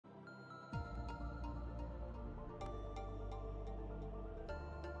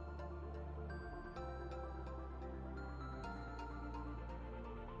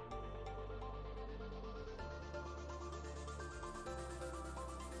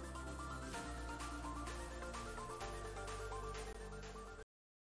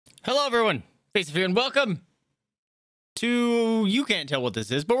Hello everyone, Vaesive here, and welcome to, you can't tell what this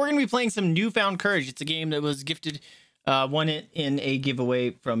is, but we're going to be playing some Newfound Courage. It's a game that was gifted, won it in a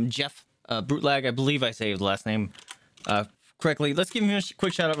giveaway from Jeff Bootlag. I believe I saved the last name correctly. Let's give him a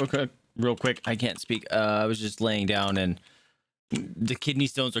quick shout out real quick. I can't speak. I was just laying down and the kidney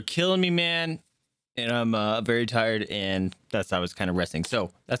stones are killing me, man. And I'm very tired, and that's how I was kind of resting. So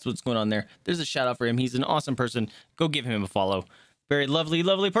that's what's going on there. There's a shout out for him. He's an awesome person. Go give him a follow. Very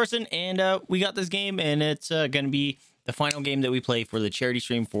lovely person, and we got this game, and it's going to be the final game that we play for the charity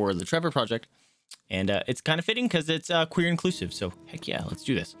stream for the Trevor Project, and it's kind of fitting because it's queer inclusive, so heck yeah, let's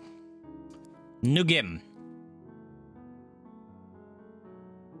do this. New game.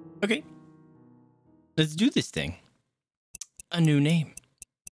 Okay, let's do this thing. A new name.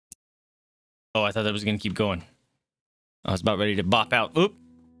 Oh, I thought that was going to keep going. I was about ready to bop out. Oop.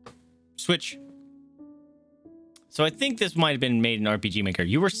 Switch. So I think this might have been made in RPG Maker.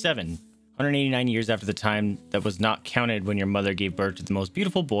 You were 7, 189 years after the time that was not counted when your mother gave birth to the most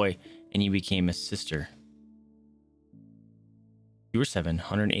beautiful boy and you became a sister. You were 7,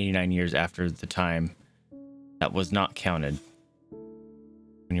 189 years after the time that was not counted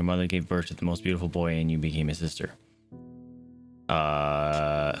when your mother gave birth to the most beautiful boy and you became a sister.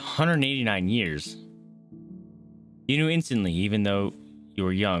 189 years. You knew instantly, even though you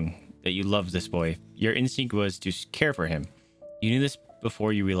were young, that you loved this boy. Your instinct was to care for him. You knew this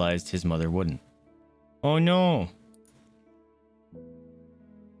before you realized his mother wouldn't. Oh no.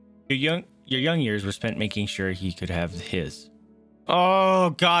 Your young years were spent making sure he could have his.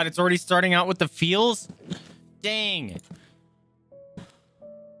 Oh god, it's already starting out with the feels? Dang.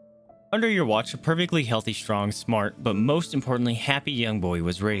 Under your watch, a perfectly healthy, strong, smart, but most importantly, happy young boy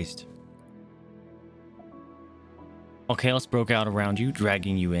was raised. While chaos broke out around you,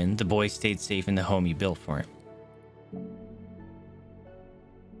 dragging you in, the boy stayed safe in the home you built for him.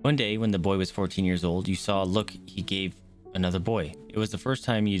 One day, when the boy was 14 years old, you saw a look he gave another boy. It was the first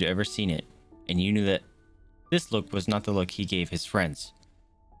time you'd ever seen it, and you knew that this look was not the look he gave his friends.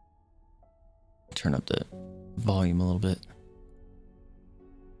 Turn up the volume a little bit.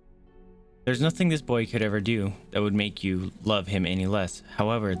 There's nothing this boy could ever do that would make you love him any less.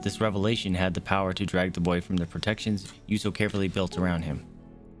 However, this revelation had the power to drag the boy from the protections you so carefully built around him.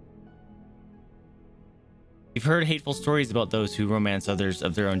 You've heard hateful stories about those who romance others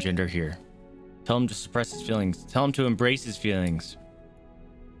of their own gender here. Tell him to suppress his feelings. Tell him to embrace his feelings.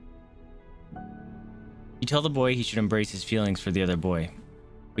 You tell the boy he should embrace his feelings for the other boy,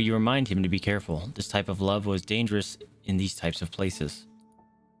 but you remind him to be careful. This type of love was dangerous in these types of places.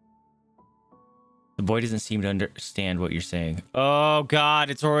 The boy doesn't seem to understand what you're saying. Oh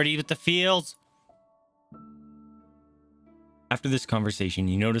god, it's already with the feels. After this conversation,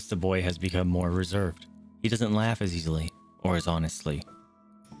 you notice the boy has become more reserved. He doesn't laugh as easily or as honestly.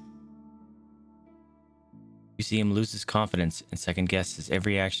 You see him lose his confidence and second guess his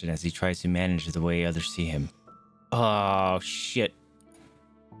every action as he tries to manage the way others see him. Oh shit.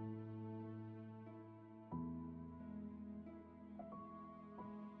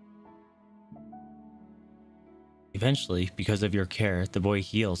 Eventually, because of your care, the boy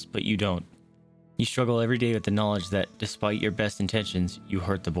heals, but you don't. You struggle every day with the knowledge that, despite your best intentions, you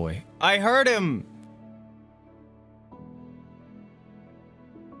hurt the boy. I hurt him!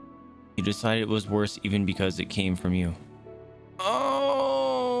 You decide it was worse even because it came from you.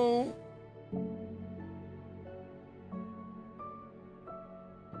 Oh!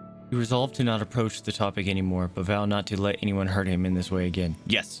 You resolve to not approach the topic anymore, but vow not to let anyone hurt him in this way again.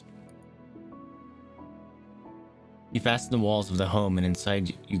 Yes! You fasten the walls of the home, and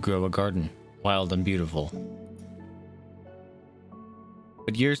inside you grow a garden, wild and beautiful.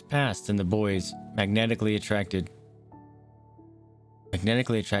 But years passed, and the boys, magnetically attracted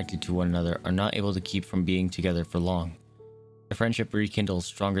to one another, are not able to keep from being together for long. The friendship rekindles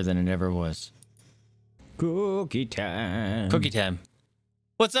stronger than it ever was. Cookie time. Cookie time.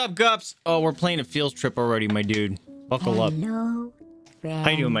 What's up, Gups? Oh, we're playing a field trip already, my dude. Buckle up. Hello, friend.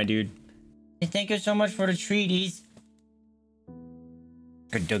 How you doing, my dude? Thank you so much for the treaties.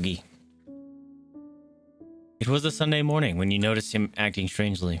 Good doggy. It was a Sunday morning when you noticed him acting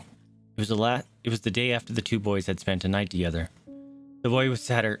strangely. It was the day after the two boys had spent a night together. The boy was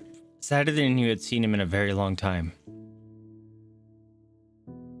sadder than you had seen him in a very long time.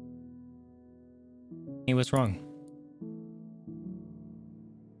 He was wrong.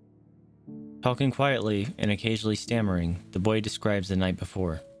 Talking quietly and occasionally stammering, the boy describes the night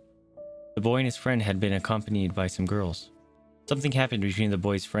before. The boy and his friend had been accompanied by some girls. Something happened between the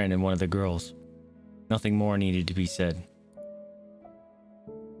boy's friend and one of the girls. Nothing more needed to be said.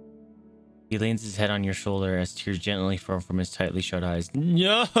 He leans his head on your shoulder as tears gently fall from his tightly shut eyes.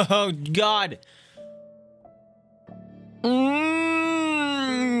 No, God.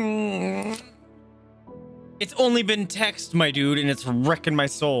 It's only been text, my dude, and it's wrecking my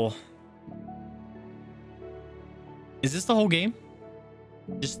soul. Is this the whole game?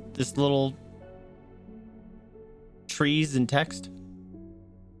 Just this little trees and text?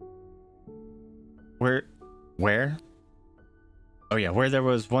 Where? Oh yeah, where there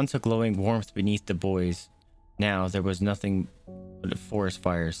was once a glowing warmth beneath the boys, now there was nothing but forest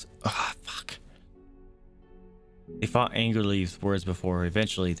fires. Ah, fuck. They fought angrily with words before.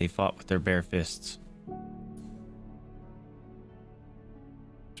 Eventually, they fought with their bare fists.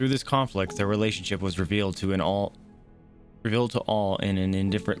 Through this conflict, their relationship was revealed to all in an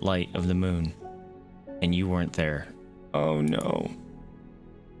indifferent light of the moon. And you weren't there. Oh no.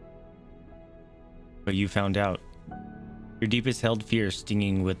 But you found out. Your deepest held fear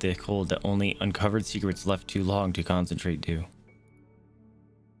stinging with the cold that only uncovered secrets left too long to concentrate to.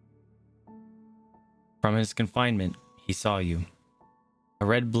 From his confinement, he saw you. A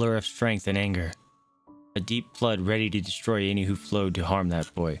red blur of strength and anger. A deep flood ready to destroy any who flowed to harm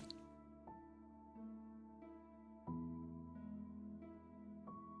that boy.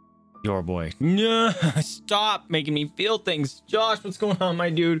 Your boy. No, stop making me feel things. Josh, what's going on,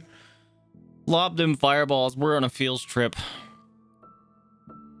 my dude? Lob them fireballs. We're on a fields trip.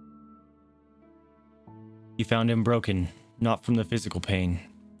 You found him broken, not from the physical pain,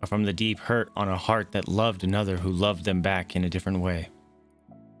 but from the deep hurt on a heart that loved another who loved them back in a different way.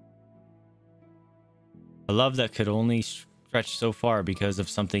 A love that could only stretch so far because of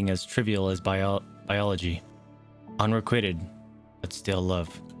something as trivial as biology. Unrequited, but still love.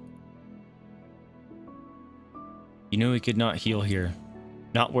 You knew he could not heal here.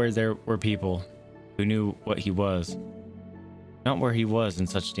 Not where there were people who knew what he was. Not where he was in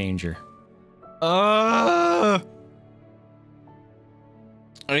such danger. I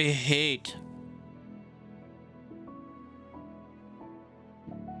hate.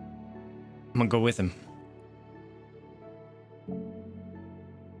 I'm gonna go with him.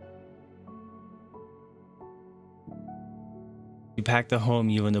 You packed the home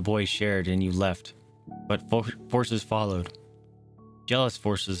you and the boy shared and you left, but forces followed. Jealous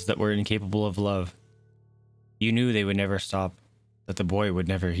forces that were incapable of love. You knew they would never stop, that the boy would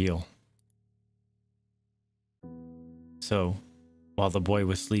never heal. So, while the boy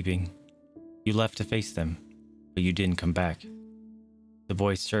was sleeping, you left to face them, but you didn't come back. The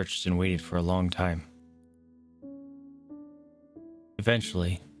boy searched and waited for a long time.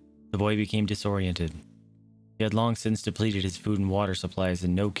 Eventually, the boy became disoriented. He had long since depleted his food and water supplies,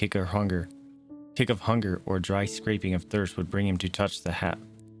 and no kick of hunger or dry scraping of thirst would bring him to touch the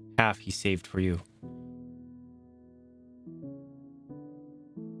half he saved for you.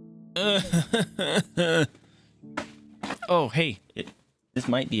 Oh, hey, this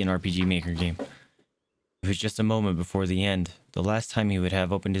might be an RPG Maker game. It was just a moment before the end, the last time he would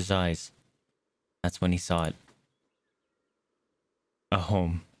have opened his eyes. That's when he saw it. A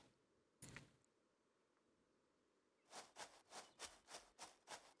home.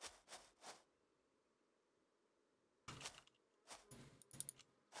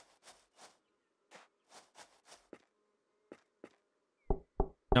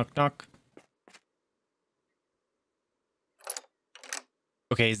 Knock, knock.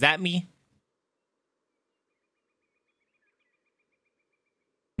 Okay, is that me?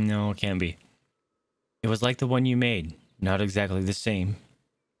 No, it can't be. It was like the one you made. Not exactly the same.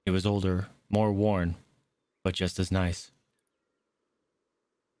 It was older, more worn, but just as nice.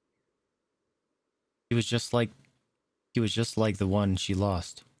 He was just like the one she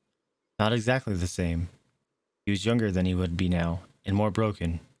lost. Not exactly the same. He was younger than he would be now, and more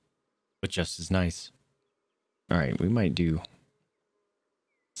broken, but just as nice. Alright, we might do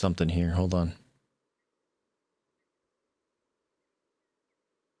something here. Hold on.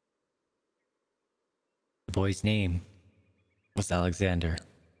 The boy's name was Alexander.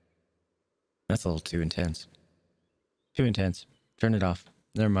 That's a little too intense. Too intense. Turn it off.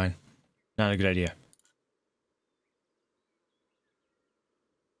 Never mind. Not a good idea.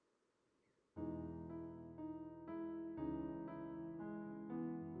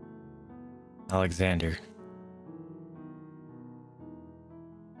 Alexander.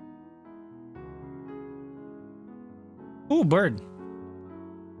 Ooh, bird.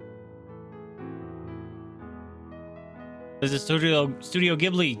 There's a Studio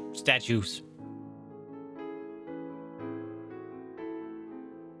Ghibli statues.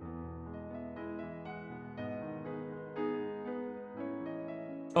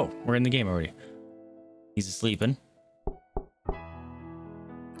 Oh, we're in the game already. He's sleeping.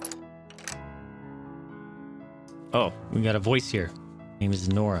 Oh, we got a voice here. Name is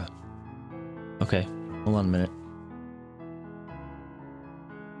Nora. Okay, hold on a minute.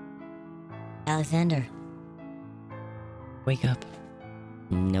 Alexander. Wake up.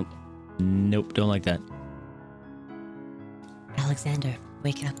 Nope. Nope, don't like that. Alexander,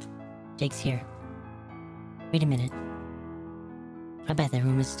 wake up. Jake's here. Wait a minute. I bet that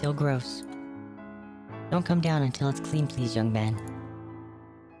room is still gross. Don't come down until it's clean, please, young man.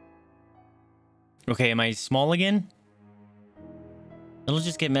 Okay, am I small again? It'll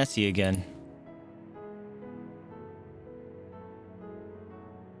just get messy again.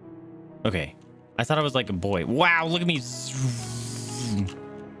 Okay. I thought I was like a boy. Wow, look at me.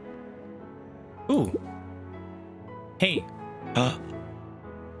 Ooh. Hey.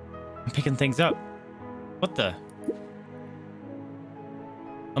 I'm picking things up. What the?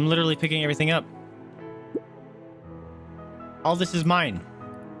 I'm literally picking everything up. All this is mine.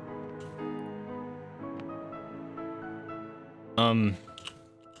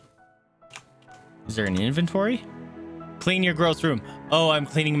 Is there an inventory? Clean your gross room. Oh, I'm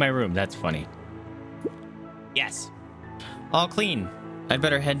cleaning my room. That's funny. Yes. All clean. I'd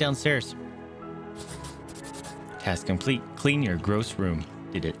better head downstairs. Task complete. Clean your gross room.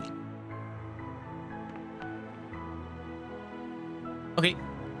 Did it. Okay.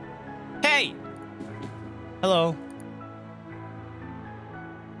 Hey! Hello.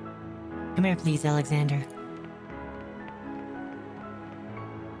 Come here, please, Alexander.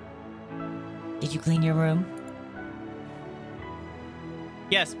 Did you clean your room?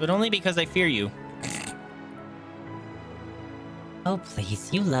 Yes, but only because I fear you. Oh, please,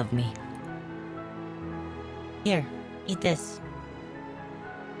 you love me. Here, eat this.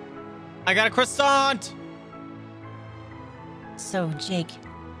 I got a croissant! So, Jake,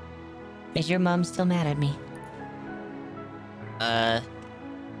 is your mom still mad at me?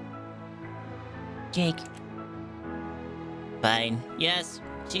 Jake. Fine. Yes,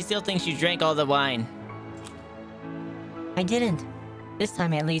 she still thinks you drank all the wine. I didn't. This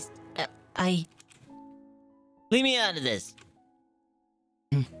time, at least, I... Leave me out of this.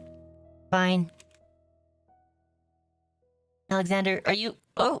 Fine. Alexander, are you...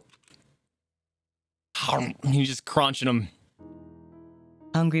 Oh! He's just crunching them.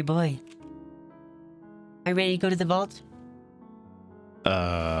 Hungry boy. Are you ready to go to the vault?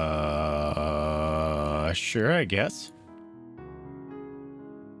 Sure, I guess.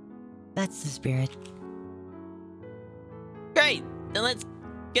 That's the spirit. Great! Then let's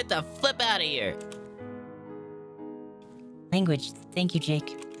get the flip out of here. Language. Thank you,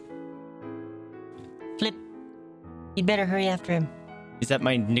 Jake. Flip. You'd better hurry after him. Is that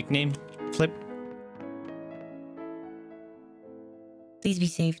my nickname? Flip? Please be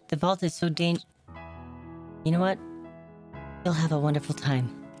safe. The vault is so dangerous. You know what? You'll have a wonderful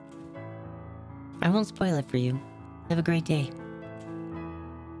time. I won't spoil it for you. Have a great day.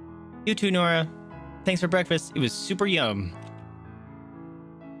 You too, Nora. Thanks for breakfast. It was super yum.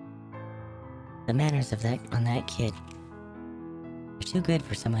 The manners of that kid are too good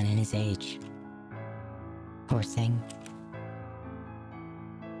for someone in his age. Poor thing.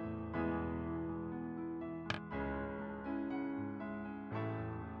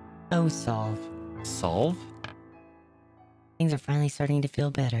 Oh, Solve. Solve? Things are finally starting to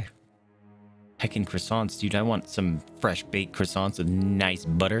feel better. Heckin' croissants, dude. I want some fresh baked croissants with nice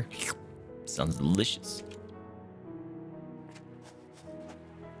butter. Sounds delicious.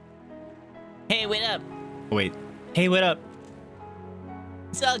 Hey, wait up. Wait. Hey, what up?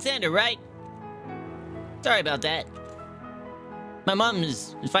 It's Alexander, right? Sorry about that. My mom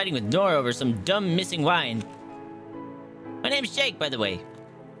is fighting with Nora over some dumb missing wine. My name's Jake, by the way.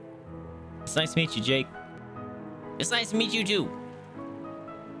 It's nice to meet you, Jake. It's nice to meet you, too.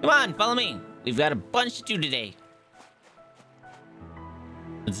 Come on, follow me. We've got a bunch to do today.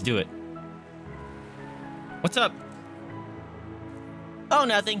 Let's do it. What's up? Oh,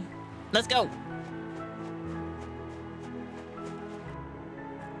 nothing. Let's go.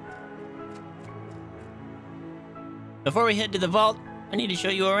 Before we head to the vault, I need to show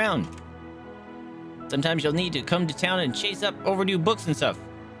you around. Sometimes you'll need to come to town and chase up overdue books and stuff.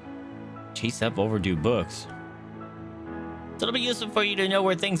 Chase up overdue books. So it'll be useful for you to know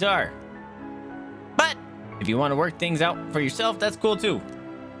where things are. But if you want to work things out for yourself, that's cool too.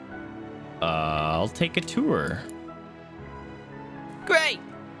 I'll take a tour. Great!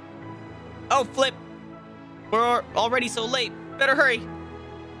 Oh, Flip! We're already so late. Better hurry.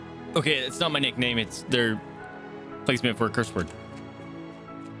 Okay, it's not my nickname. It's their placement for a curse word.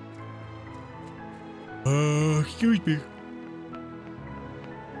 Excuse me.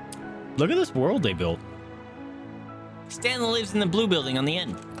 Look at this world they built. Stanley lives in the blue building on the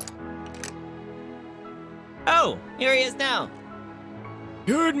end. Oh, here he is now.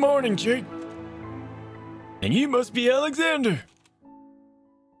 Good morning, Jake. And you must be Alexander.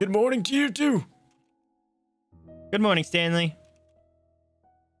 Good morning to you, too. Good morning, Stanley.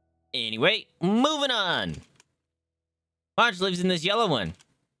 Anyway, moving on. Marge lives in this yellow one.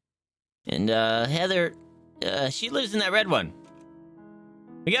 And, Heather, she lives in that red one.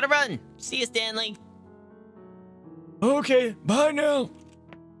 We gotta run. See you, Stanley. Okay, bye now.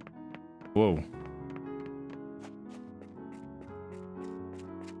 Whoa.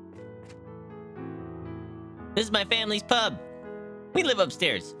 This is my family's pub. We live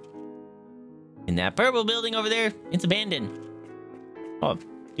upstairs. In that purple building over there, it's abandoned. Oh,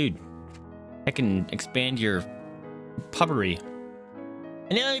 dude. I can expand your pubbery.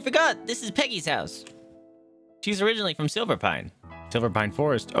 And I nearly forgot, this is Peggy's house. She's originally from Silver Pine. Silver Pine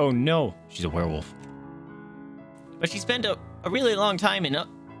Forest. Oh no, she's a werewolf. But she spent a really long time in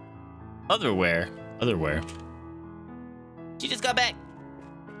Otherwhere. She just got back.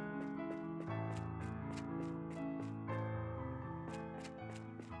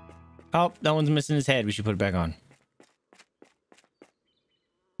 Oh, that one's missing his head. We should put it back on.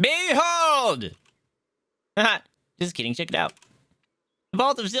 Behold! Haha, just kidding, check it out. The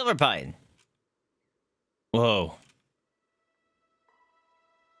Vault of Silver Pine. Whoa.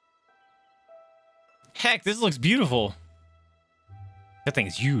 Heck, this looks beautiful. That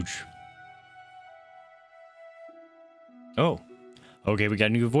thing's huge. Oh. Okay, we got a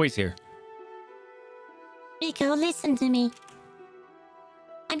new voice here. Rico, listen to me.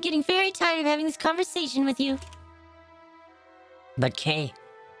 I'm getting very tired of having this conversation with you. But Kay,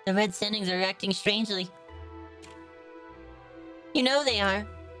 the red sendings are acting strangely. You know they are.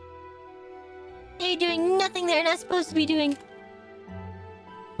 They're doing nothing they're not supposed to be doing.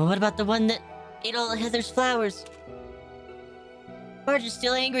 But what about the one that ate all of Heather's flowers? Marge is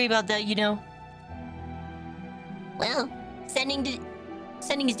still angry about that, you know. Well, sendings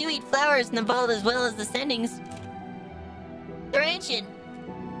do eat flowers in the vault as well as the sendings. They're ancient.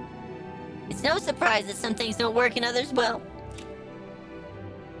 It's no surprise that some things don't work and others well.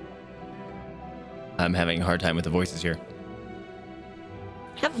 I'm having a hard time with the voices here.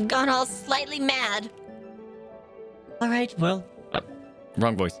 Have gone all slightly mad. Alright, well.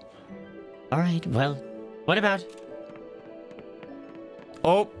 Wrong voice. Alright, well. What about?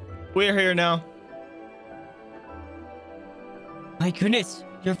 Oh, we're here now. My goodness,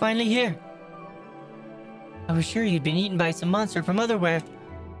 you're finally here. I was sure you'd been eaten by some monster from otherwhere.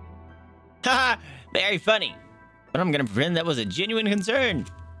 Haha, very funny. But I'm gonna pretend that was a genuine concern.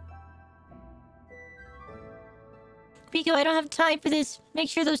 Rico, I don't have time for this. Make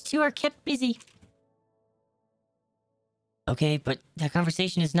sure those two are kept busy. Okay, but that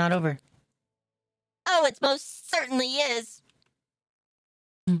conversation is not over. Oh, it most certainly is.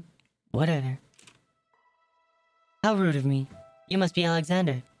 Whatever. How rude of me. You must be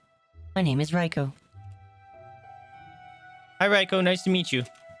Alexander. My name is Raiko. Hi, Raiko. Nice to meet you.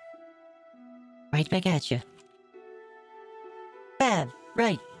 Right back at you. Fab,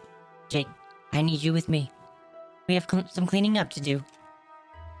 right. Jake, I need you with me. We have some cleaning up to do.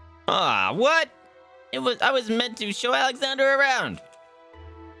 Ah, what? I was meant to show Alexander around.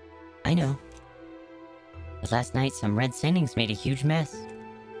 I know. But last night, some red sendings made a huge mess.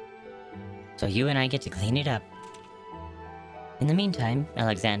 So you and I get to clean it up. In the meantime,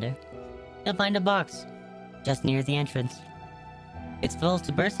 Alexander, you'll find a box just near the entrance. It's full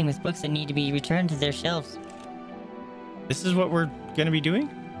to bursting with books that need to be returned to their shelves. This is what we're gonna be doing?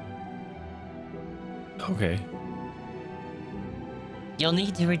 Okay. You'll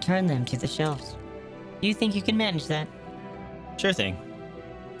need to return them to the shelves. Do you think you can manage that? Sure thing.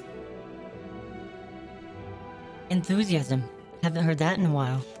 Enthusiasm. Haven't heard that in a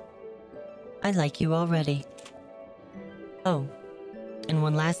while. I like you already. Oh, and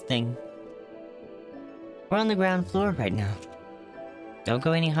one last thing. We're on the ground floor right now. Don't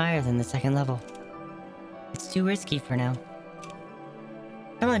go any higher than the second level. It's too risky for now.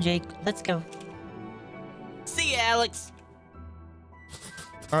 Come on, Jake. Let's go. See ya, Alex.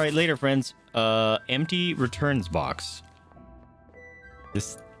 All right, later, friends. Empty returns box.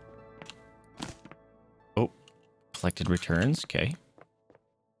 This. Oh, collected returns. Okay.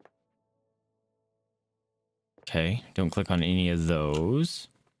 Okay, don't click on any of those.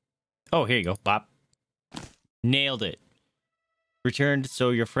 Oh, here you go. Bop. Nailed it. Returned, so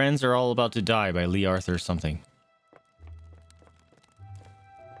your friends are all about to die by Lee Arthur something.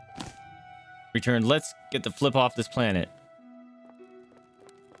 Returned, let's get the flip off this planet.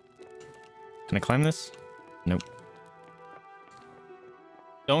 Can I climb this? Nope.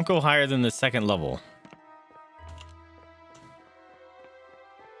 Don't go higher than the second level.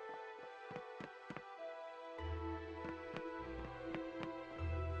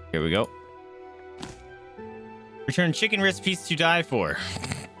 Here we go. Return chicken recipes to die for.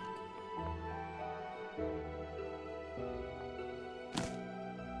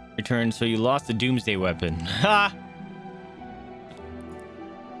 Return, so you lost the doomsday weapon. Ha!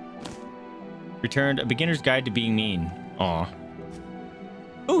 Returned a beginner's guide to being mean. Aw.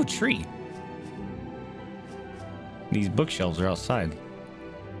 Ooh, tree. These bookshelves are outside.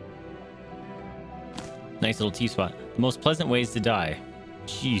 Nice little tea spot. The most pleasant ways to die.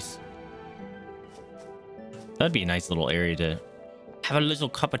 Jeez. That'd be a nice little area to have a little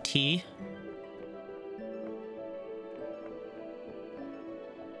cup of tea.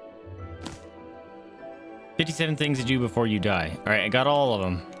 "57 things to do before you die." All right, I got all of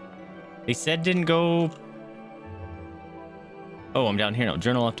them. They said didn't go... Oh, I'm down here now.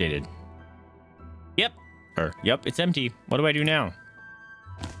 Journal updated. Yep. Yep, it's empty. What do I do now?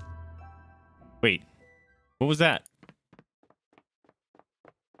 Wait. What was that?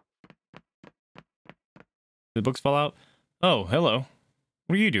 Did the books fall out? Oh, hello.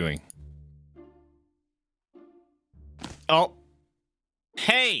 What are you doing? Oh.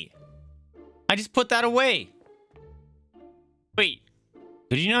 Hey! I just put that away. Wait.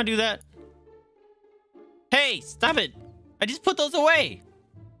 Did you not do that? Hey, stop it. I just put those away.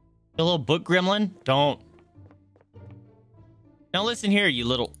 You little book gremlin. Don't. Now listen here, you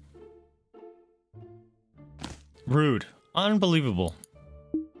little... Rude. Unbelievable.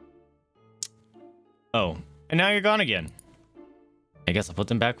 Oh, and now you're gone again. I guess I'll put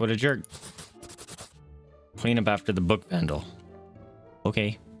them back with a jerk. Clean up after the book vandal.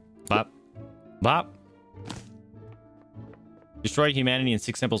 Okay. Bop. Bop. Destroy humanity in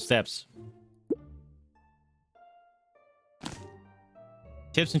 6 simple steps.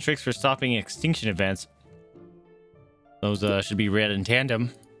 Tips and tricks for stopping extinction events. Those should be read in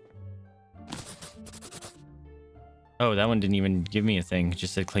tandem. Oh, that one didn't even give me a thing. It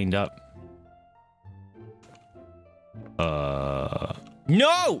just said cleaned up.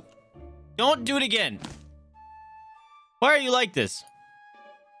 No! Don't do it again. Why are you like this?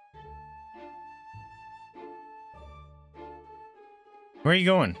 Where are you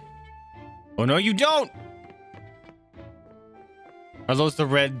going? Oh, no, you don't! Are those the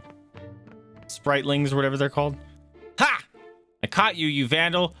red spritelings or whatever they're called? Ha! I caught you, you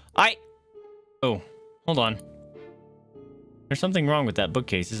vandal. Oh, hold on. There's something wrong with that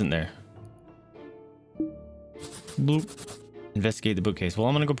bookcase, isn't there? Bloop. Investigate the bookcase. Well,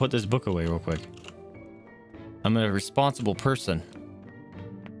 I'm gonna go put this book away real quick. I'm a responsible person.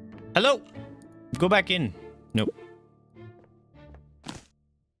 Hello? Go back in. Nope.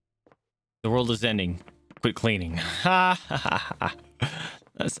 The world is ending. Quit cleaning. Ha ha ha ha.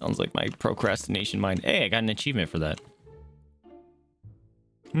 That sounds like my procrastination mind. Hey, I got an achievement for that.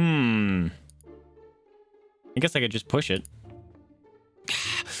 I guess I could just push it.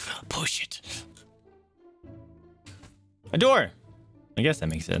 Push it. A door. I guess that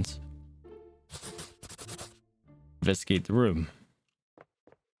makes sense. Investigate the room.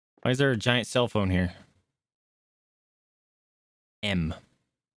 Why is there a giant cell phone here? M.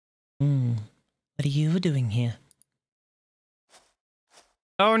 What are you doing here?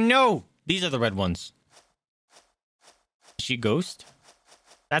 Oh no! These are the red ones. Is she a ghost?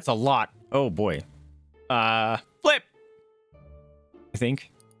 That's a lot. Oh boy. Flip! I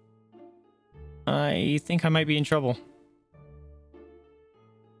think I might be in trouble.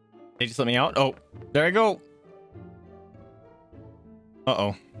 They just let me out? Oh, there I go.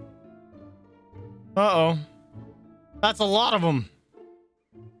 Uh-oh. Uh-oh. That's a lot of them.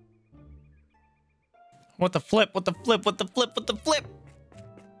 What the flip? What the flip? What the flip? What the flip?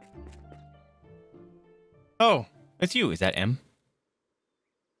 Oh, it's you. Is that M?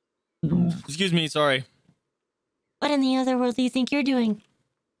 Excuse me, sorry. What in the other world do you think you're doing?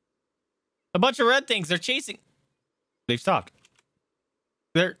 A bunch of red things. They're chasing. They've stopped.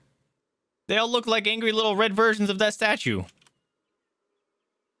 They all look like angry little red versions of that statue.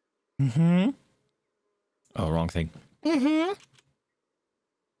 Oh, wrong thing. You're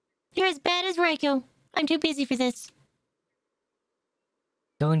as bad as Reiko. I'm too busy for this.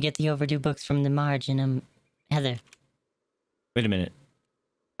 Go and get the overdue books from the Marge and, Heather. Wait a minute.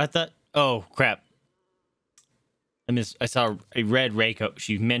 I thought... Oh, crap. I saw a red Reiko.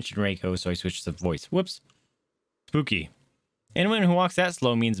 She mentioned Reiko, so I switched the voice. Whoops. Spooky. Anyone who walks that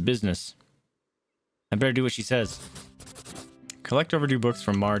slow means business. I better do what she says. Collect overdue books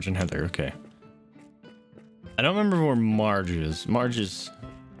from Marge and Heather. Okay. I don't remember where Marge is. Marge is...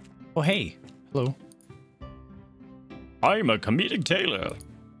 Oh, hey. Hello. I'm a comedic tailor.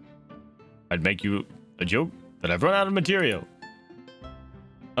 I'd make you a joke, but I've run out of material.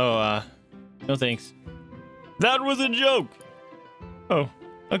 Oh, no thanks. That was a joke. Oh,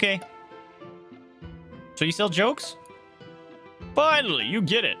 Okay. So you sell jokes? Finally, you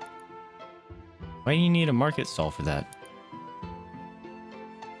get it. Why do you need a market stall for that?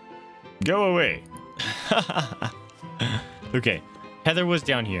 Go away. Okay. Heather was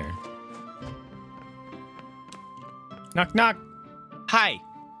down here. Knock, knock. Hi.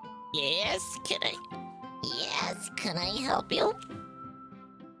 Yes, can I help you?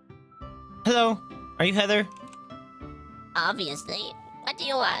 Hello. Are you Heather? Obviously. What do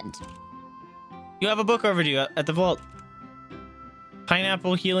you want? You have a book overdue at the vault.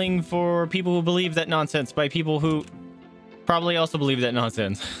 Pineapple healing for people who believe that nonsense by people who probably also believe that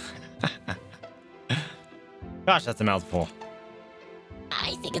nonsense. Gosh, that's a mouthful.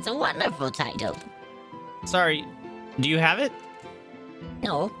 I think it's a wonderful title. Sorry, do you have it?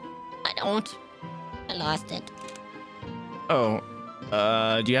 No, I don't. I lost it. Oh,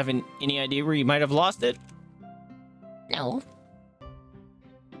 do you have any idea where you might have lost it? No.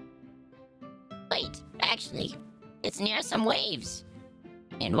 Wait, actually, it's near some waves.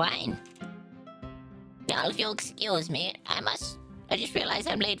 And wine. Now, if you'll excuse me, I just realized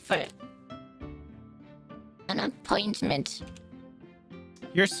I'm late for an appointment.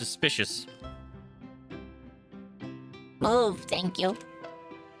 You're suspicious. Move, thank you.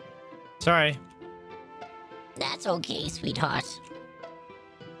 Sorry. That's okay, sweetheart.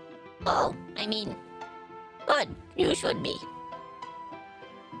 Oh, I mean, good. You should be.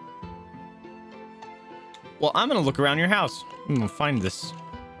 Well, I'm gonna look around your house. I'm gonna find this.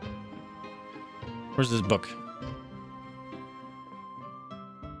 Where's this book?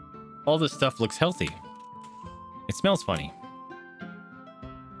 All this stuff looks healthy. It smells funny.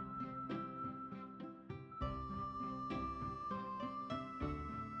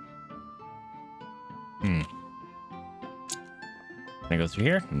 Can I go through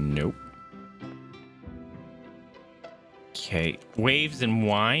here? Nope. Okay. Waves and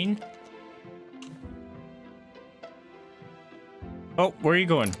wine? Oh, where are you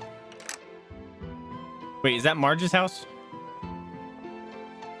going? Wait, is that Marge's house?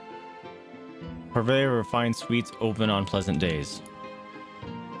 Purveyor of refined sweets open on pleasant days.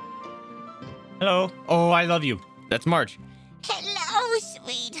 Hello. Oh, I love you. That's Marge. Hello,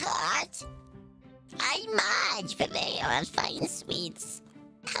 sweetheart. I'm Marge, purveyor of fine sweets.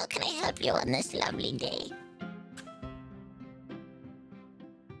 How can I help you on this lovely day?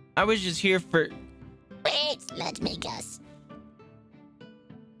 I was just here for... Wait, let me guess.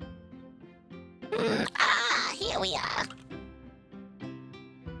 Here we are.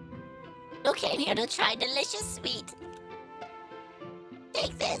 You came here to try delicious sweet.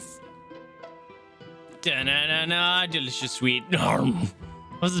 Take this. Da-na-na-na, delicious sweet. That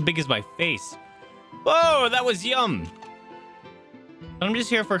was as big as my face. Whoa, that was yum. I'm just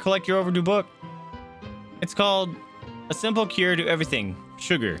here for collect your overdue book. It's called A Simple Cure to Everything.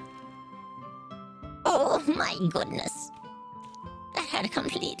 Sugar. Oh my goodness. That had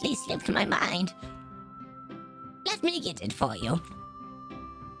completely slipped my mind. Let me get it for you.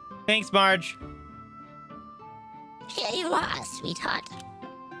 Thanks, Marge. Here you are, sweetheart.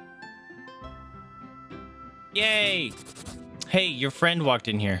 Yay. Hey, your friend walked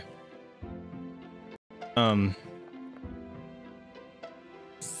in here.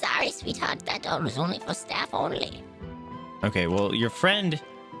 Sorry, sweetheart. That door was only for staff only. Okay, well, your friend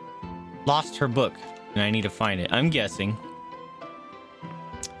lost her book, and I need to find it. I'm guessing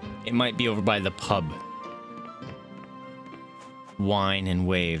it might be over by the pub. Wine and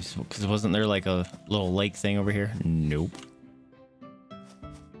waves. Because wasn't there like a little lake thing over here? Nope.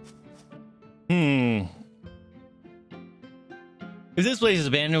 If this place is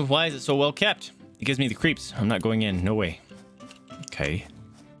abandoned, why is it so well kept? It gives me the creeps. I'm not going in. No way. Okay.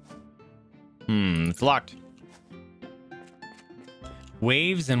 It's locked.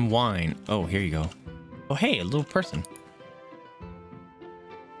 Waves and wine. Oh, here you go. Oh, hey, a little person.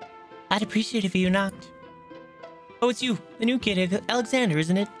 I'd appreciate it if you knocked. Oh, it's you, the new kid, Alexander,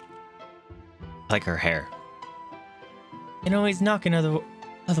 isn't it? I like her hair. They don't always knock in other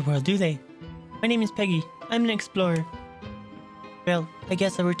world, do they? My name is Peggy. I'm an explorer. Well, I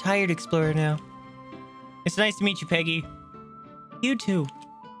guess a retired explorer now. It's nice to meet you, Peggy. You too.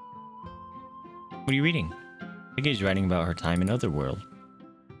 What are you reading? Peggy's writing about her time in Otherworld.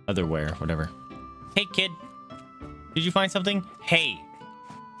 Otherwhere, whatever. Hey, kid. Did you find something? Hey.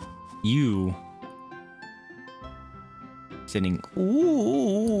 You. Sitting.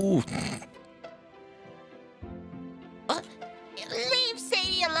 Ooh. Leave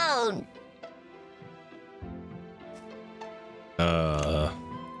Sadie alone.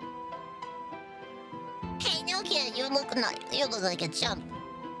 Hey, no kid, you look like a chump.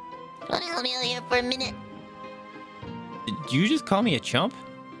 Wanna help me out here for a minute? Did you just call me a chump?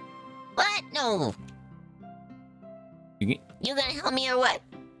 What? No. You gonna help me or what?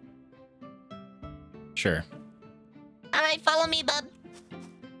 Sure. Alright, follow me, bub.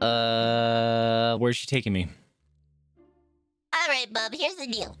 Where's she taking me? Alright, bub, here's the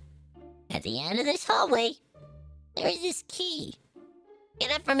deal. At the end of this hallway, there is this key.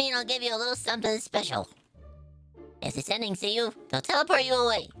 Get it for me and I'll give you a little something special. If the sending see you, they'll teleport you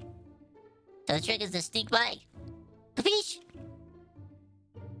away. So the trick is to sneak by. Capiche?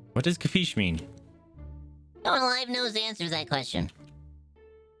 What does capiche mean? No one alive knows the answer to that question.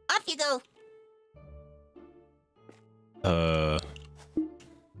 Off you go.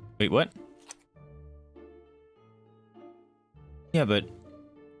 Wait, what? Yeah, but...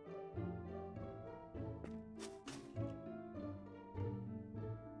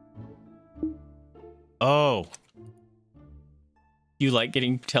 Oh. You like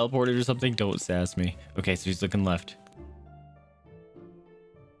getting teleported or something? Don't sass me. Okay, so he's looking left.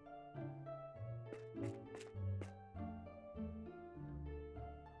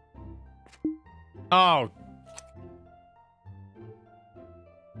 Oh.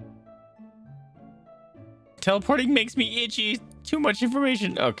 Teleporting makes me itchy. Too much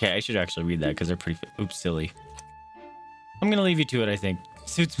information. Okay, I should actually read that because they're pretty... Oops, silly. I'm going to leave you to it, I think.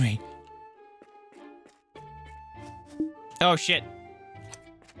 Suits me. Oh, shit.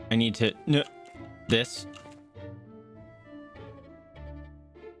 I need to... No. This.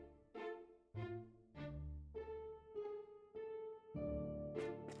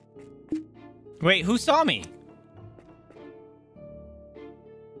 Wait, who saw me?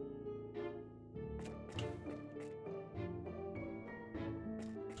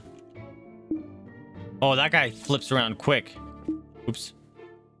 Oh, that guy flips around quick. Oops.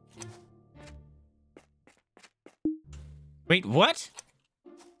 Wait, what?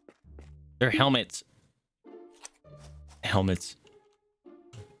 Their helmets. Helmets.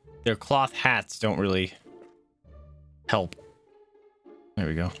 Their cloth hats don't really help. There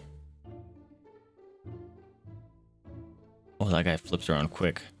we go. Oh, that guy flips around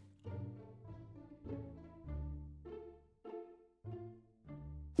quick.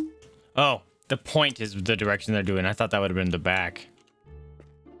 Oh, the point is the direction they're doing. I thought that would have been the back.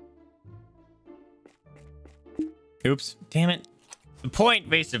 Oops. Damn it. The point,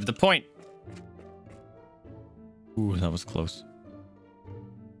 Vaesive, the point. Ooh, that was close.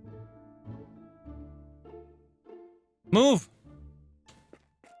 Move.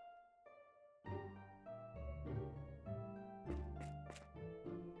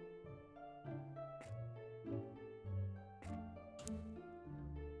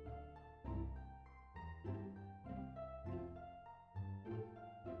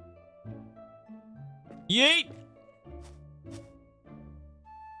 Yeet!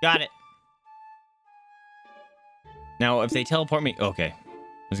 Got it. Now, if they teleport me... Okay. I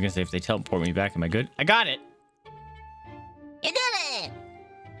was gonna say, if they teleport me back, am I good? I got it! You did it!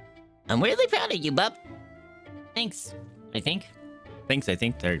 I'm really proud of you, bub. Thanks, I think. Thanks, I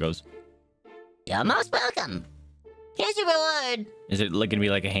think. There it goes. You're most welcome. Here's your reward. Is it gonna be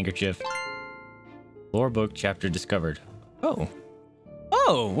like a handkerchief? Lore book chapter discovered. Oh.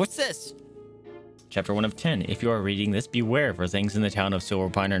 Oh, what's this? Chapter 1 of 10. If you are reading this, beware, for things in the town of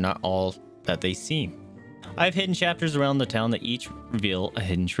Silverpine are not all that they seem. I have hidden chapters around the town that each reveal a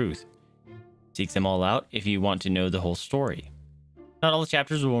hidden truth. Seek them all out if you want to know the whole story. Not all the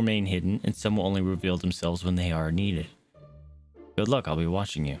chapters will remain hidden, and some will only reveal themselves when they are needed. Good luck, I'll be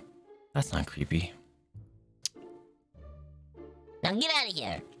watching you. That's not creepy. Now get out of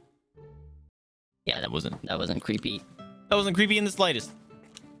here. Yeah, that wasn't creepy. That wasn't creepy in the slightest.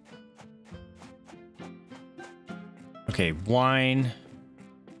 Okay, wine.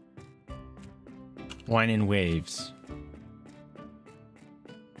 Wine in waves.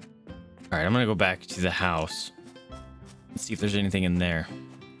 Alright, I'm gonna go back to the house. Let's see if there's anything in there.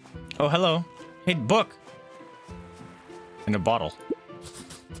 Oh, hello. Hey, book. And a bottle.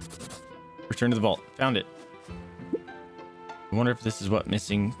 Return to the vault. Found it. I wonder if this is what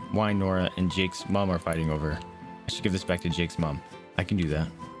missing wine Nora and Jake's mom are fighting over. I should give this back to Jake's mom. I can do that.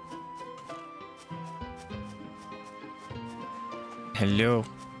 Hello.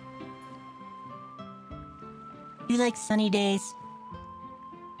 You like sunny days?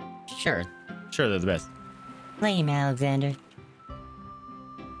 Sure. Sure, they're the best. Lame, Alexander.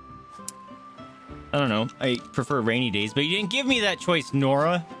 I don't know. I prefer rainy days, but you didn't give me that choice,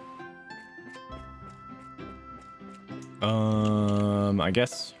 Nora. I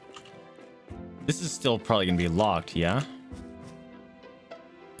guess this is still probably gonna be locked, yeah?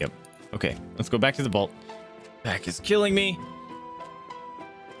 Yep. Okay, let's go back to the vault. Back is killing me.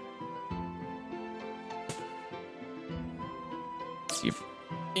 Let's see if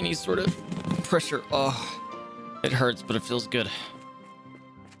any sort of pressure. Oh, it hurts, but it feels good.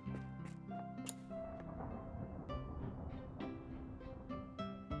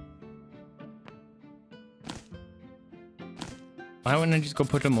 Why wouldn't I just go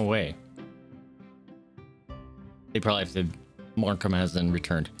put them away? They probably have to mark them as then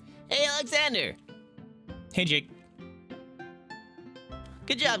returned. Hey, Alexander! Hey, Jake.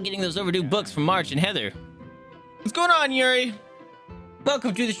 Good job getting those overdue books from March and Heather. What's going on, Yuri?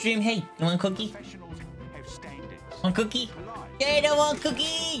 Welcome to the stream. Hey, you want a cookie? Want a cookie? Jade, I want a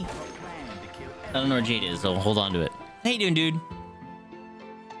cookie! I don't know where Jade is, so hold on to it. How you doing, dude?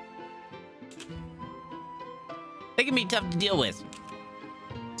 They can be tough to deal with.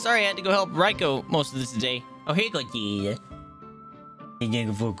 Sorry I had to go help Raiko most of this day. Oh, hey, cookie. You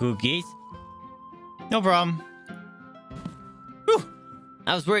looking for cookies? No problem. Whew.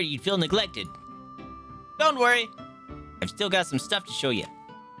 I was worried you'd feel neglected. Don't worry. I've still got some stuff to show you.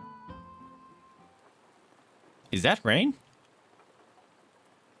 Is that rain?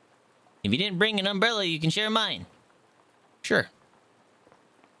 If you didn't bring an umbrella, you can share mine. Sure.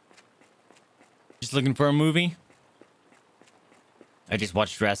 Just looking for a movie? I just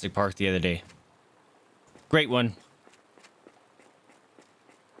watched Jurassic Park the other day. Great one.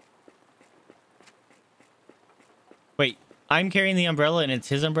 Wait, I'm carrying the umbrella and it's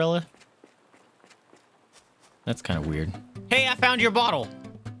his umbrella? That's kind of weird. Hey, I found your bottle!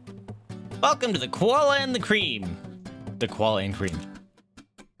 Welcome to the Koala and the Cream. The koala and cream.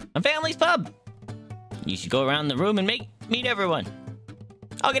 A family's pub. You should go around the room and meet everyone.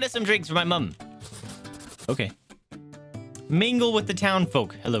 I'll get us some drinks for my mum. Okay. Mingle with the town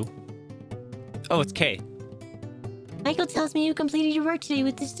folk. Hello. Oh, it's Kay. Michael tells me you completed your work today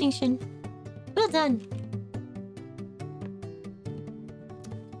with distinction. Well done.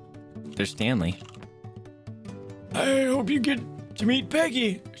 There's Stanley. I hope you get to meet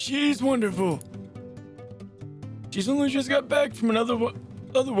Peggy. She's wonderful. She's only just got back from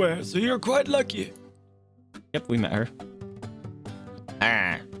otherwhere, so you're quite lucky. Yep, we met her.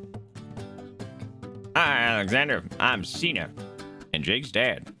 Hi, Alexander. I'm Cena, and Jake's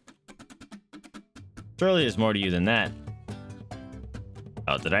dad. Surely there's more to you than that.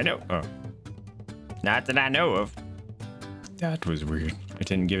 Not that I know of. Not that I know of. That was weird. I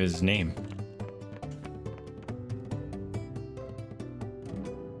didn't give his name.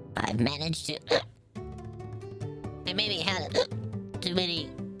 I've managed to... I maybe had too many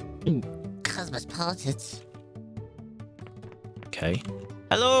cosmopolitans. Okay.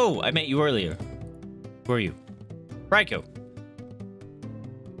 Hello! I met you earlier. Who are you? Raiko.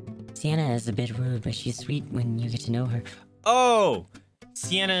 Sienna is a bit rude, but she's sweet when you get to know her. Oh!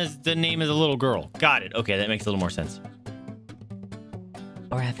 Sienna is the name of the little girl. Got it. Okay, that makes a little more sense.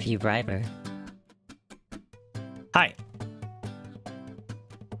 Or after you bribe her. Hi.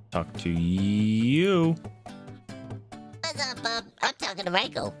 Talk to you. What's up, Bob? I'm talking to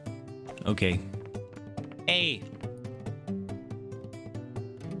Michael. Okay. Hey.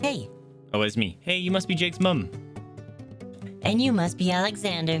 Hey. Oh, it's me. Hey, you must be Jake's mum. And you must be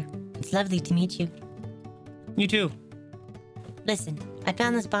Alexander. It's lovely to meet you. You too. Listen, I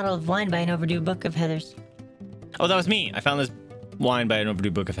found this bottle of wine by an overdue book of Heather's. Oh, that was me. I found this wine by an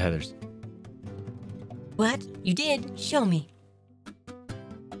overdue book of Heather's. What? You did? Show me.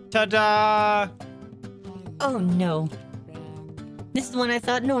 Ta-da! Oh no. This is the one I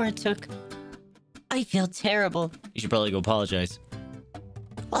thought Nora took. I feel terrible. You should probably go apologize.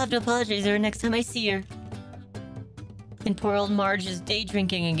 I'll have to apologize to her next time I see her. And poor old Marge is day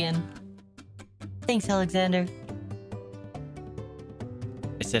drinking again. Thanks, Alexander.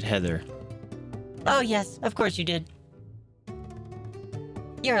 I said Heather. Oh yes, of course you did.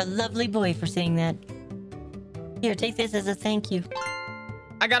 You're a lovely boy for saying that. Here, take this as a thank you.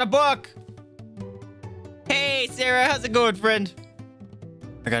 I got a book! Hey, Sarah, how's it going, friend?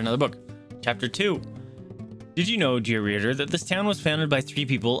 I got another book. Chapter 2. Did you know, dear reader, that this town was founded by 3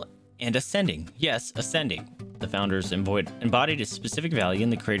 people and ascending? Yes, ascending. The founders embodied a specific value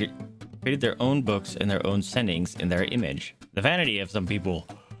and they created their own books and their own sendings in their image. The vanity of some people.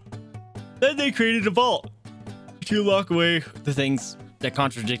 Then they created a vault to lock away the things that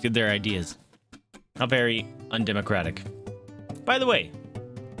contradicted their ideas. How very undemocratic. By the way,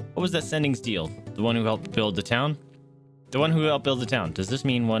 what was that sendings deal? The one who helped build the town? The one who helped build the town. Does this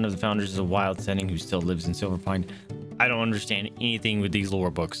mean one of the founders is a wild sending who still lives in Silver Pine? I don't understand anything with these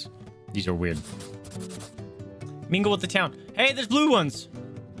lore books. These are weird. Mingle with the town. Hey, there's blue ones.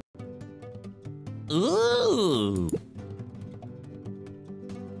 Ooh.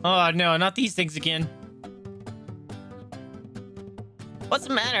 Oh, no, not these things again. What's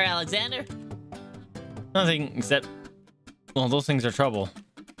the matter, Alexander? Nothing except... Well, those things are trouble.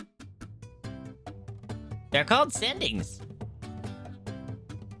 They're called sendings.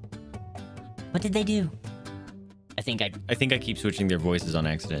 What did they do? I think I keep switching their voices on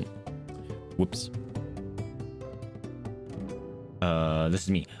accident. Whoops. This is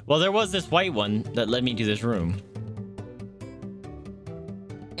me. Well, there was this white one that led me to this room.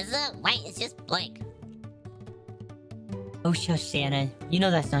 It's not white, it's just blank. Oh, shush, Santa. You know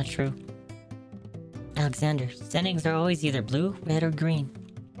that's not true. Alexander, sendings are always either blue, red, or green.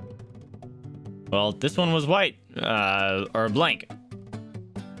 Well, this one was white. Or blank.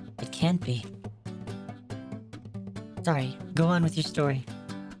 It can't be. Sorry, go on with your story.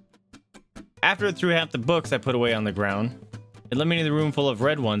 After it threw half the books I put away on the ground, it led me to the room full of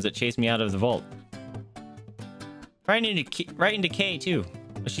red ones that chased me out of the vault. Right into Kay, too.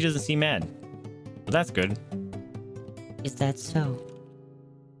 But she doesn't seem mad. But that's good. Is that so?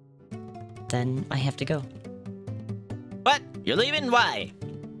 Then I have to go. What? You're leaving? Why?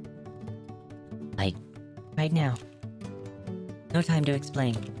 Right now. No time to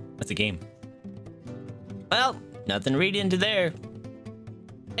explain. That's a game. Well, nothing to read into there.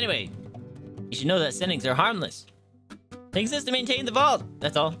 Anyway, you should know that sendings are harmless. They exist to maintain the vault,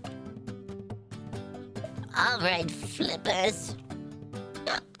 that's all. All right, flippers.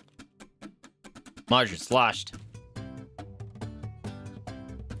 Marge is sloshed.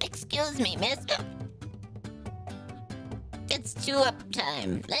 Excuse me, mister. It's 2-up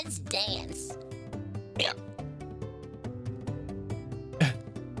time. Let's dance.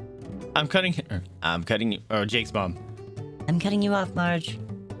 I'm cutting you. Oh, Jake's mom. I'm cutting you off, Marge.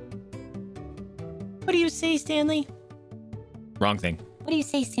 What do you say, Stanley? Wrong thing. What do you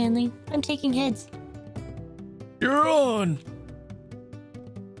say, Stanley? I'm taking heads. You're on.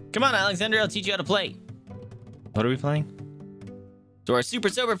 Come on, Alexander, I'll teach you how to play. What are we playing? So our super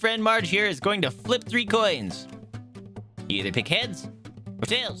sober friend Marge here is going to flip 3 coins. You either pick heads or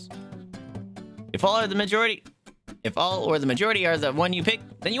tails. If all or the majority are the one you pick,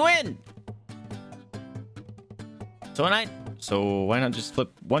 then you win. So why not just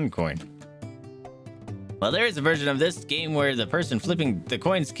flip one coin? Well, there is a version of this game where the person flipping the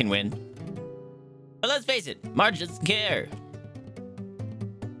coins can win. But let's face it, Marge doesn't care.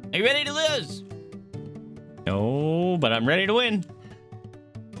 Are you ready to lose? No, but I'm ready to win.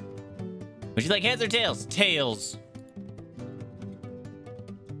 Would you like heads or tails? Tails.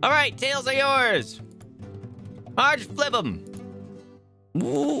 All right, tails are yours. Marge, flip them.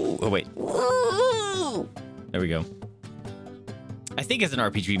 Ooh, oh wait, Woo! there we go. I think it's an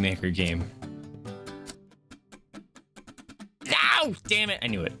RPG Maker game. Ow! Damn it! I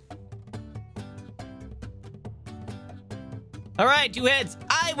knew it. All right, 2 heads.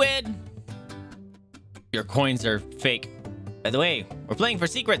 I win. Your coins are fake. By the way, we're playing for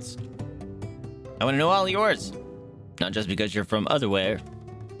secrets. I want to know all yours. Not just because you're from Otherwhere,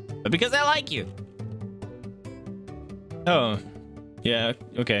 but because I like you. Oh, yeah.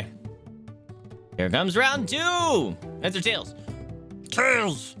 Okay. Here comes round 2. Heads or tails?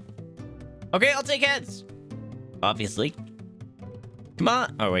 Tails. Okay, I'll take heads. Obviously. Come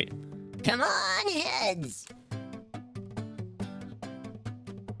on. Oh wait. Come on, heads.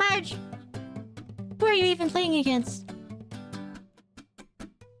 Marge! Who are you even playing against?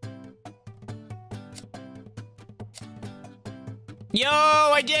 Yo,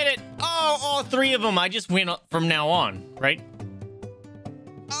 I did it! Oh, all 3 of them. I just win from now on, right?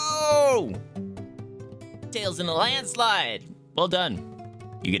 Oh! Tails in a landslide. Well done.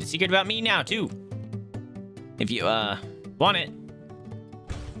 You get a secret about me now, too. If you, want it.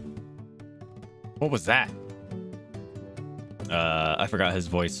 What was that? I forgot his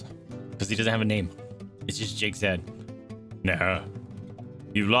voice. Because he doesn't have a name. It's just Jake's head. Nah.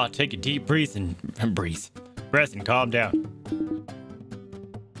 You lot take a deep breath and breath and calm down.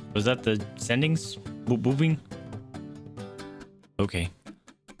 Was that the sendings moving? Okay.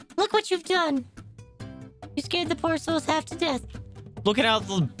 Look what you've done! You scared the poor souls half to death. Look at how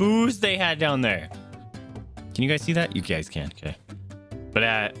the booze they had down there. Can you guys see that? You guys can, okay. But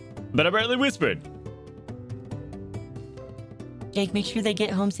I barely whispered. Jake, make sure they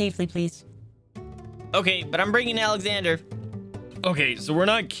get home safely, please. Okay, but I'm bringing Alexander. Okay, so we're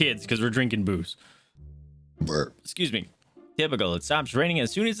not kids because we're drinking booze. Excuse me. Typical. It stops raining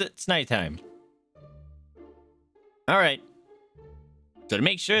as soon as it's nighttime. All right. So to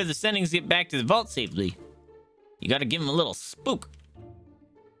make sure the sendings get back to the vault safely, you gotta give them a little spook.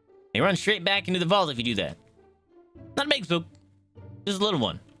 They run straight back into the vault if you do that. Not a big spook, just a little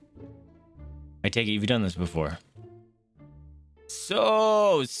one. I take it you've done this before.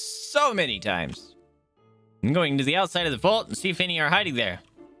 So many times. I'm going to the outside of the vault and see if any are hiding there.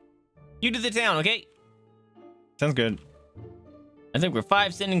 You to the town, okay? Sounds good. I think we're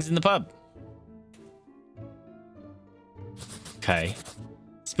 5 sendings in the pub. Okay.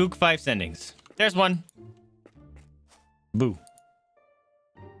 Spook 5 sendings. There's one. Boo.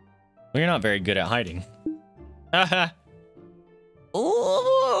 Well, you're not very good at hiding. Haha.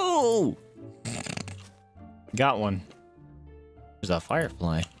 Ooh! Got one. There's a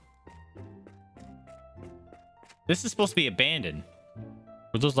firefly. This is supposed to be abandoned.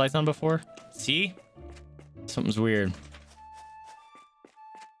 Were those lights on before? See? Something's weird.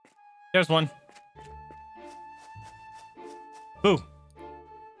 There's one. Boo.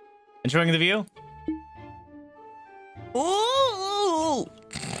 Enjoying the view? Ooh!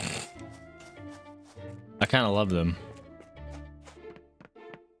 I kind of love them.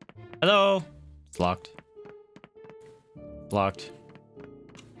 Hello. It's locked. Locked.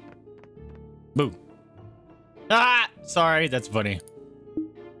 Boo. Ah! Sorry, that's funny.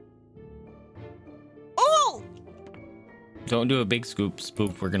 Ooh! Don't do a big scoop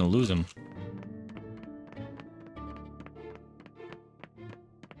spook. We're gonna lose him.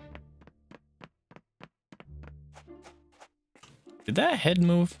 Did that head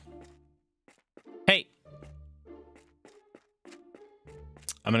move? Hey.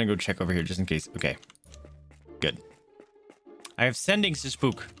 I'm gonna go check over here just in case. Okay. Good. I have sendings to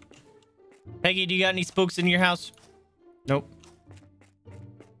spook. Peggy, do you got any spooks in your house? Nope.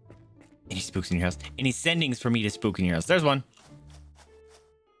 Any spooks in your house? Any sendings for me to spook in your house? There's one.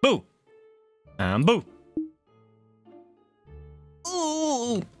 Boo. Boo.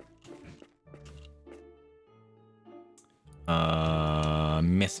 Ooh!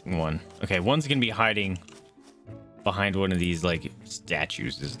 Missing one. Okay, one's gonna be hiding behind one of these, like,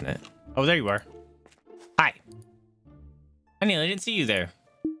 statues, isn't it? Oh, there you are. Hi. I nearly didn't see you there.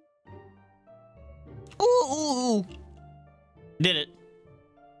 Ooh! Did it.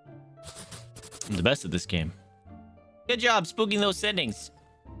 I'm the best at this game. Good job spooking those sendings.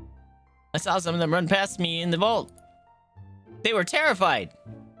 I saw some of them run past me in the vault. They were terrified.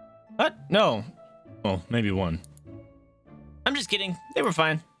 What? No. Oh, maybe one. I'm just kidding. They were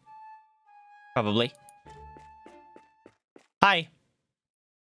fine. Probably. Hi.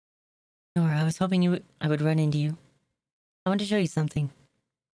 Nora, I was hoping I would run into you. I want to show you something.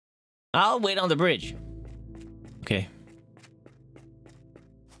 I'll wait on the bridge. Okay.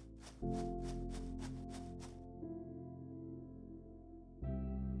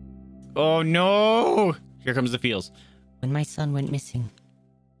 Oh no! Here comes the feels. When my son went missing,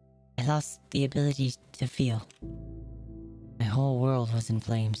 I lost the ability to feel. My whole world was in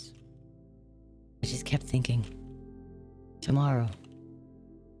flames. I just kept thinking, tomorrow.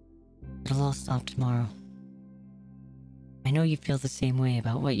 It'll all stop tomorrow. I know you feel the same way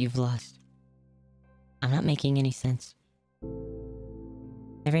about what you've lost. I'm not making any sense.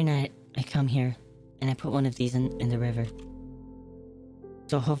 Every night, I come here, and I put one of these in the river.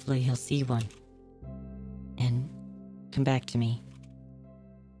 So hopefully he'll see one. And come back to me.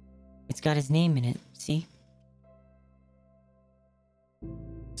 It's got his name in it, see?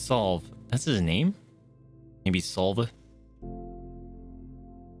 Solve. That's his name? Maybe Solve?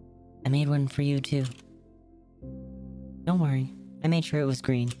 I made one for you too. Don't worry, I made sure it was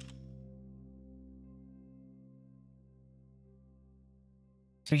green.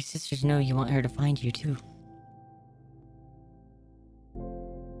 So your sisters know you want her to find you too.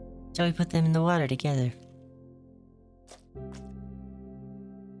 So we put them in the water together.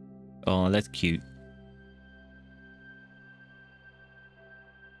 Oh, that's cute.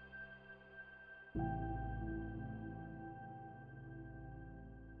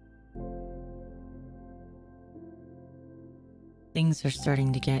 Things are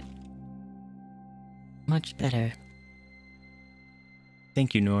starting to get much better.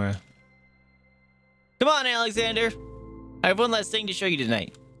 Thank you, Nora. Come on, Alexander. I have one last thing to show you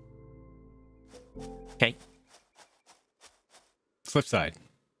tonight. Okay. Flip side.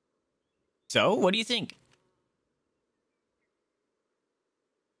 So, what do you think?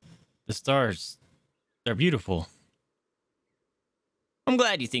 The stars. They're beautiful. I'm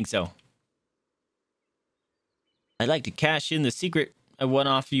glad you think so. I'd like to cash in the secret I won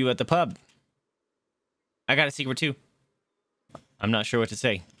off you at the pub. I got a secret too. I'm not sure what to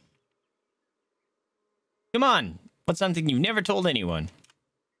say. Come on. What's something you've never told anyone?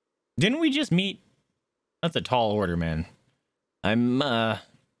 Didn't we just meet? That's a tall order, man. I'm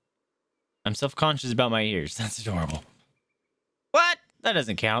self-conscious about my ears. That's adorable. What? That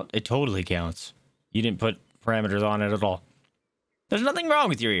doesn't count. It totally counts. You didn't put parameters on it at all. There's nothing wrong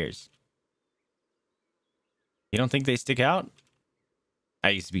with your ears. You don't think they stick out? I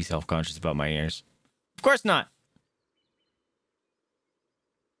used to be self-conscious about my ears. Of course not.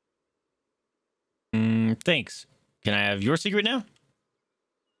 Thanks. Can I have your secret now?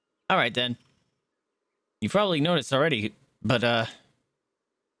 All right, then. You probably noticed already But, I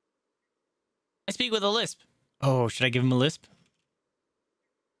speak with a lisp. Oh, should I give him a lisp?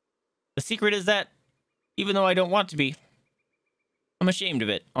 The secret is that, even though I don't want to be, I'm ashamed of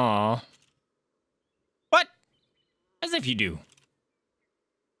it. Aw. What? As if you do.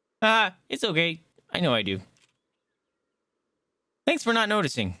 It's okay. I know I do. Thanks for not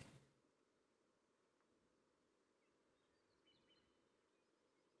noticing.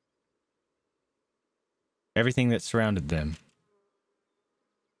 Everything that surrounded them.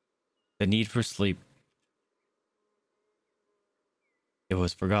 The need for sleep. It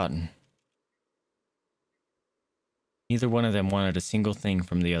was forgotten. Neither one of them wanted a single thing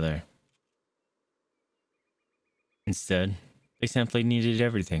from the other. Instead, they simply needed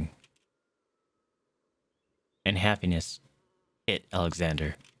everything. And happiness hit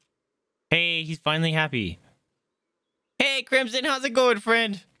Alexander. Hey, he's finally happy. Hey, Crimson, how's it going,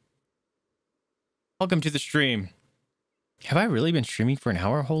 friend? Welcome to the stream. Have I really been streaming for an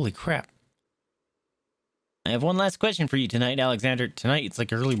hour? Holy crap. I have one last question for you tonight, Alexander. Tonight, it's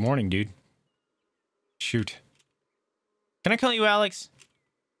like early morning, dude. Shoot. Can I call you Alex?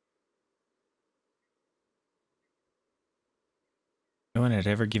 No one had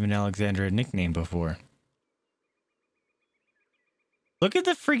ever given Alexander a nickname before. Look at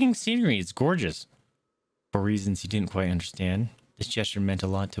the freaking scenery. It's gorgeous. For reasons he didn't quite understand, this gesture meant a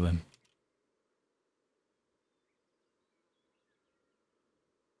lot to him.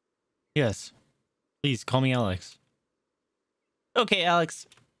 Yes. Please, call me Alex. Okay, Alex.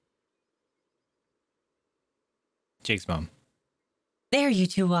 Jake's mom. There you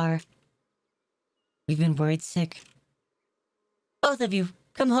two are. We've been worried sick. Both of you,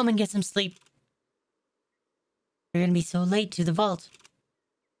 come home and get some sleep. You're gonna be so late to the vault.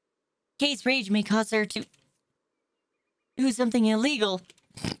 Kay's rage may cause her to do something illegal.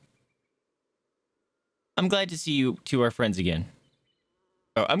 I'm glad to see you two are friends again.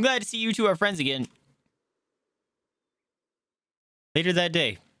 Oh, I'm glad to see you two are friends again. Later that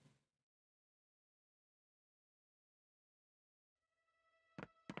day.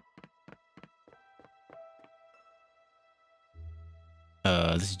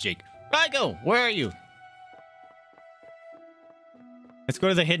 This is Jake. Ryko, where are you? Let's go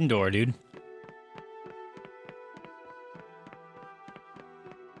to the hidden door, dude.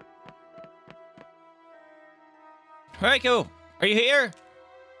 Ryko, are you here?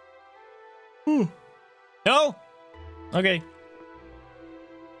 No? Okay.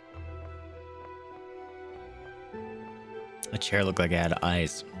 The chair looked like it had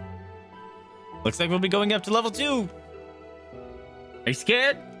eyes. Looks like we'll be going up to level 2. Are you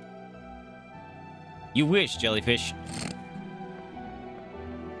scared? You wish, jellyfish.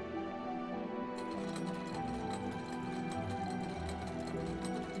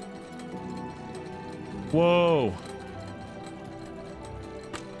 Whoa.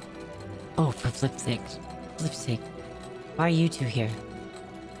 Oh, for flip's sake. Why are you two here?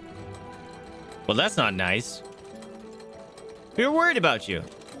 Well, that's not nice. We were worried about you.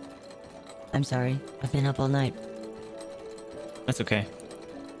 I'm sorry. I've been up all night. That's okay.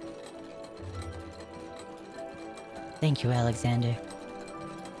 Thank you, Alexander.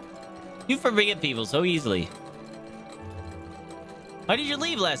 You forget people so easily. How did you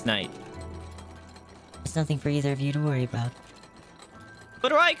leave last night? There's nothing for either of you to worry about.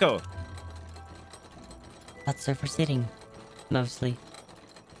 But Ryko. That's her for sitting. Mostly.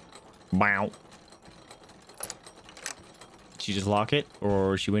 Wow. Did she just lock it?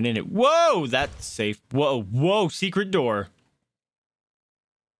 Or she went in it? Whoa! That's safe. Whoa, whoa, secret door.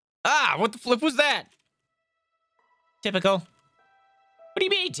 Ah, what the flip was that? Typical. What do you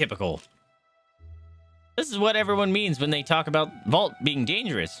mean, typical? This is what everyone means when they talk about Vault being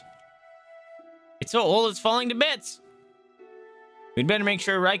dangerous. It's so old it's falling to bits. We'd better make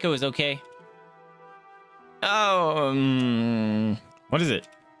sure Ryko is okay. Oh, what is it?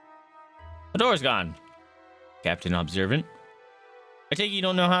 The door's gone. Captain Observant. I take it you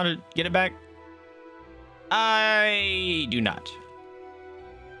don't know how to get it back? I do not.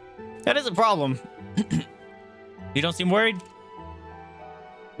 That is a problem. You don't seem worried?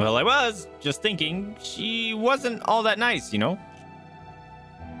 Well, I was just thinking she wasn't all that nice, you know?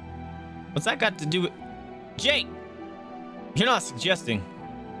 What's that got to do with... Jake! You're not suggesting...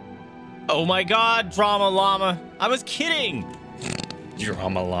 Oh my god, Drama Llama. I was kidding.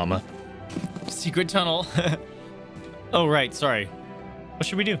 Drama Llama. Secret tunnel. Oh, right. Sorry. What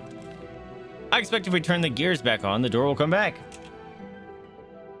should we do? I expect if we turn the gears back on, the door will come back.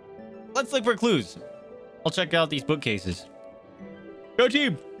 Let's look for clues. I'll check out these bookcases. Go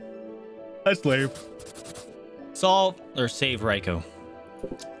team. That's slave. Solve or save Ryko.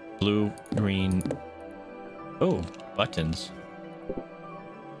 Blue, green. Oh, buttons.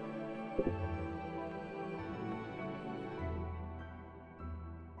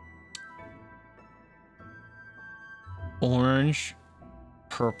 Orange,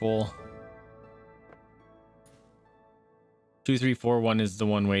 purple. 2, 3, 4, 1 is the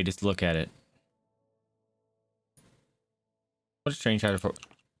one way to look at it. What a strange how to...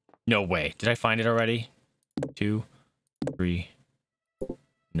 No way. Did I find it already? 2, 3.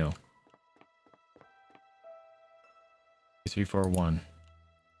 No. 2, 3, 4, 1.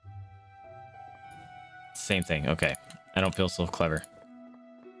 Same thing. Okay. I don't feel so clever.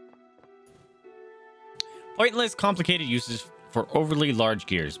 Pointless complicated uses for overly large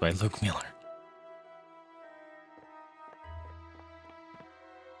gears by Luke Miller.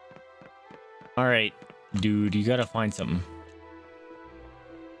 All right, dude, you gotta find something.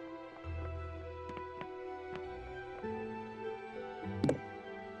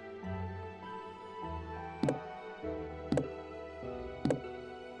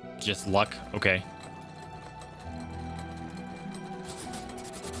 Just luck. Okay.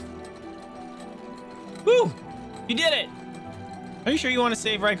 Woo! You did it! Are you sure you want to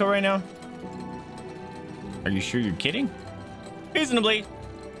save Raiko right now? Are you sure you're kidding? Reasonably.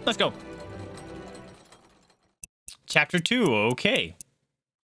 Let's go. Chapter 2. Okay.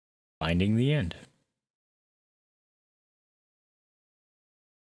 Finding the end.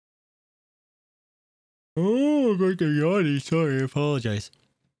 Oh, I'm going to yawn. Sorry, I apologize.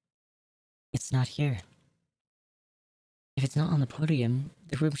 It's not here. If it's not on the podium,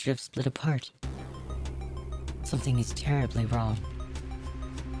 the room should have split apart. Something is terribly wrong.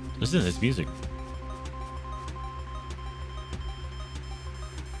 Listen to this music.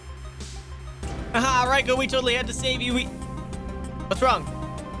 Aha, Raiko, we totally had to save you. What's wrong?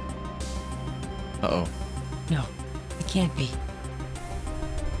 Uh-oh. No, it can't be.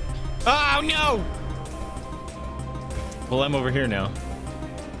 Oh, no! Well, I'm over here now.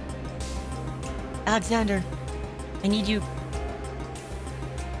 Alexander, I need you.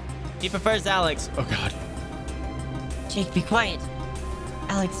 He prefers Alex. Oh, God. Jake, be quiet.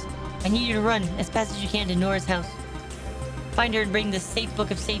 Alex, I need you to run as fast as you can to Nora's house. Find her and bring the safe book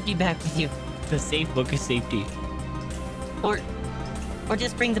of safety back with you. The safe book of safety. Or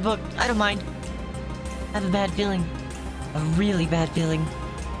just bring the book. I don't mind. I have a bad feeling. A really bad feeling.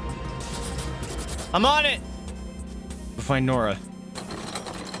 I'm on it! We'll find Nora.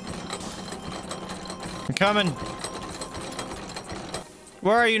 I'm coming.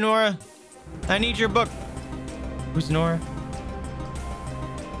 Where are you, Nora? I need your book. Who's Nora?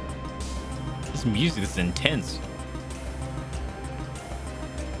 This music is intense.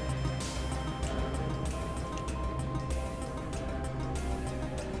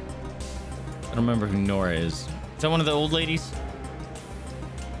 I don't remember who Nora is. Is that one of the old ladies?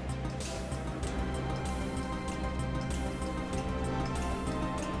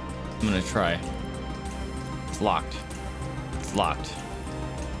 I'm gonna try. It's locked. It's locked.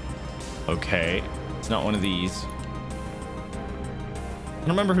 Okay. It's not one of these. I don't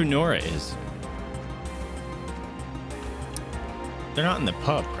remember who Nora is. They're not in the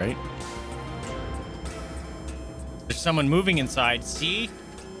pub, right? There's someone moving inside. See?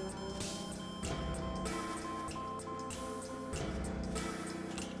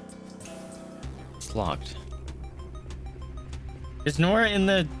 It's locked. Is Nora in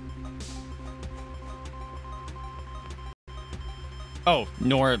the... Oh,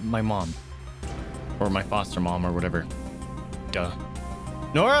 Nora, my mom. Or my foster mom or whatever. Duh.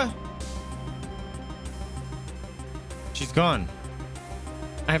 Nora? She's gone.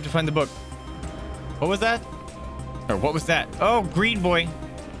 I have to find the book. What was that? Or what was that? Oh, green boy.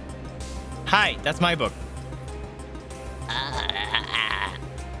 Hi, that's my book.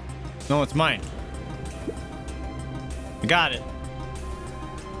 No, it's mine. I got it.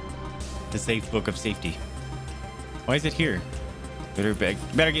 The safe book of safety. Why is it here?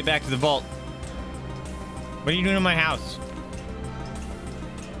 Better get back to the vault. What are you doing in my house?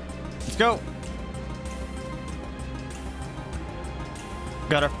 Let's go.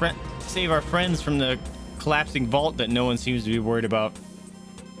 Got our save our friends from the collapsing vault that no one seems to be worried about.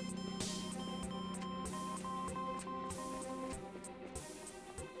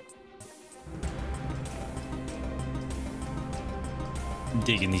 I'm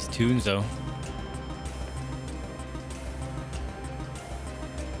digging these tunes though.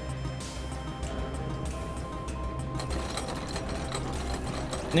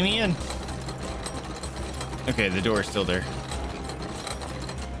 Let me in. Okay, the door is still there.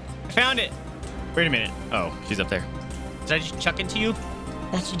 I found it. Wait a minute. Oh, she's up there. Did I just chuck it to you?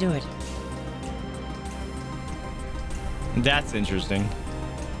 That should do it. That's interesting.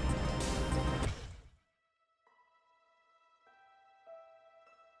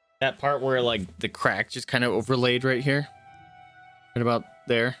 That part where like the crack just kind of overlaid right here. Right about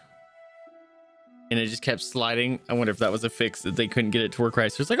there. And it just kept sliding. I wonder if that was a fix that they couldn't get it to work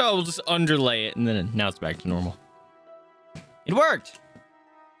right. So it's like, oh, we'll just underlay it. And then now it's back to normal. It worked.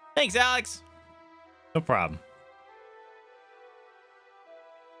 Thanks, Alex. No problem.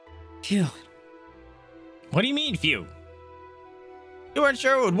 Phew. What do you mean, phew? You weren't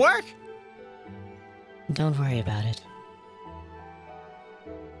sure it would work? Don't worry about it.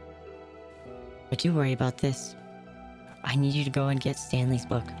 But do worry about this. I need you to go and get Stanley's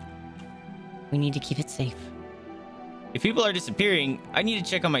book. We need to keep it safe. If people are disappearing, I need to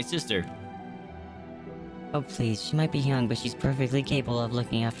check on my sister. Oh please, she might be young, but she's perfectly capable of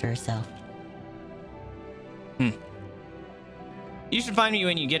looking after herself. You should find me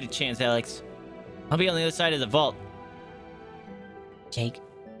when you get a chance, Alex. I'll be on the other side of the vault. Jake,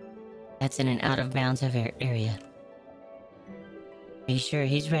 that's in an out-of-bounds area. Are you sure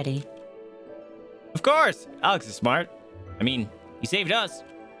he's ready? Of course! Alex is smart. I mean, he saved us.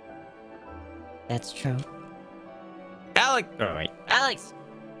 That's true. Alex! Oh, wait. Alex!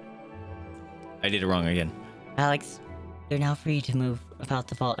 I did it wrong again. Alex, you're now free to move about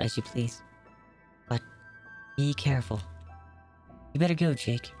the vault as you please. But be careful. You better go,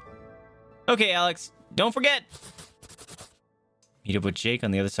 Jake. Okay, Alex. Don't forget. Meet up with Jake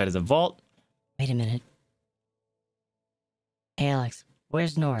on the other side of the vault. Wait a minute. Hey, Alex,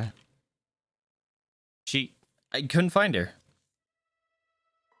 where's Nora? I couldn't find her.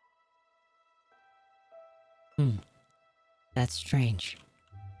 That's strange.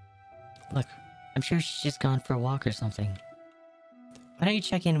 Look, I'm sure she's just gone for a walk or something. Why don't you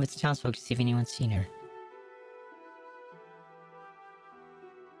check in with the townsfolk to see if anyone's seen her?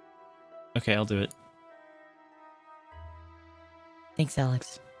 Okay, I'll do it. Thanks,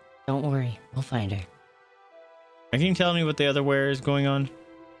 Alex. Don't worry, we'll find her. Can you tell me what the other where is going on?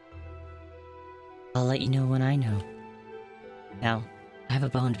 I'll let you know when I know. Now, I have a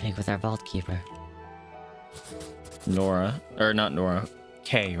bone to pick with our vault keeper. Nora. Or not Nora.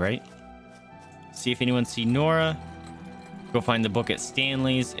 Kay, right? See if anyone's seen Nora. Go find the book at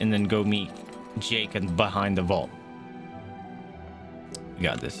Stanley's and then go meet Jake and behind the vault. We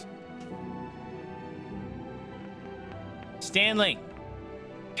got this. Stanley!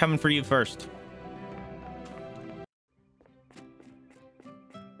 Coming for you first.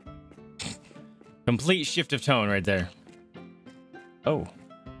 Complete shift of tone right there. Oh.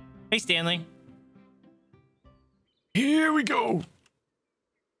 Hey, Stanley. Here we go.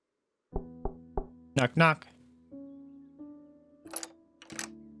 Knock, knock.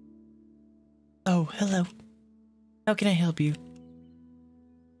 Oh, hello. How can I help you?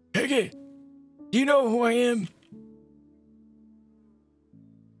 Heggy, do you know who I am?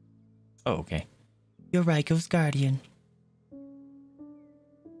 Oh, okay. You're Ryko's guardian.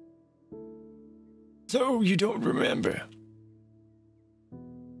 So you don't remember?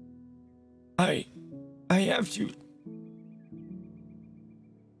 I have to.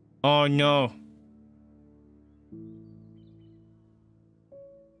 Oh no.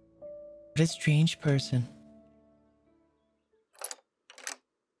 What a strange person.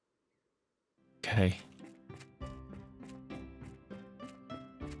 Okay.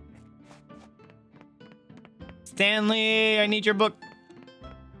 Stanley, I need your book.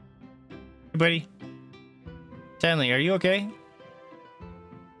 Hey, buddy. Stanley, are you okay?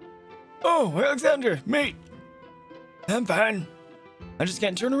 Oh, Alexander, mate. I'm fine. I just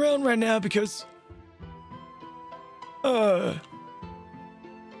can't turn around right now because... I've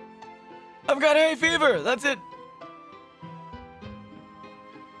got hay fever, that's it.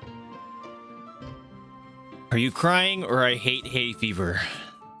 Are you crying or I hate hay fever?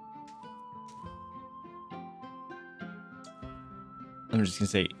 I'm just gonna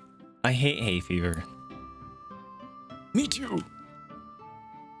say, I hate hay fever. Me too.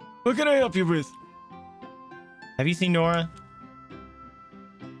 What can I help you with? Have you seen Nora?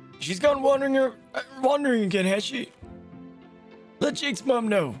 She's gone wandering again, has she? Let Jake's mom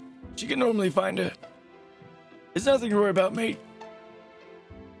know. She can normally find her. It's nothing to worry about, mate.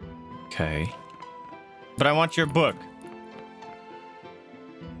 Okay. But I want your book.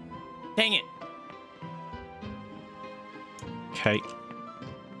 Dang it. Okay.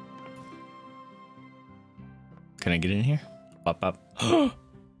 Can I get in here? Pop up. I'm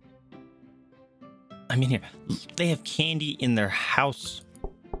in here. They have candy in their house.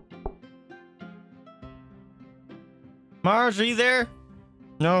 Mars, are you there?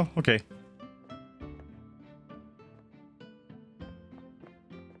 No? Okay.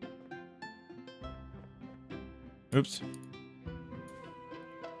 Oops.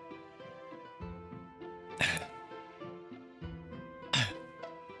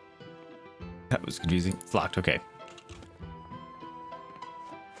 That was confusing. It's locked. Okay.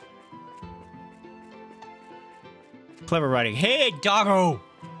 Clever writing. Hey, doggo!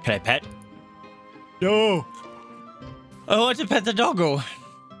 Can I pet? No! I want to pet the doggo.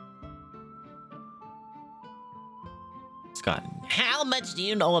 Scott. How much do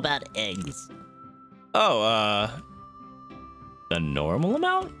you know about eggs? Oh, the normal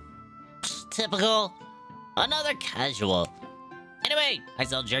amount? Typical. Another casual. Anyway, I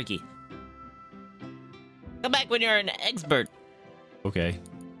sell jerky. Come back when you're an expert. Okay.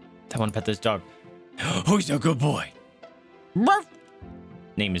 I want to pet this dog. Oh, he's a good boy. Ruff.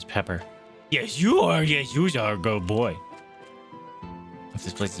 Name is Pepper. Yes, you are. Yes, you are a good boy. If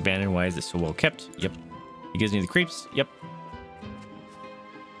this place is abandoned, why is it so well kept? Yep. It gives me the creeps. Yep.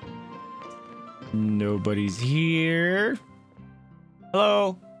 Nobody's here.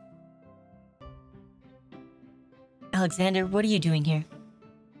 Hello. Alexander, what are you doing here?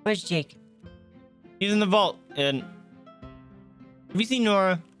 Where's Jake? He's in the vault. And have you seen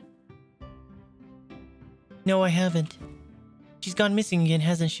Nora? No, I haven't. She's gone missing again,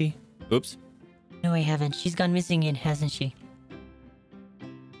 hasn't she? Oops. No, I haven't. She's gone missing again, hasn't she?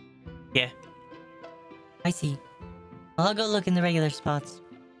 Yeah. I see. Well, I'll go look in the regular spots.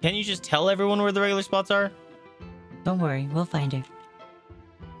 Can't you just tell everyone where the regular spots are? Don't worry, we'll find her.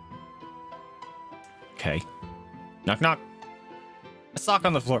 Okay. Knock, knock. A sock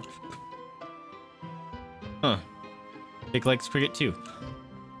on the floor. Huh. Jake likes cricket too.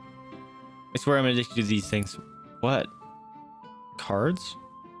 I swear I'm addicted to these things. What? Cards?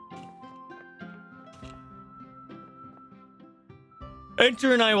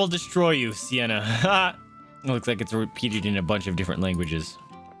 Enter and I will destroy you, Sienna. Ha! It looks like it's repeated in a bunch of different languages.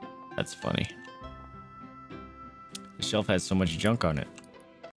 That's funny. The shelf has so much junk on it.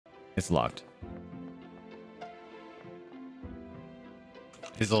 It's locked.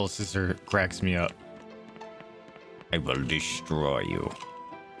 His little sister cracks me up. I will destroy you.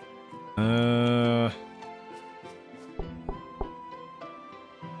 Oh,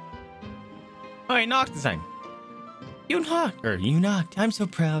 I knocked this time. You knocked. I'm so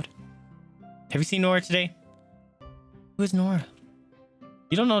proud. Have you seen Nora today? Who is Nora?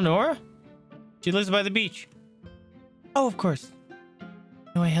 You don't know Nora? She lives by the beach. Oh, of course.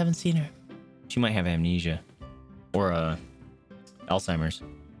 No, I haven't seen her. She might have amnesia. Or, Alzheimer's.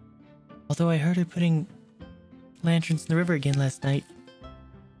 Although I heard her putting lanterns in the river again last night.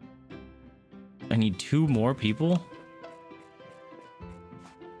 I need 2 more people?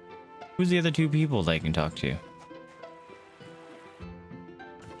 Who's the other 2 people that I can talk to?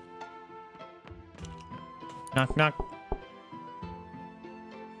 Knock, knock.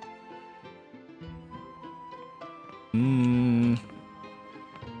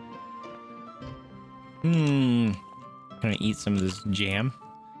 Gonna eat some of this jam.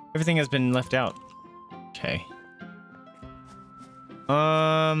 Everything has been left out. Okay.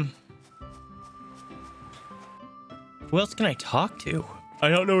 Who else can I talk to? I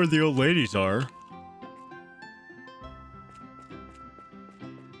don't know where the old ladies are.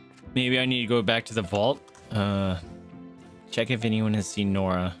 Maybe I need to go back to the vault. Check if anyone has seen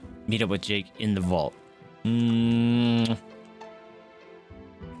Nora. Meet up with Jake in the vault.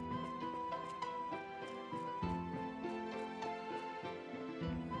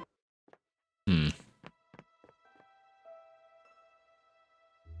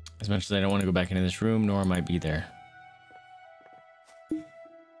 As much as I don't want to go back into this room, Nora might be there.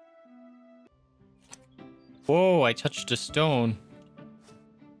 Whoa, I touched a stone.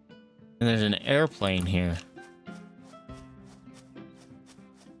 And there's an airplane here.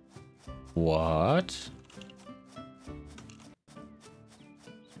 What?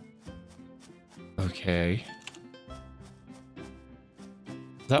 Okay.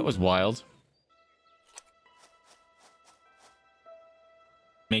 That was wild.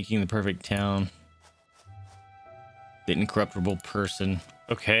 Making the perfect town. The incorruptible person.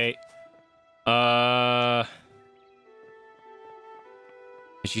 Okay.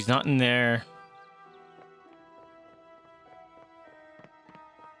 She's not in there.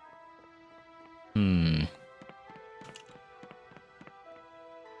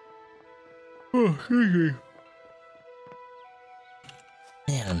 Oh, excuse me.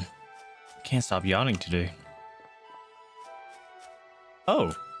 Man, can't stop yawning today.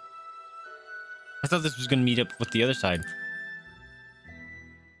 Oh. I thought this was going to meet up with the other side.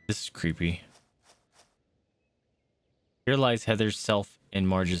 This is creepy. Here lies Heather's self in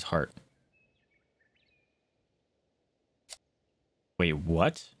Marge's heart. Wait,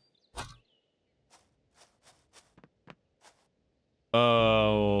 what?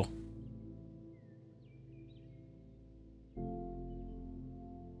 Oh.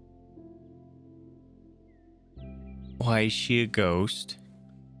 Why is she a ghost?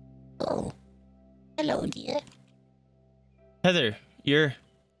 Oh. Hello, dear. Heather, you're...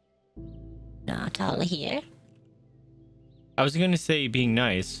 Not all here. I was going to say being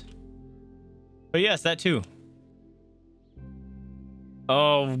nice. But yes, that too.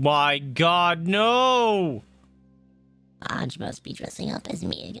 Oh my god, no! Marge must be dressing up as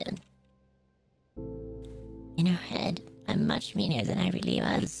me again. In her head, I'm much meaner than I really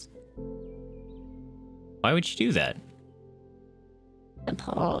was. Why would she do that? The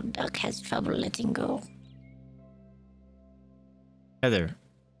poor old duck has trouble letting go. Heather,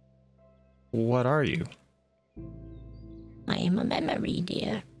 what are you? I am a memory,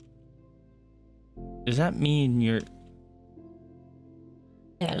 dear. Does that mean you're...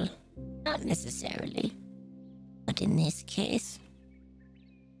 Well, not necessarily. But in this case,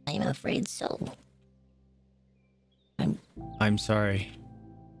 I am afraid so. I'm sorry.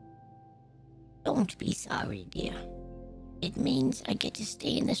 Don't be sorry, dear. It means I get to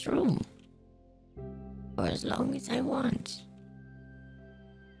stay in this room for as long as I want.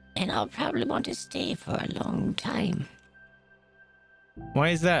 And I'll probably want to stay for a long time. Why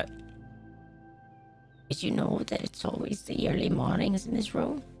is that? Did you know that it's always the early mornings in this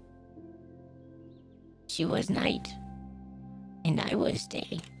room? She was night, and I was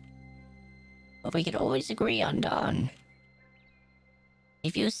day. But we could always agree on dawn.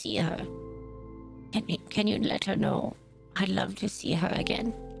 If you see her, can you let her know I'd love to see her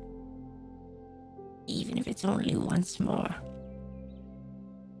again? Even if it's only once more.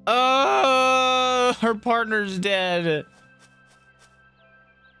 Her partner's dead.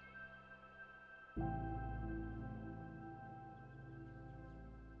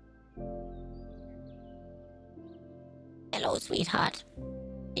 Hello, sweetheart.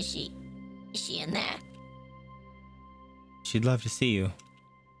 Is she in there? She'd love to see you.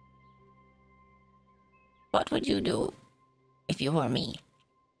 What would you do if you were me?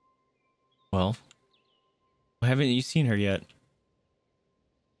 Well, why haven't you seen her yet?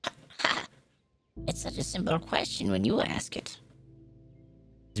 Ha! It's such a simple question when you ask it.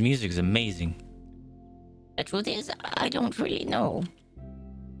 His music's amazing. The truth is, I don't really know.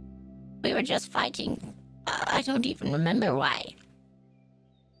 We were just fighting. I don't even remember why.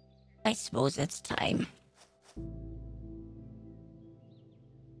 I suppose it's time.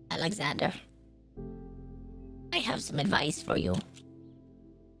 Alexander, I have some advice for you.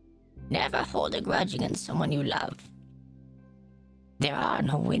 Never hold a grudge against someone you love. There are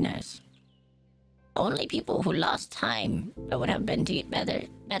no winners. Only people who lost time that would have been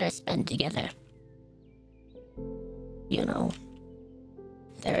better spent together. You know,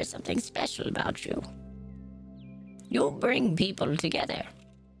 there is something special about you. You bring people together.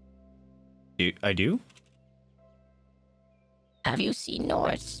 I do? Have you seen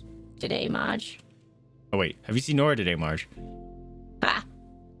Norris today, Marge? Oh wait, have you seen Nora today, Marge? Ha!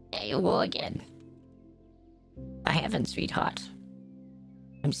 There you go again. I haven't, sweetheart.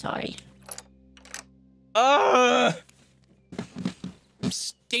 I'm sorry.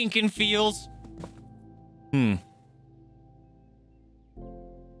 Stinking feels.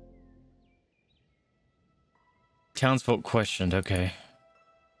 Townsfolk questioned, okay.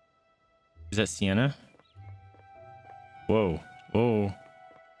 Is that Sienna? Whoa. Whoa.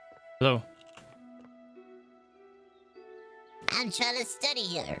 Hello. I'm trying to study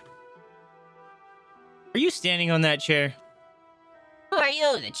here. Are you standing on that chair? Who are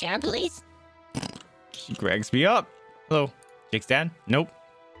you, the chair police? She drags me up. Hello. Jake's dad? Nope.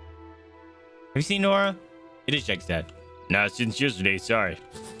 Have you seen Nora? It is Jake's dad. Not since yesterday, sorry.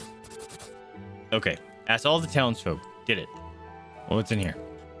 Okay. Ask all the townsfolk. Did it. Well, what's in here?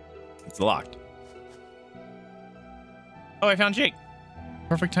 It's locked. Oh, I found Jake.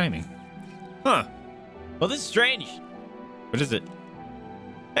 Perfect timing. Huh. Well, this is strange. What is it?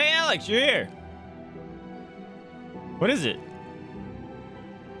 Hey, Alex, you're here. What is it?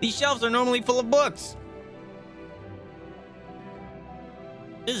 These shelves are normally full of books.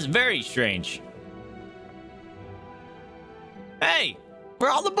 This is very strange. Hey, where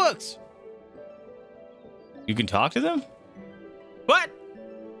are all the books? You can talk to them? What?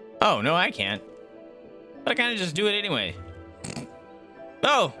 Oh, no, I can't. But I kind of just do it anyway.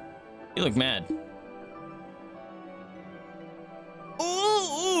 Oh, you look mad.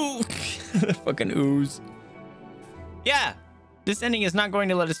 Ooh, the fucking ooze. Yeah, this ending is not going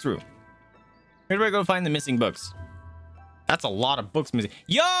to let us through. Where do I go find the missing books? That's a lot of books missing.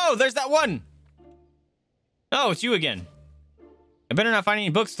 Yo, there's that one. Oh, it's you again. I better not find any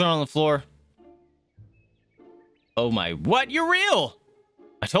books thrown on the floor. Oh my, what? You're real.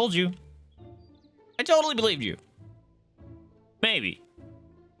 I told you. I totally believed you. Maybe.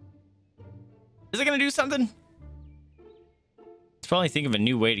 Is it gonna do something? probably think of a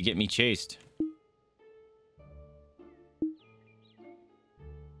new way to get me chased.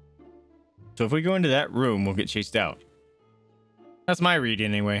 So if we go into that room, we'll get chased out. That's my read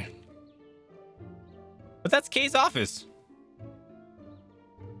anyway. But that's Kay's office.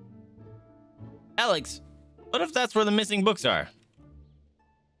 Alex, what if that's where the missing books are?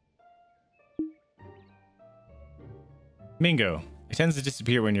 Bingo. It tends to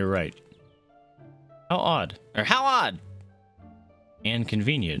disappear when you're right. How odd. Or how odd! And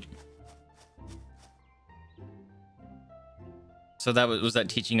convenient. So that was that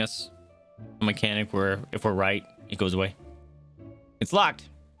teaching us a mechanic where if we're right, it goes away? It's locked.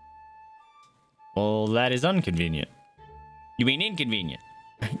 Well, that is inconvenient. You mean inconvenient?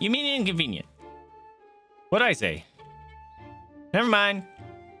 You mean inconvenient? What'd I say? Never mind.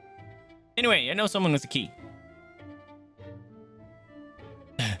 Anyway, I know someone with a key.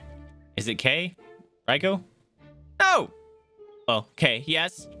 Is it Kay? Raiko? No! Oh, Kay,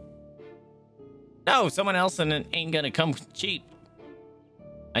 yes. No, someone else and it ain't gonna come cheap.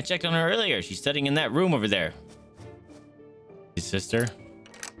 I checked on her earlier. She's studying in that room over there. His sister?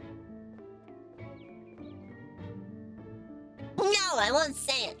 No, I won't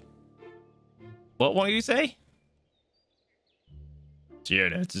say it. What won't you say? Yeah,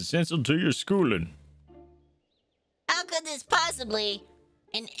 that's essential to your schooling. How could this possibly,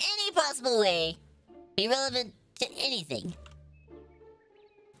 in any possible way, be relevant to anything?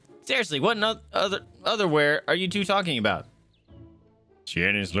 Seriously, what otherwhere are you two talking about?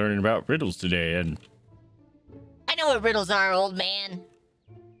 Shannon's learning about riddles today, and... I know what riddles are, old man.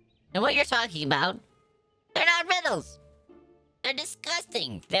 And what you're talking about, they're not riddles. They're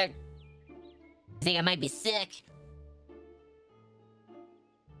disgusting. I think I might be sick.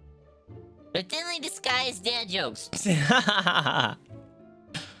 They're thinly disguised dad jokes.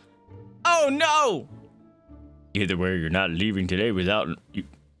 Oh no! Either way, you're not leaving today without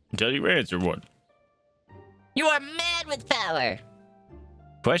until you answer one. You are mad with power.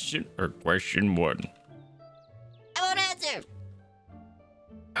 Question one. I won't answer.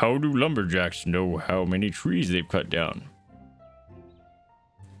 How do lumberjacks know how many trees they've cut down?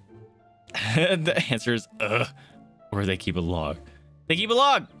 The answer is, or they keep a log. They keep a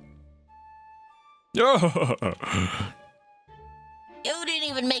log! You didn't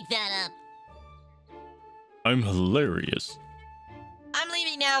even make that up. I'm hilarious. I'm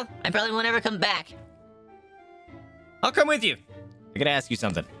leaving now. I probably won't ever come back. I'll come with you. I gotta ask you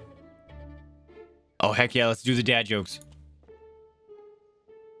something. Oh, heck yeah, let's do the dad jokes.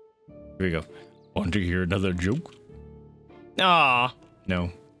 Here we go. Want to hear another joke? Aw, no.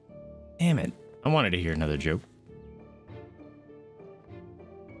 Damn it. I wanted to hear another joke.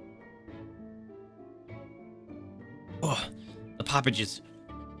 Oh, the poppages.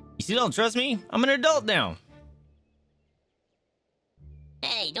 You still don't trust me? I'm an adult now.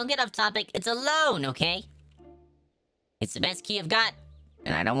 Hey, don't get off topic. It's a loan, okay? It's the best key I've got,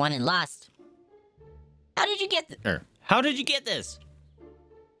 and I don't want it lost. How did you get How did you get this?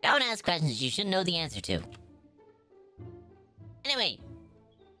 Don't ask questions you shouldn't know the answer to. Anyway,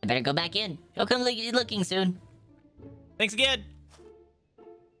 I better go back in. He'll come looking soon. Thanks again.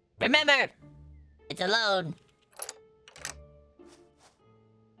 Remember, it's a loan.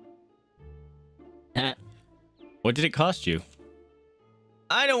 What did it cost you?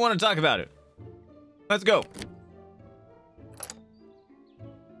 I don't want to talk about it. Let's go.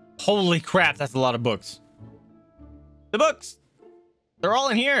 Holy crap, that's a lot of books. The books! They're all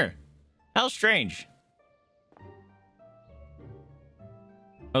in here. How strange.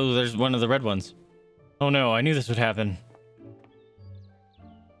 Oh, there's one of the red ones. Oh no, I knew this would happen.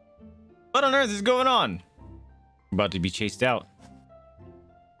 What on earth is going on? I'm about to be chased out.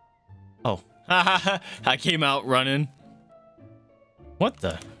 Oh. I came out running. What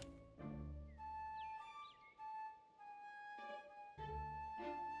the?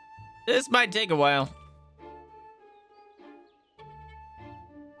 This might take a while.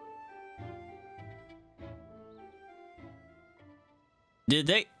 Did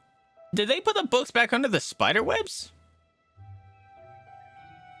they put the books back under the spider webs?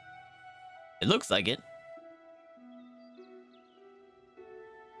 It looks like it.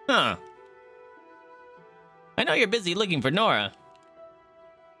 Huh. I know you're busy looking for Nora.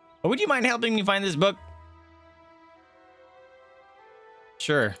 But would you mind helping me find this book?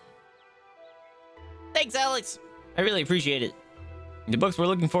 Sure. Thanks, Alex. I really appreciate it. The books we're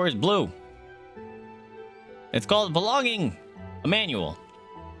looking for is blue. It's called Belonging, a manual.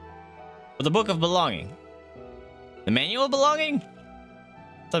 For the Book of Belonging. The Manual of Belonging?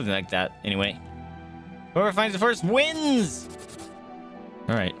 Something like that, anyway. Whoever finds it first wins!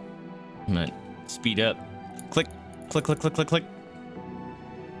 Alright. I'm gonna speed up. Click, click, click, click, click, click.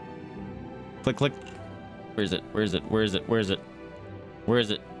 Click, click. Where is it? Where is it? Where is it? Where is it? Where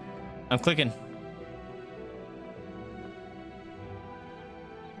is it? I'm clicking.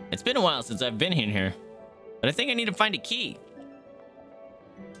 It's been a while since I've been in here, but I think I need to find a key.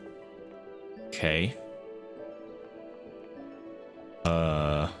 Okay.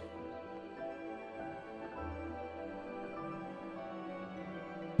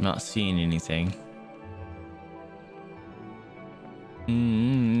 Not seeing anything.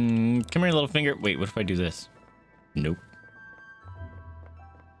 Come here, little finger. Wait, what if I do this? Nope.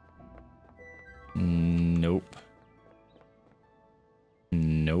 Nope.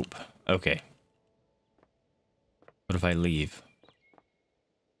 Nope. Okay. What if I leave?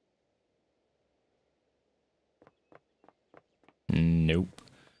 Nope.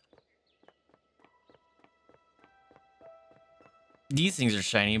 These things are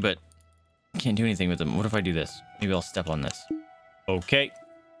shiny, but I can't do anything with them. What if I do this? Maybe I'll step on this. Okay.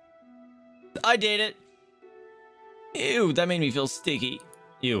 I did it. Ew, that made me feel sticky.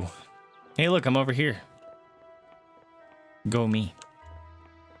 Ew. Hey, look, I'm over here. Go me.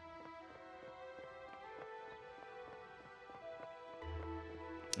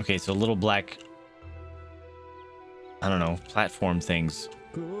 Okay, so little black, I don't know, platform things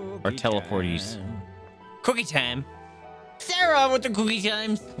are teleporties. Cookie time. Sarah with the cookie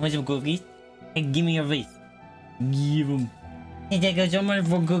times. Want some cookies? Hey, give me your face. Give them. Hey, take us so much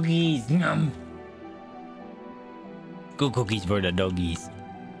for cookies. Nom. Good cookies for the doggies.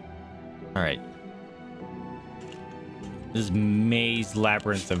 All right. This maze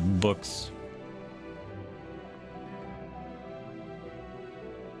labyrinth of books.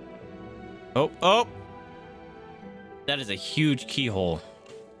 Oh, oh. That is a huge keyhole.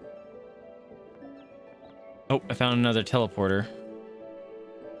 Oh, I found another teleporter.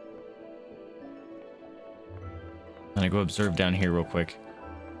 And I go observe down here real quick.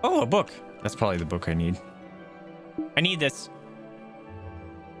 Oh, a book. That's probably the book I need. I need this.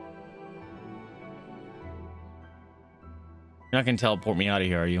 You're not gonna teleport me out of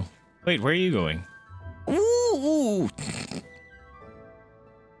here, are you? Wait, where are you going? Ooh.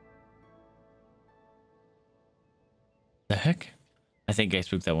 The heck? I think I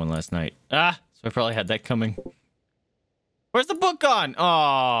spooked that one last night. Ah, so I probably had that coming. Where's the book gone?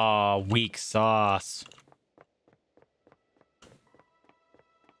 Oh, weak sauce.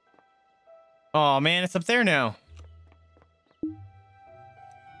 Oh man, it's up there now.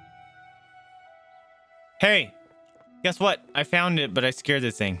 Hey, guess what? I found it, but I scared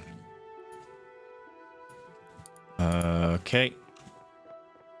this thing. Okay.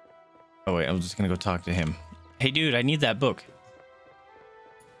 Oh wait, I'm just gonna go talk to him. Hey dude, I need that book.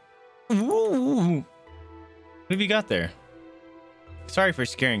 Ooh. What have you got there? Sorry for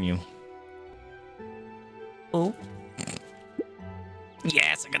scaring you. Oh.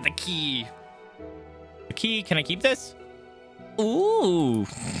 Yes, I got the key. The key, can I keep this? Ooh.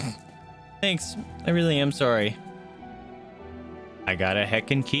 Thanks. I really am sorry. I got a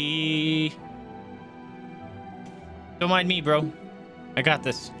HEKKIN key. Don't mind me, bro. I got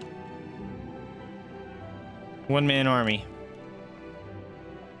this. One-man army.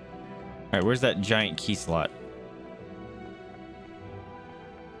 All right, where's that giant key slot?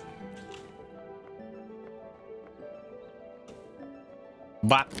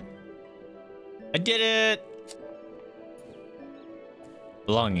 Bop. I did it.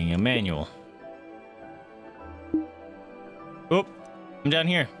 Belonging a manual. Oop, I'm down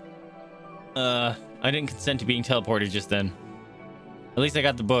here. I didn't consent to being teleported just then. At least I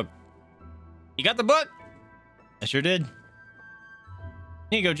got the book. You got the book? I sure did.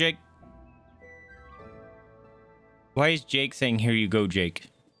 Here you go, Jake. Why is Jake saying here you go, Jake?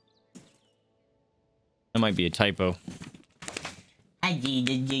 That might be a typo. Yep,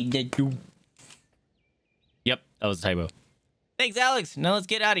 that was a typo. Thanks, Alex. Now let's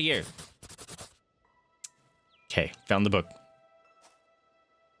get out of here. Okay, found the book.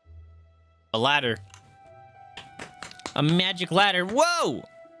 A ladder. A magic ladder. Whoa!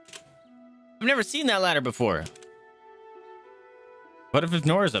 I've never seen that ladder before. What if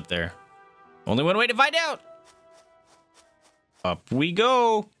Nora's up there? Only one way to find out. Up we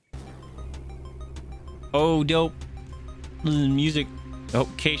go. Oh, dope. Music. Oh,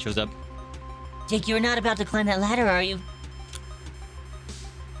 Kay shows up. Jake, you're not about to climb that ladder, are you?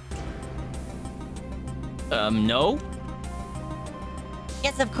 No?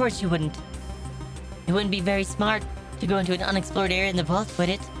 Yes, of course you wouldn't. It wouldn't be very smart to go into an unexplored area in the vault, would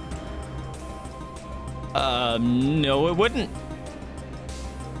it? No, it wouldn't.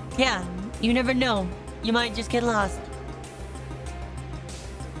 Yeah, you never know. You might just get lost.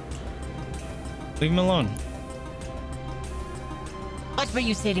 Leave him alone. Watch what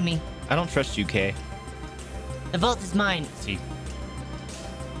you say to me. I don't trust you, Kay. The vault is mine. See,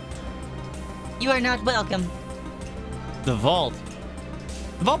 You are not welcome. the vault.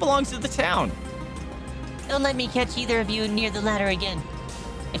 The vault belongs to the town. Don't let me catch either of you near the ladder again.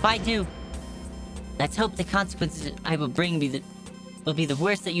 If I do, let's hope the consequences I will bring will be the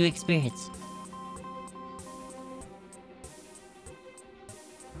worst that you experience.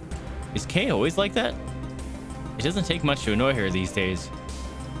 Is Kay always like that? It doesn't take much to annoy her these days.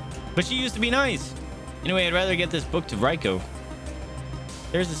 But she used to be nice. Anyway, I'd rather get this book to Raiko.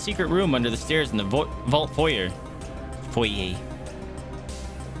 There's a secret room under the stairs in the vault foyer. Foyer.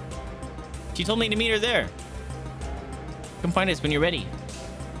 She told me to meet her there. Come find us when you're ready.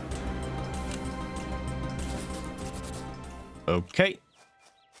 Okay.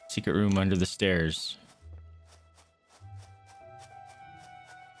 Secret room under the stairs.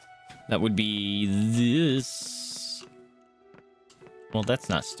 That would be this. Well, that's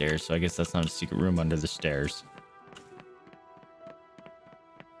not stairs, so I guess that's not a secret room under the stairs.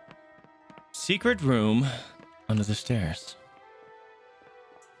 Secret room under the stairs.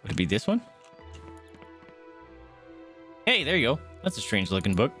 Would it be this one? Hey, there you go. That's a strange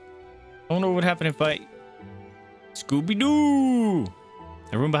looking book. I wonder what would happen if I... Scooby-Doo!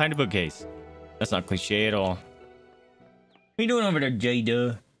 A room behind a bookcase. That's not cliche at all. What are you doing over there,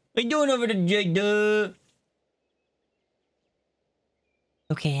 Jada? What are you doing over there, Jada?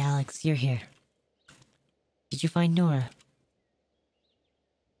 Okay, Alex, you're here. Did you find Nora?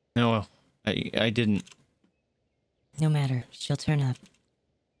 No, I didn't. No matter, she'll turn up.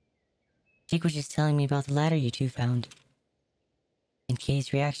 Jake was just telling me about the ladder you two found. And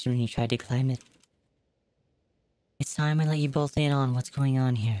Kay's reaction when you tried to climb it. It's time I let you both in on what's going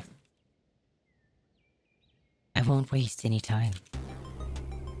on here. I won't waste any time.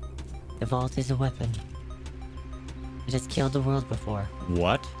 The vault is a weapon. It has killed the world before.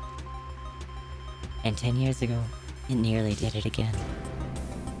 What? And 10 years ago, it nearly did it again.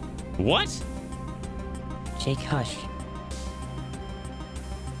 What? Jake, hush.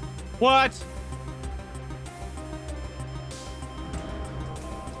 What?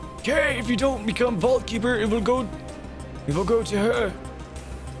 Kay, if you don't become Vault Keeper, it will go to her.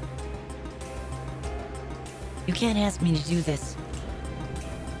 You can't ask me to do this.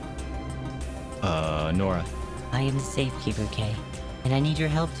 Nora. I am the safekeeper, Kay, and I need your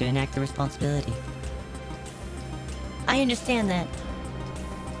help to enact the responsibility. I understand that.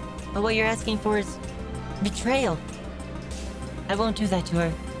 But what you're asking for is betrayal. I won't do that to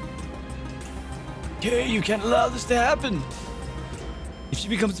her. Kay, you can't allow this to happen. If she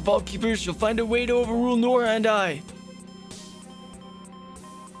becomes the Vault Keeper, she'll find a way to overrule Nora and I.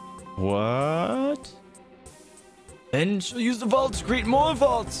 What? Then she'll use the vault to create more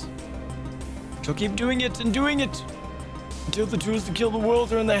vaults. She'll keep doing it and doing it until the tools to kill the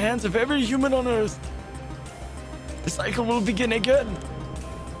world are in the hands of every human on Earth. The cycle will begin again.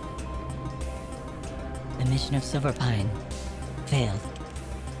 The mission of Silverpine failed.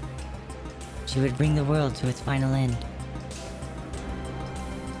 She would bring the world to its final end.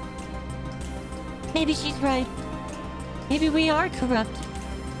 Maybe she's right. Maybe we are corrupt.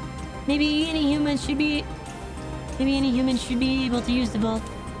 Maybe any human should be able to use the vault.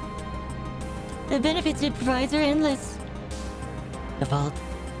 The benefits it provides are endless. The vault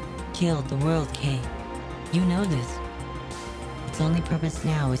killed the world, Kay. You know this. Its only purpose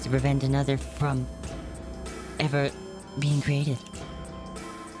now is to prevent another from ever being created.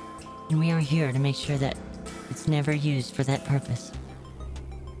 And we are here to make sure that it's never used for that purpose.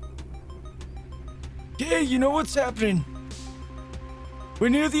 Kay, you know what's happening. We're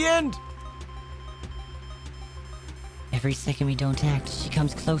near the end. Every second we don't act, she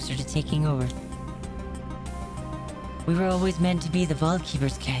comes closer to taking over. We were always meant to be the Vault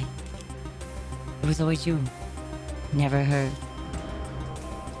Keepers, Kay. It was always you, never her.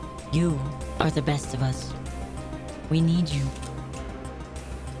 You are the best of us. We need you.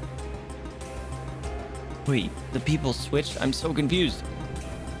 Wait, the people switched? I'm so confused.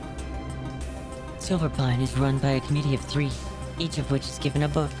 Silverpine is run by a committee of 3, each of which is given a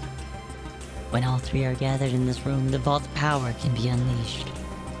book. When all 3 are gathered in this room, the vault's power can be unleashed.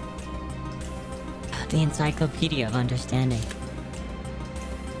 The Encyclopedia of Understanding.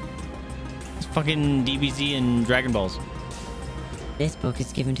 It's fucking DBZ and Dragon Balls. This book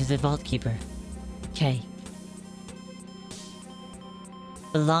is given to the Vault Keeper, Kay.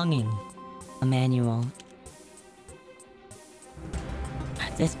 Belonging, a manual.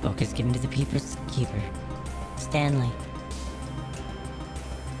 This book is given to the Peeper's Keeper, Stanley.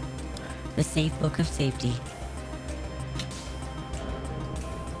 The Safe Book of Safety.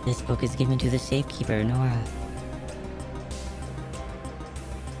 This book is given to the Safekeeper, Nora.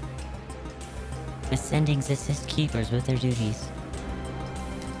 The Sendings assist keepers with their duties.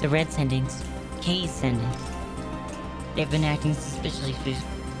 The Red Sendings, K's Sendings. They've been acting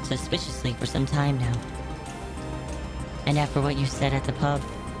suspiciously for some time now. And after what you said at the pub,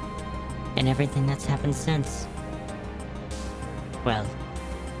 and everything that's happened since, well,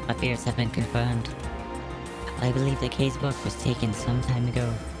 my fears have been confirmed. I believe that K's book was taken some time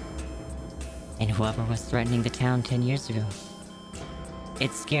ago. And whoever was threatening the town 10 years ago,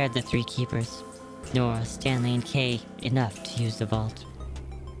 it scared the three keepers, Nora, Stanley, and Kay, enough to use the vault.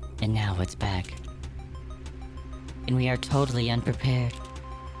 And now it's back. And we are totally unprepared.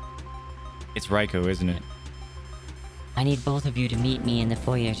 It's Raiko, isn't it? I need both of you to meet me in the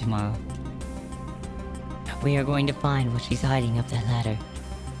foyer tomorrow. We are going to find what she's hiding up that ladder.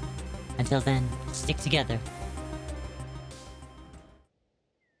 Until then, stick together.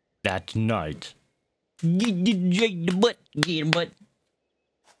 That night. Get the butt. Get him, butt.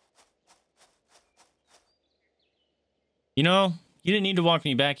 You know, you didn't need to walk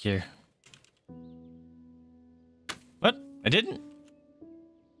me back here. What? I didn't?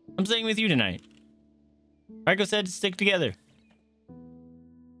 I'm staying with you tonight. Raiko said to stick together.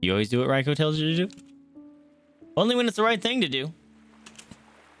 You always do what Raiko tells you to do? Only when it's the right thing to do.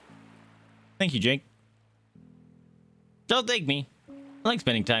 Thank you, Jake. Don't thank me. I like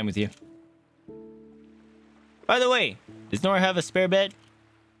spending time with you. By the way, does Nora have a spare bed?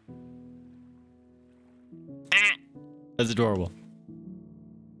 Ah! That's adorable.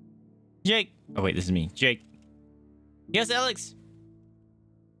 Jake. Oh, wait, this is me. Jake. Yes, Alex?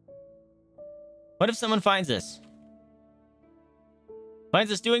 What if someone finds us?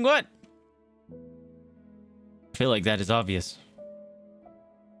 Finds us doing what? I feel like that is obvious.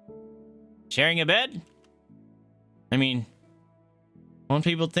 Sharing a bed? I mean, won't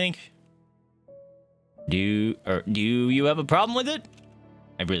people think? Do you have a problem with it?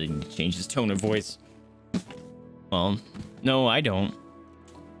 I really need to change this tone of voice. Well, no, I don't.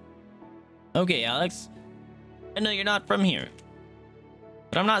 Okay, Alex. I know you're not from here.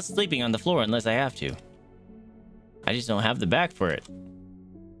 But I'm not sleeping on the floor unless I have to. I just don't have the back for it.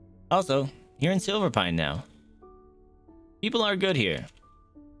 Also, you're in Silverpine now. People are good here.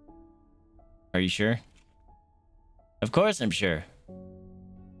 Are you sure? Of course I'm sure.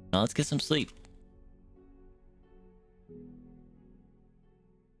 Now let's get some sleep.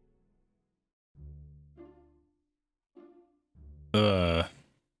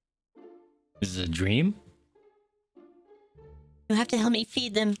 Is this a dream? You have to help me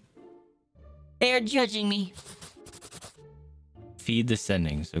feed them. They are judging me. Feed the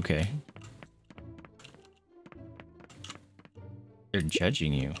sendings, okay. They're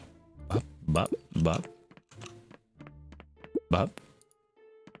judging you. Bop, bop, bop. Bop.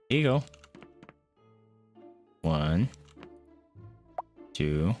 Here you go. 1,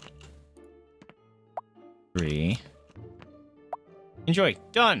 2, 3. Enjoy.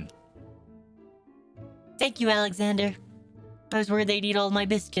 Done. Thank you, Alexander. I was worried they'd eat all my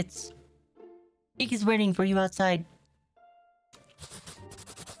biscuits. Jake is waiting for you outside.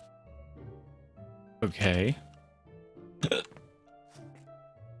 Okay.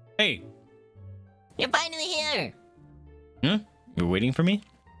 Hey. You're finally here. Huh? You're waiting for me?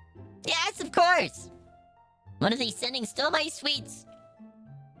 Yes, of course. One of these sendings stole my sweets.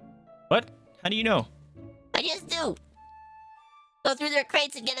 What? How do you know? I just do. Go through their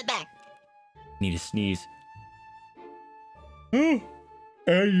crates and get it back. Need to sneeze. I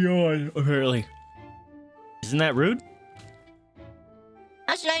yawn, apparently. Isn't that rude?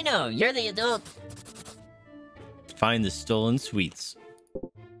 How should I know? You're the adult. Find the stolen sweets.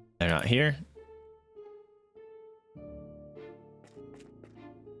 They're not here.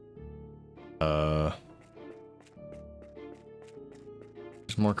 There's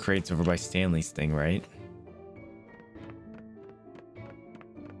more crates over by Stanley's thing, right?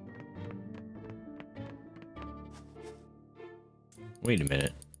 Wait a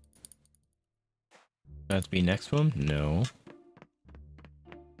minute. That to be next to him? No.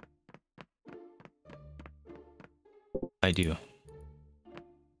 I do.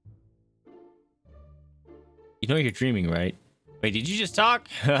 You know you're dreaming, right? Wait, did you just talk?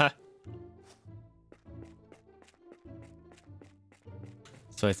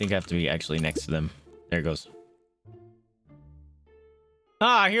 So I think I have to be actually next to them. There it goes.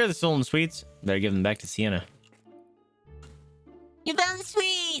 Ah, here are the stolen sweets. Better give them back to Sienna. You found the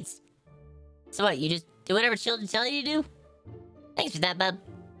sweets! So what, you just do whatever children tell you to do? Thanks for that, bub.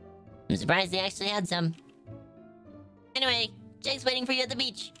 I'm surprised they actually had some. Anyway, Jake's waiting for you at the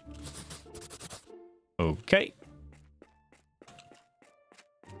beach. Okay.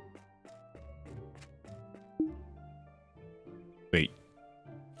 Wait.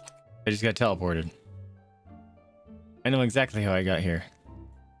 I just got teleported. I know exactly how I got here.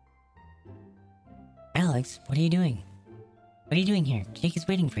 Alex, what are you doing? What are you doing here? Jake is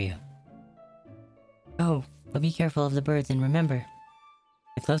waiting for you. Oh, but be careful of the birds and remember,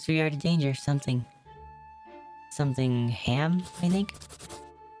 the closer you are to danger, something ham, I think?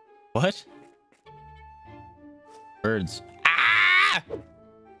 What? Birds. Ah!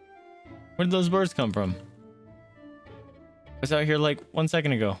 Where did those birds come from? I was out here like 1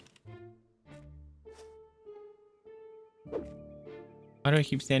 second ago. Why do I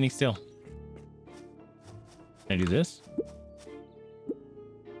keep standing still? Can I do this?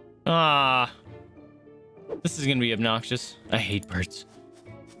 Ah. This is gonna be obnoxious. I hate birds.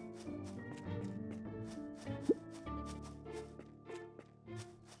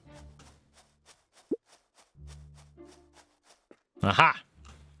 Aha!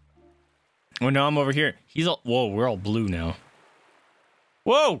 Oh, no, I'm over here. He's all... Whoa, we're all blue now.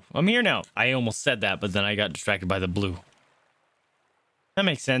 Whoa! I'm here now. I almost said that, but then I got distracted by the blue. That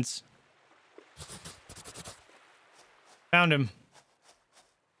makes sense. Found him.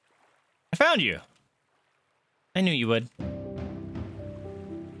 I found you. I knew you would.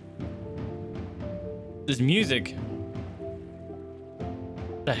 This music.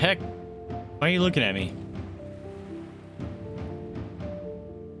 The heck? Why are you looking at me?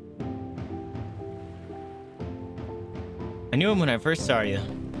 I knew him when I first saw you.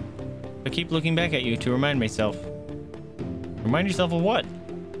 I keep looking back at you to remind myself. Remind yourself of what?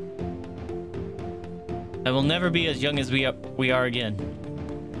 I will never be as young as we are again.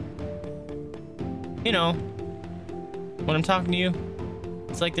 You know, when I'm talking to you,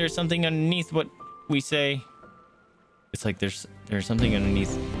 it's like there's something underneath what we say. It's like there's something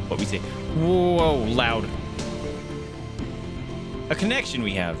underneath what we say. Whoa, loud. A connection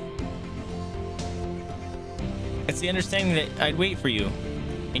we have. It's the understanding that I'd wait for you,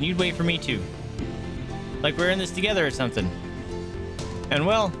 and you'd wait for me too. Like we're in this together or something. And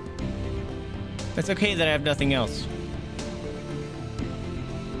well, it's okay that I have nothing else.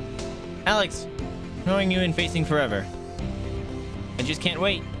 Alex, knowing you and facing forever. I just can't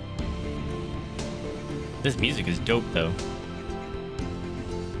wait. This music is dope though.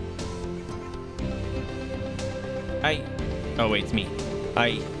 Oh wait, it's me.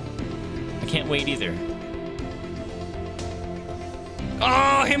 I can't wait either.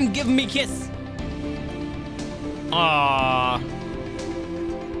 Oh, him giving me a kiss. Aww.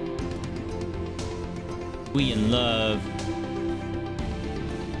 We in love.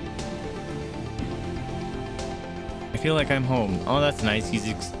 I feel like I'm home. Oh, that's nice.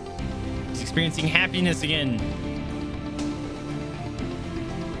 He's experiencing happiness again.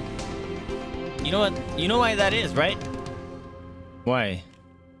 You know what? You know why that is, right? Why?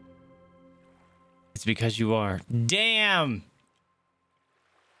 It's because you are. Damn!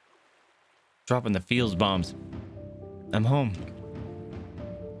 Dropping the feels bombs. I'm home.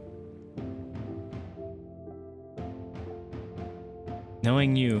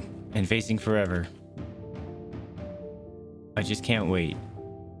 Knowing you and facing forever. I just can't wait.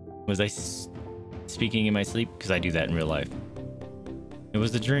 Was I speaking in my sleep? Because I do that in real life. It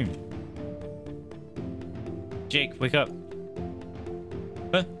was a dream. Jake, wake up.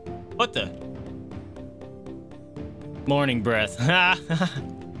 Huh? What the? Morning breath.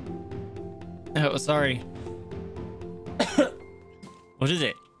 Oh, sorry. What is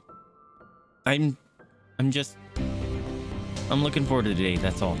it? I'm looking forward to today,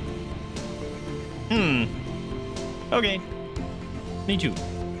 that's all. Okay. Me too.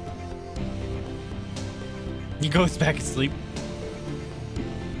 He goes back to sleep.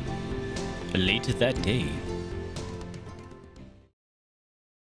 Late that day.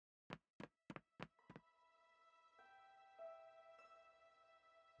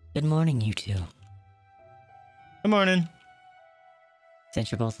 Good morning, you two. Good morning. Since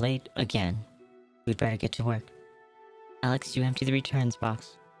you're both late, again, we'd better get to work. Alex, you empty the returns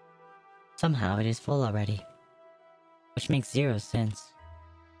box. Somehow it is full already. Which makes 0 sense.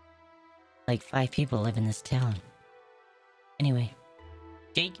 Like 5 people live in this town. Anyway,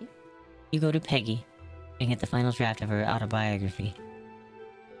 Jake, you go to Peggy and get the final draft of her autobiography.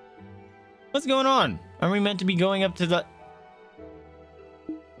 What's going on? Are we meant to be going up to the...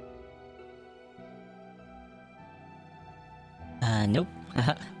 Nope.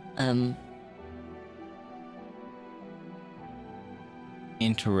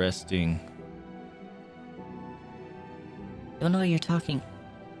 Interesting. Don't know what you're talking.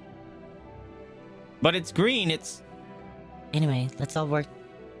 But it's green, it's... Anyway, let's all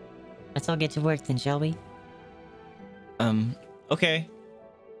get to work then, shall we? Okay.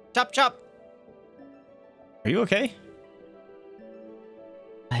 Chop, chop! Are you okay?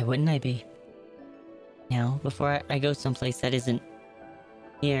 Why wouldn't I be? Now, before I go someplace that isn't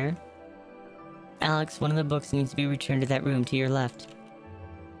here, Alex, one of the books needs to be returned to that room to your left.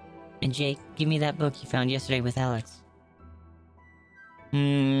 And Jake, give me that book you found yesterday with Alex.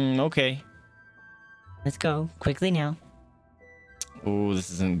 Okay. Let's go, quickly now. Oh, this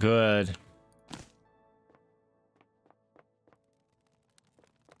isn't good.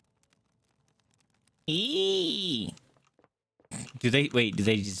 Eee. Do they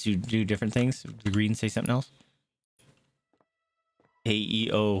just do different things? Did the green say something else?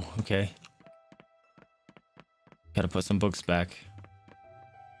 A-E-O, okay. Gotta put some books back.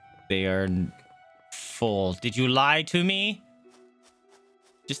 They are full. Did you lie to me?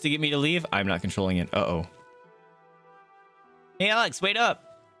 Just to get me to leave? I'm not controlling it. Uh-oh. Hey, Alex, wait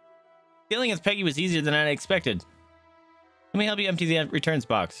up. Dealing with Peggy was easier than I expected. Let me help you empty the returns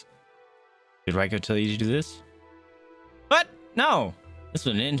box. Did Ryko tell you to do this? What? No. This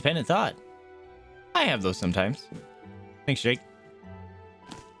was an independent thought. I have those sometimes. Thanks, Jake.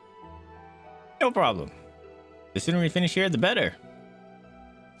 No problem. The sooner we finish here, the better.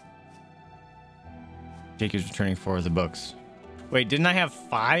 Jake is returning 4 of the books. Wait, didn't I have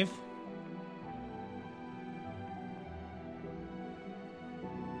 5?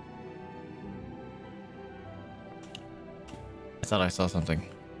 I thought I saw something.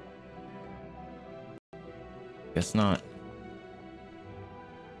 Guess not.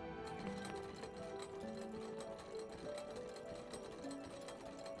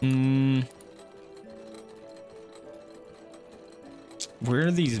 Where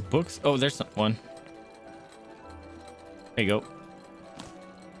are these books? Oh, there's one. There you go.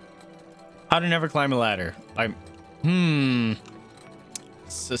 How to never climb a ladder.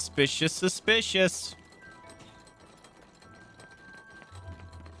 Suspicious, suspicious.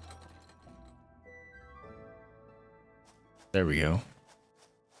 There we go.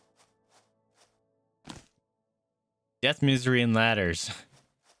 Death, misery, and ladders.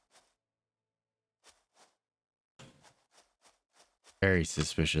 Very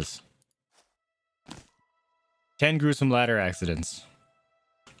suspicious. 10 gruesome ladder accidents.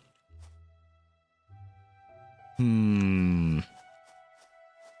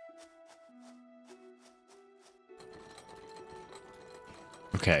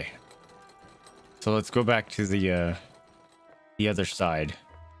 Okay. So let's go back to the other side.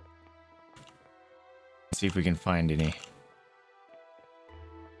 See if we can find any.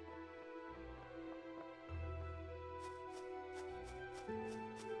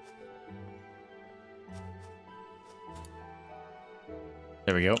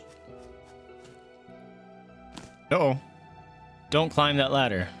 There we go. Uh-oh. Don't climb that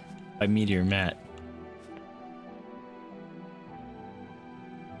ladder. By Meteor Matt.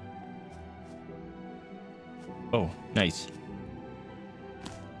 Oh, nice.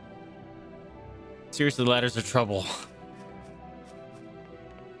 Seriously, ladders are trouble.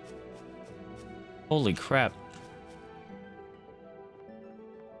 Holy crap.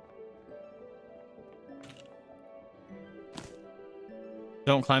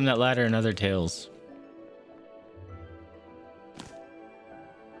 Don't climb that ladder in other tales.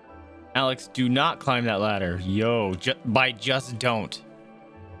 Alex, do not climb that ladder. Yo, just don't.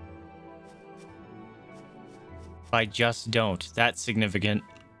 Just don't. That's significant.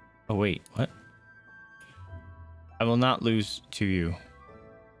 Oh, wait, what? I will not lose to you.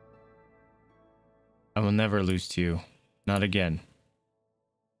 I will never lose to you. Not again.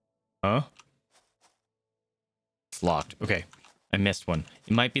 Huh? It's locked. Okay. I missed one.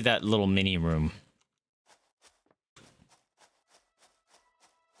 It might be that little mini room.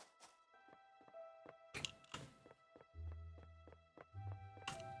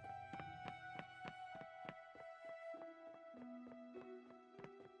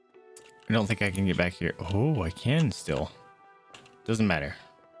 I don't think I can get back here. Oh, I can still. Doesn't matter.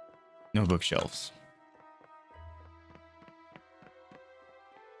 No bookshelves.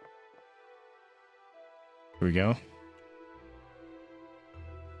 Here we go.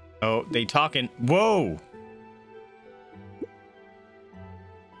 Oh, they talking. Whoa!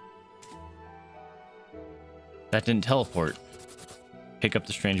 That didn't teleport. Pick up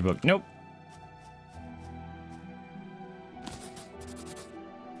the strange book. Nope.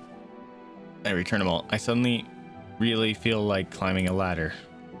 I return them all. I suddenly really feel like climbing a ladder.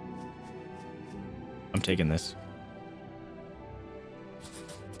 I'm taking this.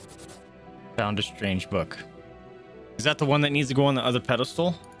 Found a strange book. Is that the one that needs to go on the other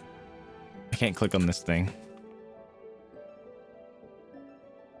pedestal? I can't click on this thing.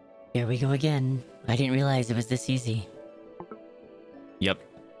 Here we go again. I didn't realize it was this easy. Yep.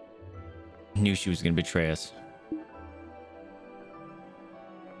 Knew she was gonna betray us.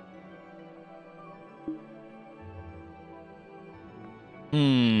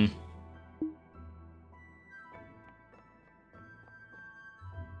 Hmm.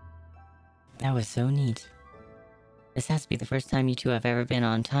 That was so neat. This has to be the first time you two have ever been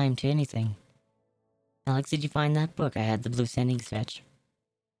on time to anything. Alex, did you find that book I had the blue sendings fetch?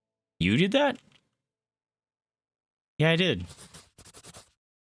 You did that? Yeah, I did.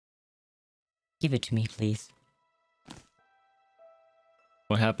 Give it to me, please.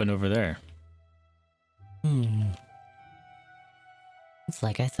 What happened over there? It's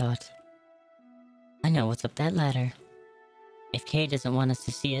like I thought. I know what's up that ladder. If Kay doesn't want us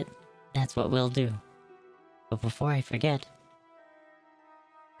to see it, that's what we'll do. But before I forget...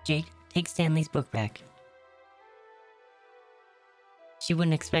 Jake, take Stanley's book back. She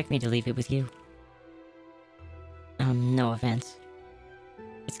wouldn't expect me to leave it with you. No offense.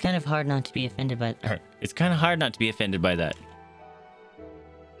 It's kind of hard not to be offended by... It's kind of hard not to be offended by that.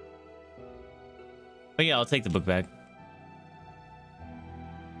 But yeah, I'll take the book back.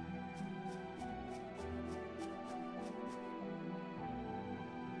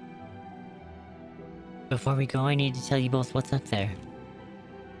 Before we go, I need to tell you both what's up there.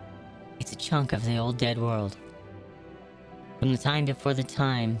 It's a chunk of the old dead world. From the time before the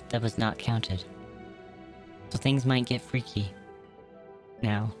time that was not counted. So things might get freaky.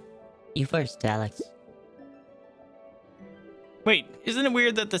 Now, you first, Alex. Wait, isn't it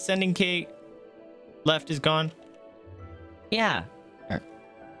weird that the sending K left is gone? Yeah.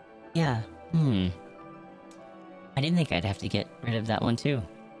 Yeah. I didn't think I'd have to get rid of that one too.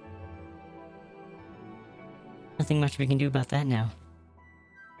 Nothing much we can do about that now.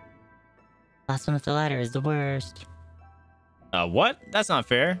 Last one up the ladder is the worst. What? That's not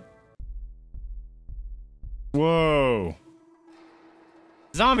fair. Whoa.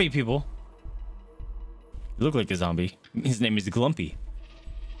 Zombie people. You look like a zombie. His name is Glumpy.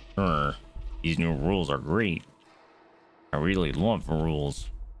 These new rules are great. I really love rules.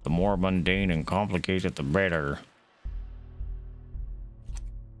 The more mundane and complicated, the better.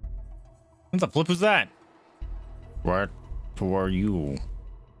 What the flip was that? What? Who are you?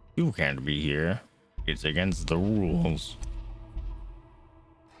 You can't be here. It's against the rules.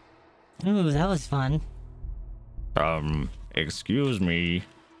 Ooh, that was fun. Excuse me.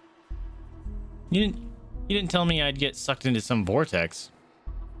 You didn't tell me I'd get sucked into some vortex.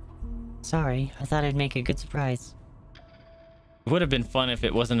 Sorry, I thought I'd make a good surprise. It would have been fun if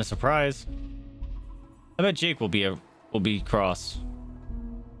it wasn't a surprise. I bet Jake will be cross.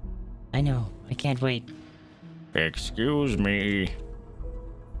 I know, I can't wait. Excuse me.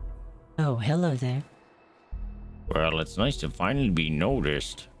 Oh, hello there. Well, it's nice to finally be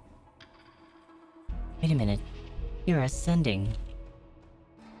noticed. Wait a minute. You're ascending.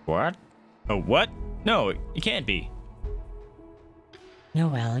 What? Oh, what? No, it can't be.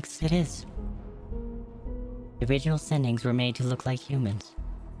 No, Alex, it is. The original sendings were made to look like humans.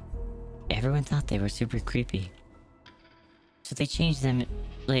 Everyone thought they were super creepy. So they changed them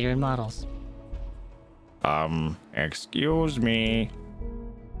later in models. Excuse me.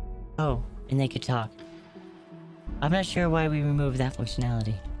 Oh, and they could talk. I'm not sure why we removed that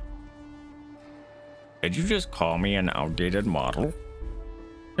functionality. Did you just call me an outdated model?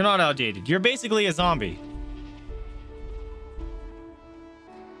 You're not outdated. You're basically a zombie.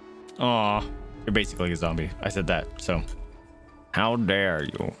 Aw, you're basically a zombie. I said that, so. How dare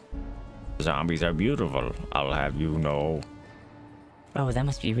you? Zombies are beautiful, I'll have you know. Oh, that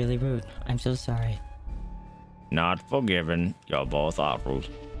must be really rude. I'm so sorry. Not forgiven. You're both awful.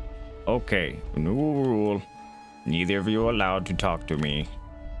 Okay, new rule. Neither of you are allowed to talk to me.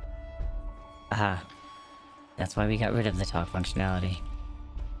 Aha. That's why we got rid of the talk functionality.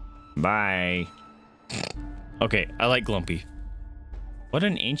 Bye. Okay, I like Glumpy. What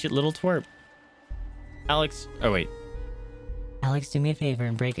an ancient little twerp. Alex, oh wait. Alex, do me a favor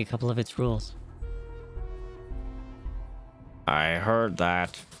and break a couple of its rules. I heard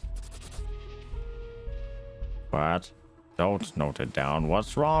that. What? Don't note it down.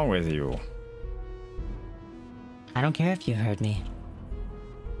 What's wrong with you? I don't care if you heard me.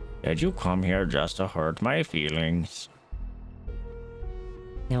 Did you come here just to hurt my feelings?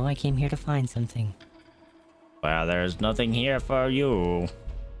 No, I came here to find something. Well, there's nothing here for you.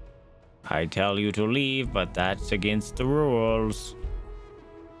 I tell you to leave, but that's against the rules.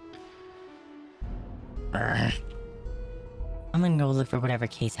 I'm gonna go look for whatever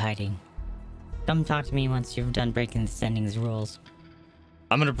Kay's hiding. Come talk to me once you've done breaking the sendings rules.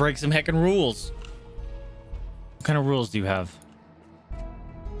 I'm gonna break some heckin' rules. What kind of rules do you have?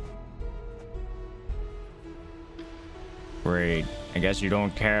 Great. I guess you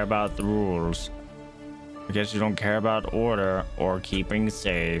don't care about the rules. I guess you don't care about order or keeping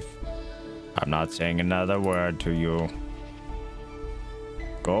safe. I'm not saying another word to you.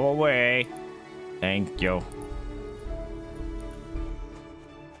 Go away. Thank you.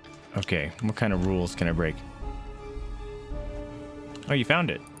 Okay, what kind of rules can I break? Oh, you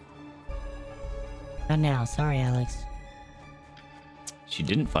found it. Not now. Sorry, Alex. She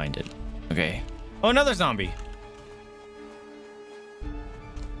didn't find it. Okay. Oh, another zombie.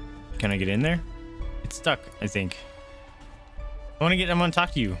 Can I get in there? It's stuck, I think. I want to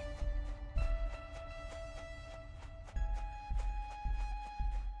talk to you.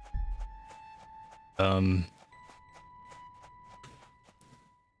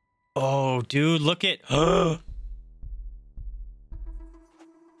 Oh, dude, look at.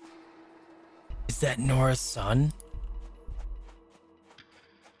 Is that Nora's son?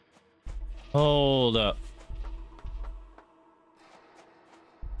 Hold up.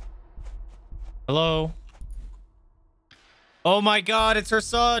 Hello? Oh my god, it's her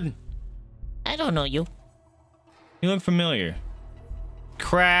son! I don't know you. You look familiar.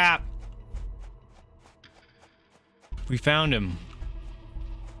 Crap! We found him.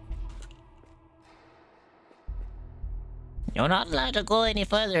 You're not allowed to go any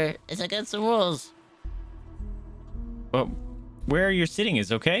further. It's against the rules. But where you're sitting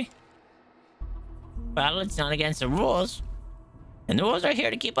is okay? Well, it's not against the rules. And the rules are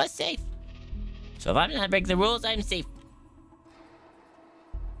here to keep us safe. So if I'm not breaking the rules, I'm safe.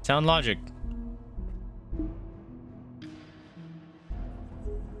 Sound logic.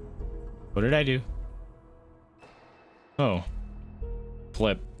 What did I do? Oh.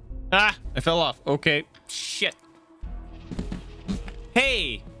 Flip. Ah! I fell off. Okay. Shit.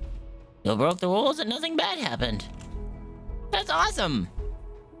 Hey! You broke the rules and nothing bad happened. That's awesome.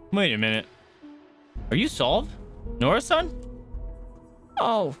 Wait a minute. Are you Solve? Nora's son?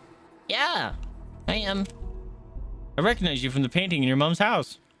 Oh, yeah, I am. I recognize you from the painting in your mom's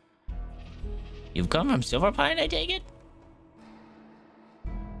house. You've come from Silver Pine, I take it?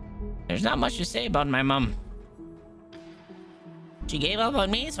 There's not much to say about my mom. She gave up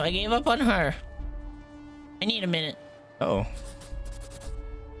on me, so I gave up on her. I need a minute. Uh-oh.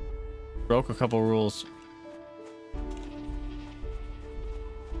 Broke a couple rules.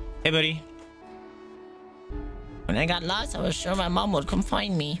 Hey, buddy. When I got lost, I was sure my mom would come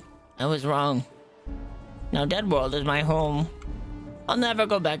find me. I was wrong. Now Dead World is my home. I'll never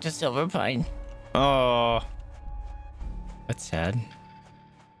go back to Silver Pine. Oh. That's sad.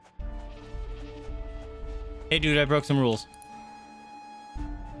 Hey, dude, I broke some rules.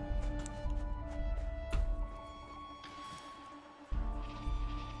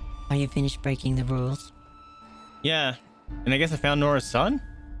 Are you finished breaking the rules? Yeah, and I guess I found Nora's son?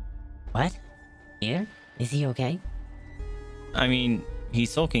 What? Here? Is he okay? I mean,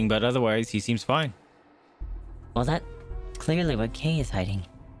 he's sulking, but otherwise he seems fine. Well, that's clearly what Kay is hiding.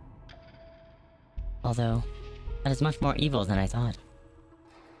 Although, that is much more evil than I thought.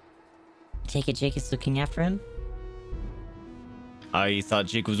 Take it Jake is looking after him? I thought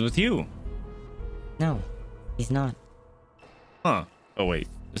Jake was with you. No, he's not. Huh. Oh, wait.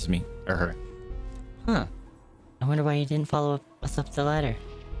 This is me. Or her. Huh. I wonder why he didn't follow us up the ladder.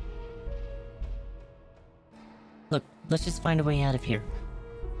 Look, let's just find a way out of here.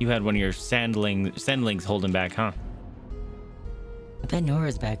 You had one of your sandlings holding back, huh? I bet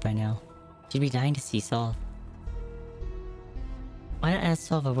Nora's back by now. She'd be dying to see Solve. Why not ask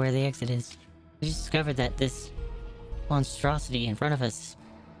Solva where the exit is? We just discovered that this monstrosity in front of us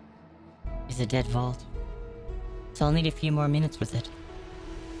is a dead vault. So I'll need a few more minutes with it.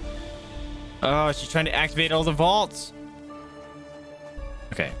 Oh, she's trying to activate all the vaults.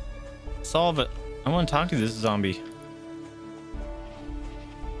 Okay. Solve it. I want to talk to this zombie.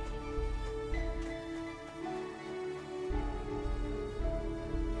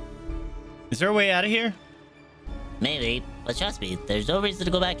 Is there a way out of here? Maybe, but trust me, there's no reason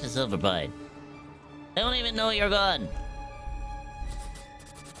to go back to Silver Pine. They don't even know you're gone.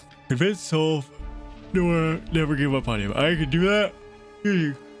 If it's Solve, never give up on him. I can do that.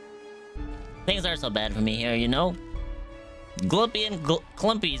 Things aren't so bad for me here, you know? Glumpy and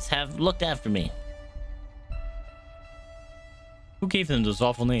Clumpies have looked after me. Who gave them those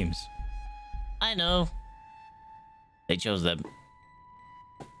awful names? I know. They chose them.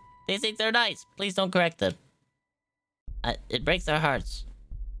 They think they're nice. Please don't correct them. It breaks their hearts.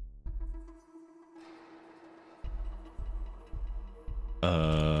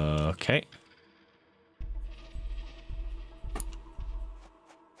 Okay. I'm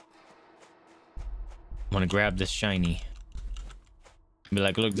gonna grab this shiny. Be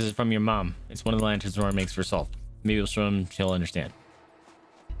like, look, this is from your mom. It's one of the lanterns Nora makes for Salt. Maybe we'll show him, she'll understand.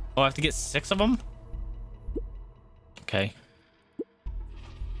 Oh, I have to get 6 of them? Okay.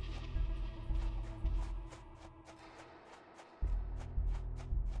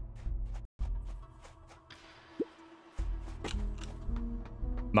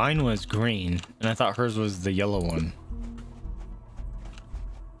 Mine was green, and I thought hers was the yellow one.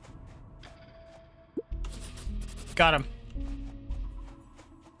 Got him.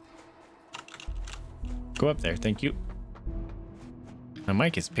 Go up there, thank you. My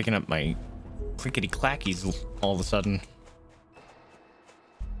mic is picking up my clickety clackies all of a sudden.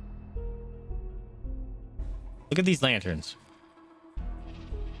 Look at these lanterns.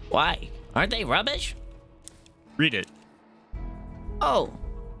 Why? Aren't they rubbish? Read it. Oh,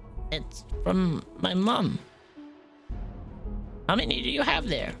 it's from my mom. How many do you have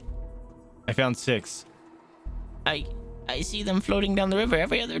there? I found 6. I see them floating down the river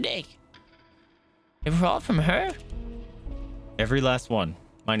every other day. They were all from her? Every last one.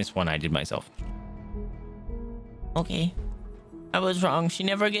 Minus one I did myself. Okay. I was wrong. She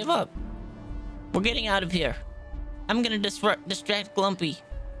never gave up. We're getting out of here. I'm gonna distract Glumpy.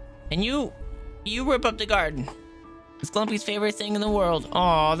 And you rip up the garden. It's Glumpy's favorite thing in the world.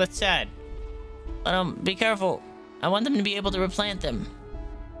 Aw, that's sad. But be careful. I want them to be able to replant them.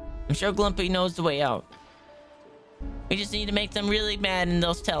 I'm sure Glumpy knows the way out. We just need to make them really mad and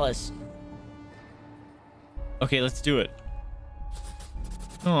they'll tell us. Okay, let's do it.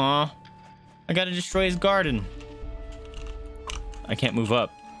 Aw, I gotta destroy his garden. I can't move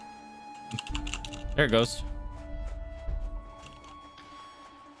up. There it goes.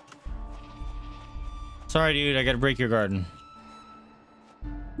 Sorry, dude, I gotta break your garden.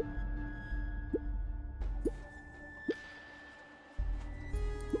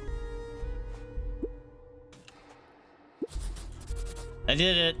 I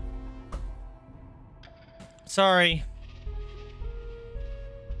did it. Sorry.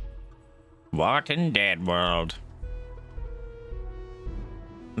 What in dead world?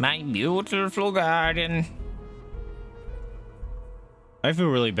 My beautiful garden. I feel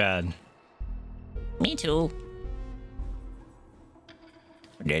really bad. Me too.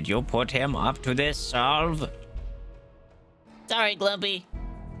 Did you put him up to this solve? Sorry, Glumpy.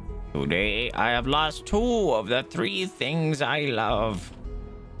 Today, I have lost 2 of the 3 things I love.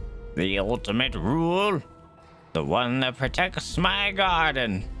 The ultimate rule. The one that protects my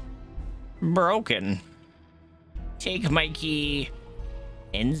garden. Broken. Take my key.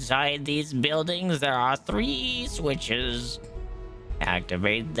 Inside these buildings, there are 3 switches.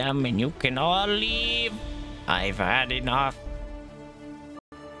 Activate them and you can all leave. I've had enough.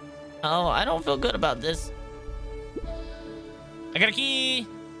 Oh, I don't feel good about this. I got a key.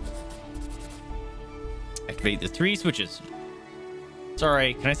 Activate the 3 switches.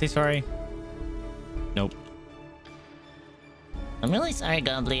 Sorry, can I say sorry? Nope. I'm really sorry,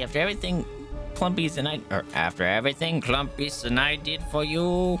 Gumbly. After everything Clumpy's and I did for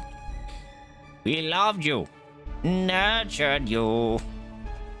you, we loved you, nurtured you.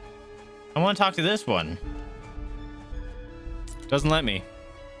 I want to talk to this one. Doesn't let me.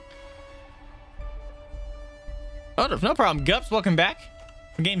 Oh, no problem. Gups, welcome back.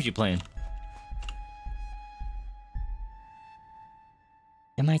 What games you playing?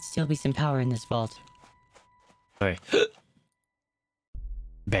 There might still be some power in this vault. Sorry.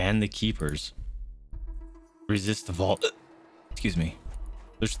 Ban the keepers. Resist the vault. Excuse me.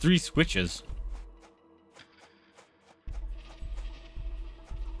 There's 3 switches.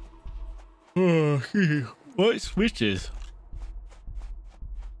 What switches?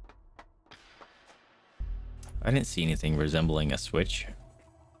 I didn't see anything resembling a switch.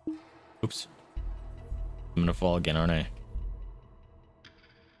 Oops. I'm gonna fall again, aren't I?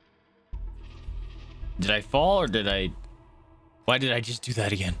 Did I fall or did I... Why did I just do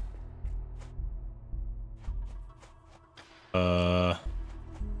that again? I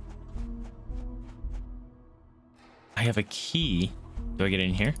have a key. Do I get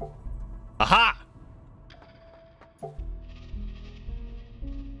in here? Aha!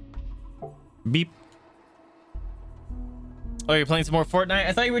 Beep. Oh, you're playing some more Fortnite?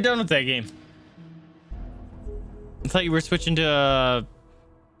 I thought you were done with that game. I thought you were switching to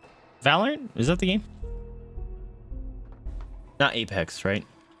Valorant? Is that the game? Not Apex, right?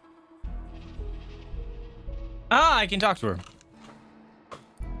 Ah, I can talk to her.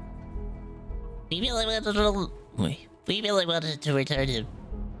 We really wanted to return him,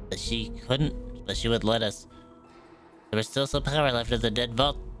 but she couldn't. But she would let us. There was still some power left in the dead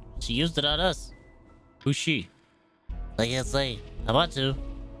vault. She used it on us. Who's she? I can't say. I want to.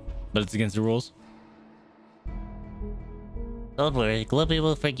 But it's against the rules. Don't worry, Glumpy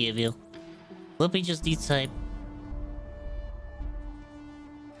will forgive you. Glumpy just needs time.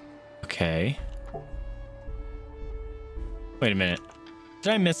 Okay. Wait a minute.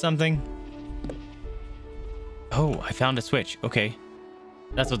 Did I miss something? Oh, I found a switch. Okay.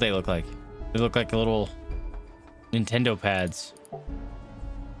 That's what they look like. They look like little Nintendo pads.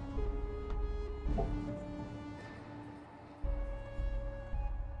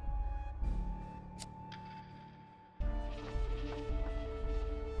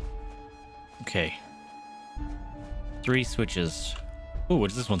 Okay. 3 switches. Oh, what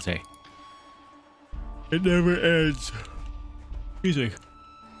does this one say? It never ends. Music.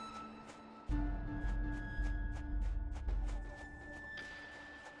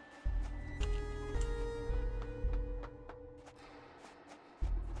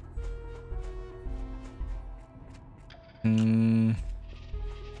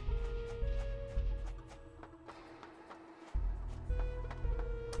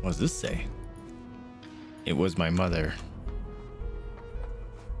 What does this say? It was my mother.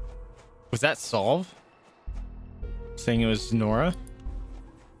 Was that Solve? Saying it was Nora?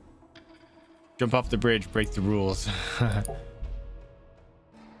 Jump off the bridge, break the rules.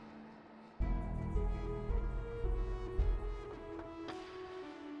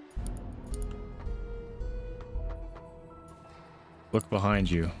 Look behind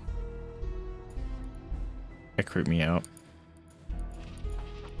you. That creeped me out.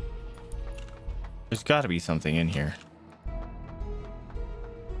 There's got to be something in here.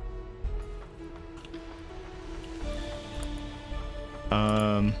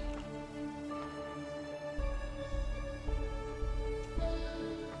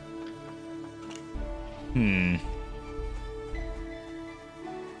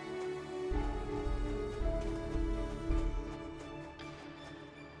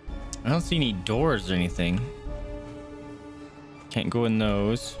 I don't see any doors or anything. Can't go in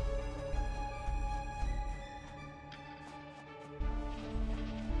those.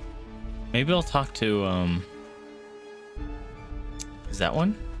 Maybe I'll talk to, is that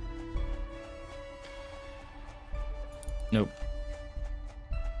one? Nope.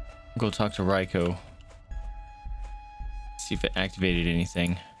 Go talk to Raiko. See if it activated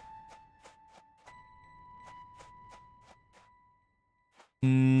anything.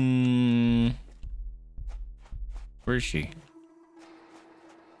 Where is she?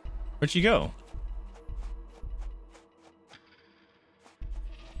 Where'd she go?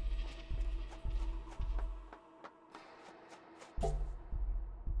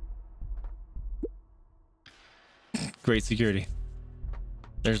 Great security.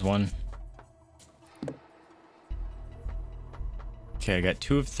 There's one. Okay, I got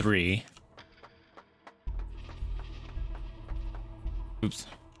 2 of 3. Oops.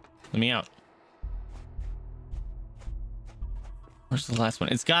 Let me out. Where's the last one?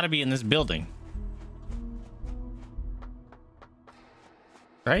 It's got to be in this building.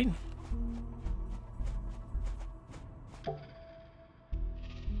 Right?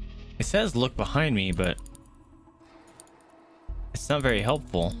 It says look behind me, but it's not very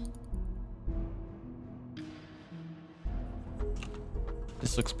helpful.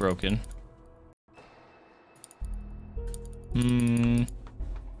 This looks broken.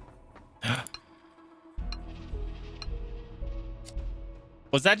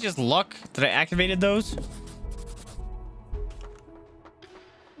 Was that just luck that I activated those?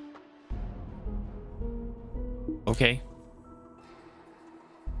 Okay.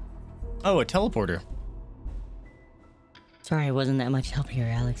 Oh, a teleporter. Sorry I wasn't that much help here,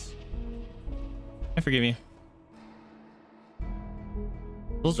 Alex. I forgive you.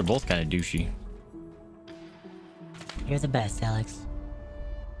 Those are both kind of douchey. You're the best, Alex.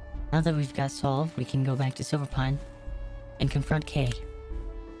 Now that we've got solved, we can go back to Silver Pine and confront Kay.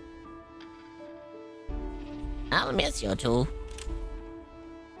 I'll miss you too.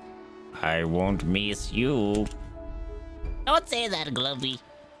 I won't miss you. Don't say that, Glovey.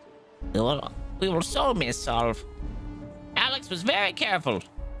 We will so miss Solve. Alex was very careful.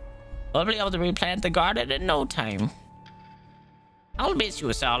 We'll be able to replant the garden in no time. I'll miss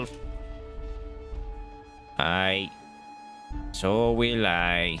you, Solve. So will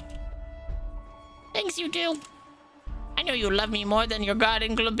I. Thanks, you do. I know you love me more than your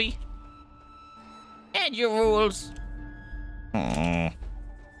garden, Glovey. And your rules.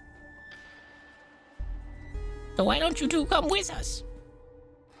 So why don't you two come with us?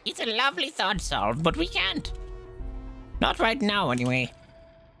 It's a lovely thought, Solve, but we can't. Not right now, anyway.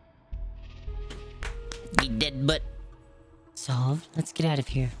 You dead butt. Solve, let's get out of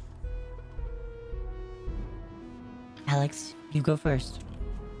here. Alex, you go first.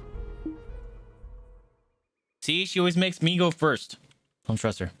 See, she always makes me go first. Don't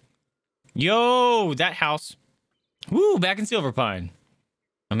trust her. Yo, that house. Woo, back in Silver Pine.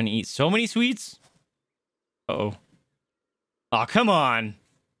 I'm gonna eat so many sweets. Uh-oh. Aw, come on.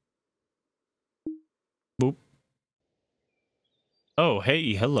 Boop. Oh,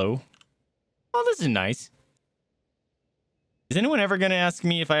 hey, hello. Oh, this is nice. Is anyone ever gonna ask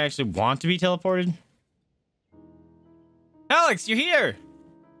me if I actually want to be teleported? Alex, you're here!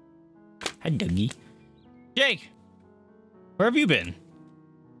 Hi, Dougie. Jake! Where have you been?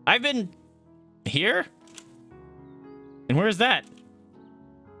 I've been Here? And where's that?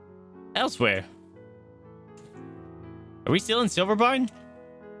 Elsewhere. Are we still in Silverpine?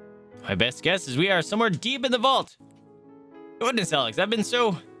 My best guess is we are somewhere deep in the vault. Goodness, Alex, I've been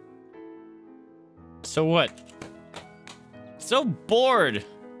so what? So bored.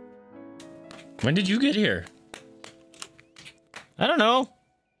 When did you get here? I don't know.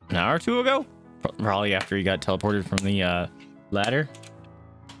 An hour or two ago? Probably after he got teleported from the ladder.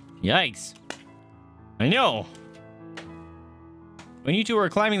 Yikes. I know. When you two were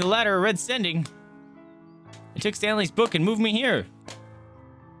climbing the ladder of Red Sending, I took Stanley's book and moved me here.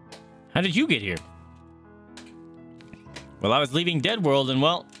 How did you get here? Well, I was leaving Dead World, and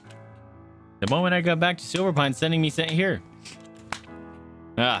well, the moment I got back to Silverpine, Sending me sent here.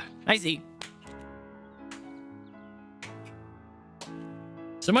 Ah, I see.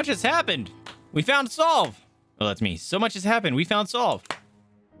 So much has happened. We found Solve. Oh, that's me. So much has happened. We found Solve.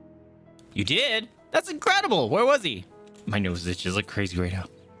 You did? That's incredible. Where was he? My nose itches like crazy right now.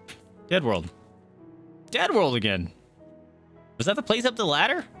 Dead World. Dead World again. Was that the place up the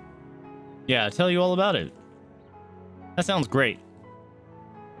ladder? Yeah, I'll tell you all about it. That sounds great.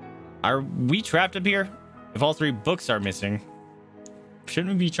 Are we trapped up here? If all 3 books are missing,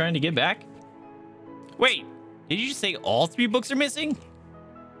 shouldn't we be trying to get back? Wait, did you just say all 3 books are missing?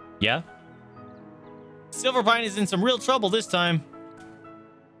 Yeah. Silverpine is in some real trouble this time.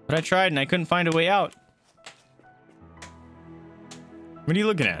 But I tried and I couldn't find a way out. What are you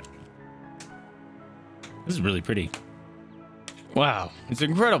looking at? This is really pretty. Wow, it's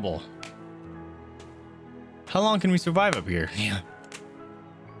incredible. How long can we survive up here? Yeah.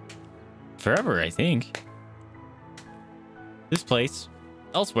 Forever, I think. This place,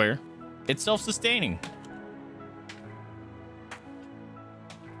 elsewhere, it's self-sustaining.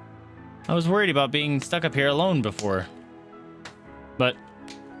 I was worried about being stuck up here alone before. But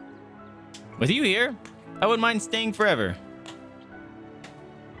with you here, I wouldn't mind staying forever.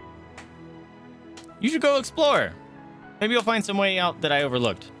 You should go explore. Maybe you'll find some way out that I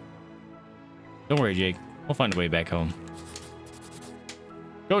overlooked. Don't worry, Jake. We'll find a way back home.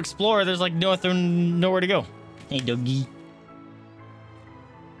 Go explore. There's like nowhere to go. Hey, doggy.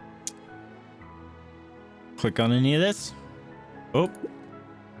 Click on any of this. Oh.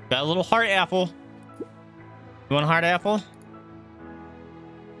 Got a little heart apple. You want a heart apple?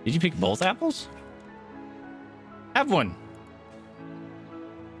 Did you pick both apples? Have one.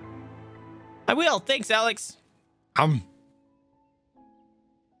 I will. Thanks, Alex.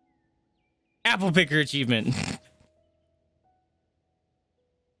 Apple picker achievement.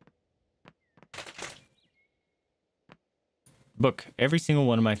 Book. Every single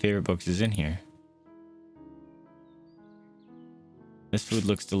one of my favorite books is in here. This food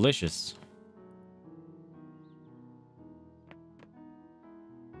looks delicious.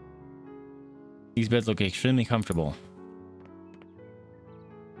 These beds look extremely comfortable.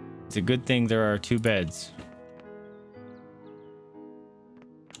 It's a good thing there are 2 beds.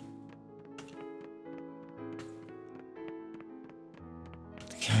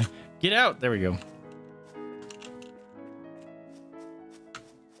 Get out! There we go.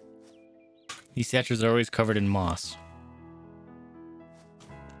 These statues are always covered in moss.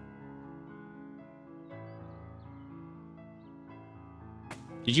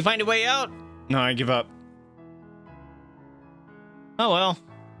 Did you find a way out? No, I give up. Oh well.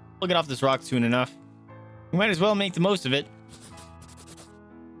 We'll get off this rock soon enough. We might as well make the most of it.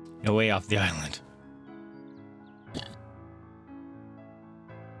 No way off the island.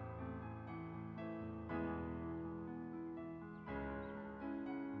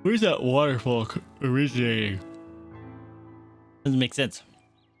 Where's that waterfall originating? Doesn't make sense.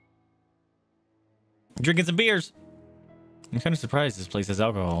 Drinking some beers. I'm kind of surprised this place has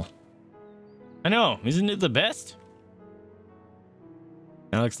alcohol. I know, isn't it the best?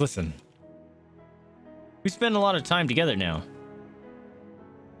 Alex, listen. We spend a lot of time together now.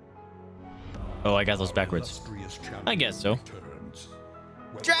 Oh, I got those backwards. I guess so.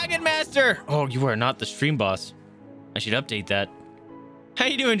 Dragon Master! Oh, you are not the stream boss. I should update that. How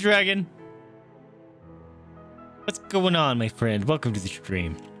you doing, Dragon? What's going on, my friend? Welcome to the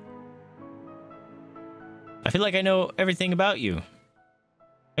stream. I feel like I know everything about you.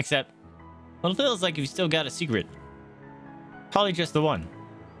 Except, well, it feels like you've still got a secret. Probably just the one.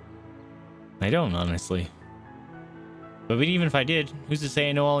 I don't, honestly. But even if I did, who's to say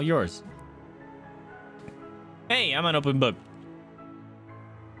I know all yours? Hey, I'm an open book.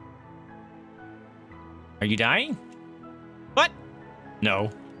 Are you dying? What? No.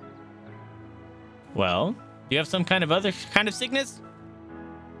 Well, do you have some kind of sickness?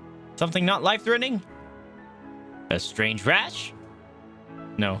 Something not life-threatening? A strange rash?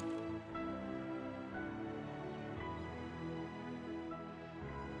 No.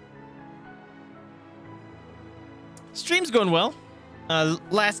 Stream's going well.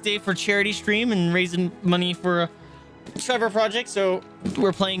 Last day for charity stream and raising money for Trevor Project. So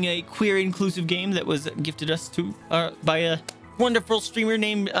we're playing a queer inclusive game that was gifted us to by a wonderful streamer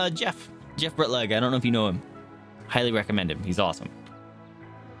named Jeff Brutleg. I don't know if you know him. Highly recommend him. He's awesome.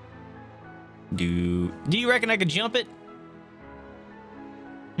 Do you reckon I could jump it?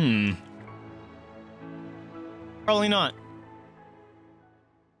 Probably not.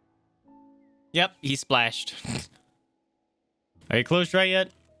 Yep, he splashed. Are you close right yet?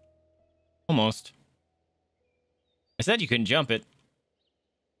 Almost. I said you couldn't jump it.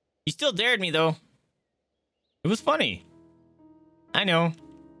 You still dared me, though. It was funny. I know.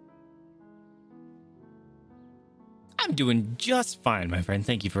 I'm doing just fine, my friend.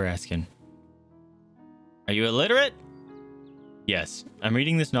 Thank you for asking. Are you illiterate? Yes, I'm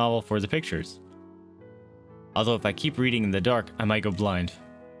reading this novel for the pictures. Although if I keep reading in the dark, I might go blind.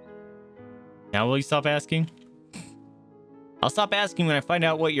 Now will you stop asking? I'll stop asking when I find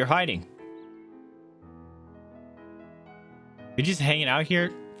out what you're hiding. You're just hanging out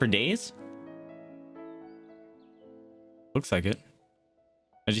here for days? Looks like it.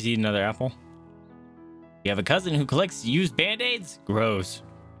 I just eat another apple. You have a cousin who collects used band-aids? Gross.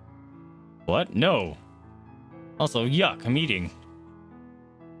 What? No. Also, yuck, I'm eating.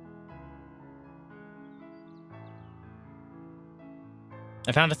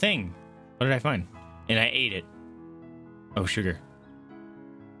 I found a thing. What did I find? And I ate it. Oh, sugar.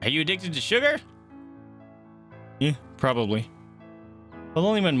 Are you addicted to sugar? Yeah, probably. But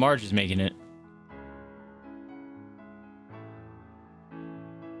only when Marge is making it.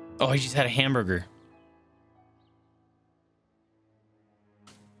 Oh, I just had a hamburger.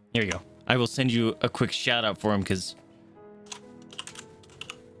 Here we go. I will send you a quick shout out for him because...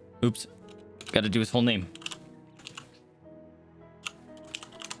 Oops. Got to do his whole name.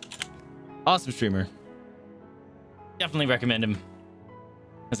 Awesome streamer. Definitely recommend him.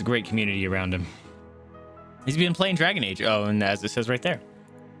 Has a great community around him. He's been playing Dragon Age. Oh, and as it says right there.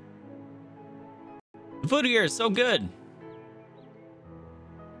 The food here is so good.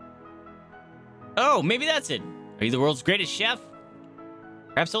 Oh, maybe that's it. Are you the world's greatest chef?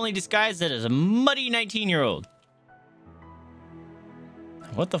 Perhaps only disguised as a muddy 19-year-old.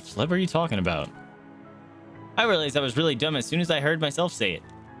 What the flip are you talking about? I realized I was really dumb as soon as I heard myself say it.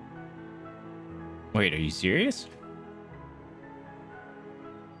 Wait, are you serious?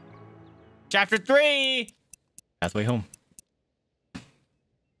 Chapter 3! Pathway home.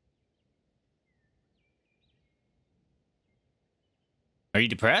 Are you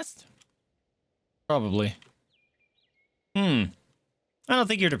depressed? Probably. I don't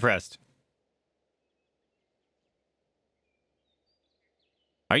think you're depressed.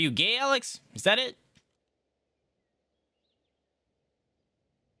 Are you gay, Alex? Is that it?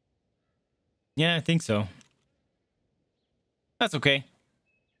 Yeah, I think so. That's okay.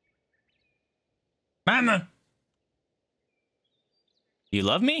 Mama! You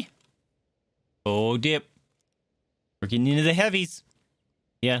love me? Oh, dip. We're getting into the heavies.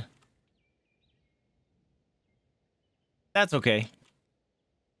 Yeah. That's okay.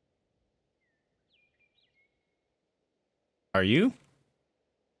 Are you?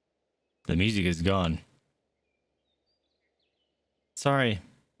 The music is gone. Sorry.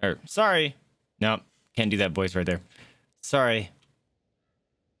 Sorry. No, can't do that voice right there. Sorry.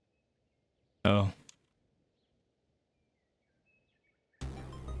 Oh.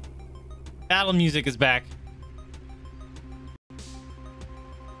 Battle music is back.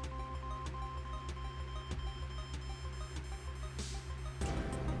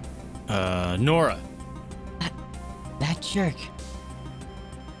 Nora. That jerk.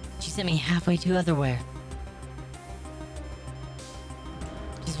 She sent me halfway to Otherwhere.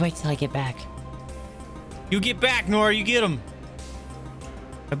 Just wait till I get back. You get back, Nora. You get him.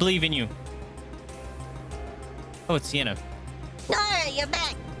 I believe in you. Oh, it's Sienna. Nora, you're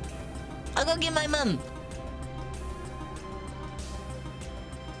back. I'll go get my mom.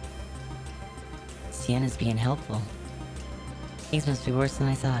 Sienna's being helpful. Things must be worse than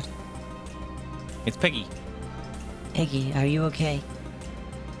I thought. It's Peggy. Peggy, are you okay?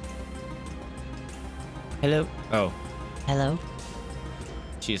 Hello. Oh. Hello?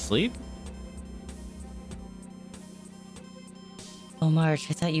 She asleep? Oh, Marge,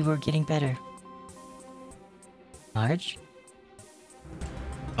 I thought you were getting better. Marge?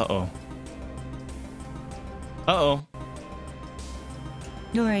 Uh-oh. Uh-oh.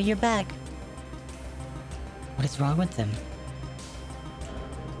 Nora, you're back. What is wrong with them?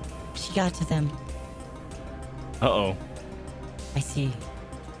 She got to them. Uh-oh. I see.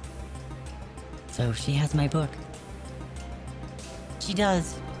 So she has my book. She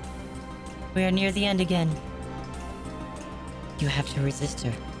does. We are near the end again. You have to resist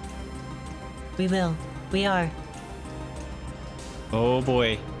her. We will. We are. Oh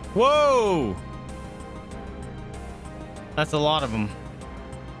boy. Whoa! That's a lot of them.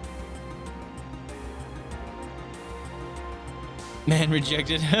 Man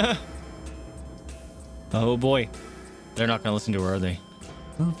rejected. Oh boy. They're not gonna listen to her, are they?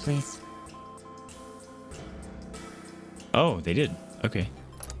 Move, please. Oh, they did. Okay.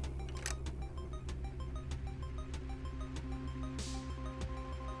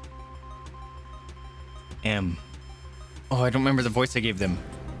 M. Oh, I don't remember the voice I gave them.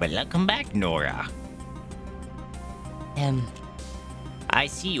 Welcome back, Nora. I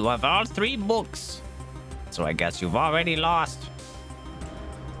see you have all 3 books. So I guess you've already lost.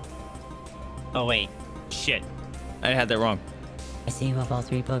 Oh, wait. Shit. I had that wrong. I see you have all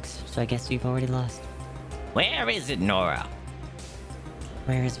 3 books, so I guess you've already lost. Where is it, Nora?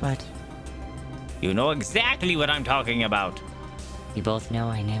 Where is what? You know exactly what I'm talking about. You both know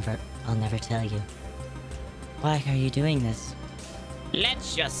I'll never tell you. Why are you doing this?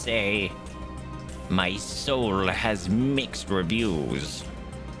 Let's just say my soul has mixed reviews.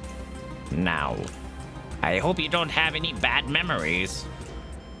 Now, I hope you don't have any bad memories.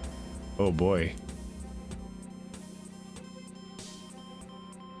 Oh boy.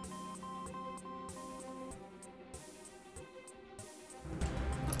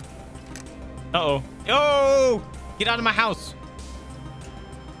 Uh-oh. Oh! Get out of my house!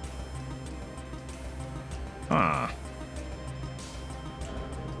 Huh.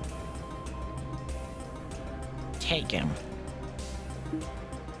 Take him.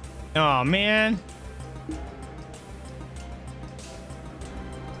 Oh, man.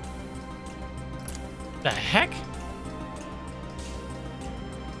 The heck?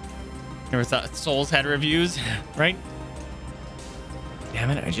 Never thought souls had reviews, right?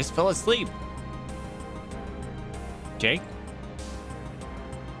 Damn it, I just fell asleep. Jake?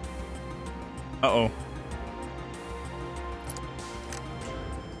 Uh-oh.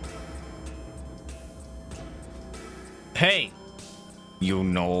 Hey! You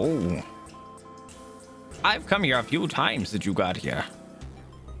know, I've come here a few times since you got here.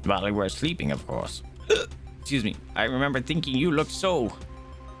 While we were sleeping, of course. Excuse me. I remember thinking you looked so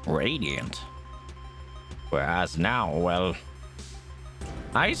radiant. Whereas now, well,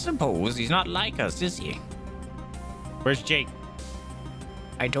 I suppose he's not like us, is he? Where's Jake?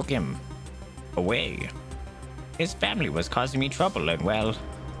 I took him away. His family was causing me trouble, and well,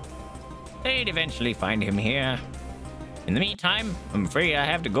 they'd eventually find him here. In the meantime, I'm afraid I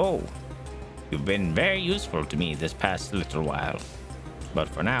have to go. You've been very useful to me this past little while. But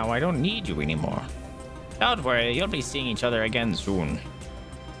for now, I don't need you anymore. Don't worry, you'll be seeing each other again soon.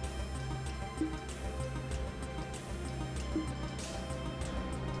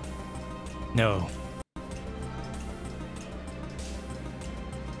 No.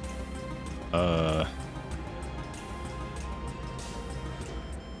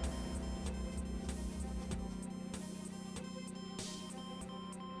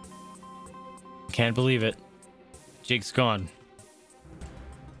 Can't believe it. Jake's gone.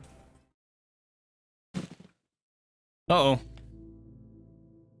 Uh-oh.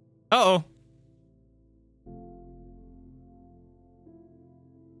 Uh-oh.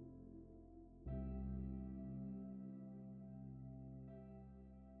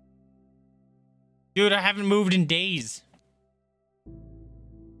 Dude, I haven't moved in days.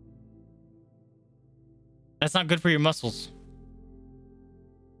 That's not good for your muscles.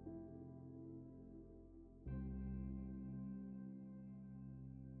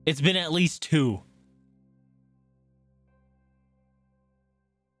 It's been at least 2.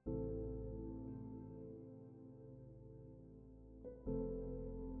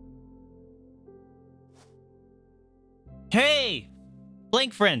 Hey!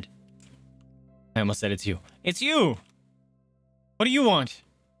 Blank friend. I almost said it's you. It's you! What do you want?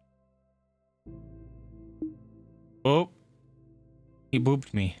 Oh. He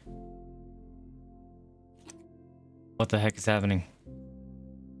booped me. What the heck is happening?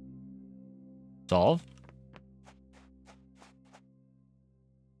 Solve?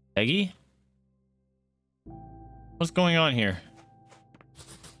 Peggy? What's going on here?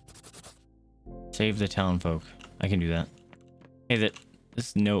 Save the town folk. I can do that. Hey,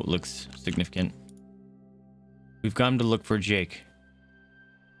 this note looks significant. We've come to look for Jake.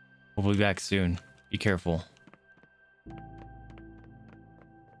 We'll be back soon. Be careful.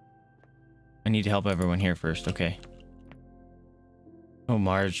 I need to help everyone here first. Okay. Oh,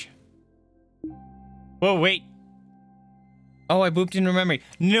 Marge. Whoa, wait. Oh, I booped into memory.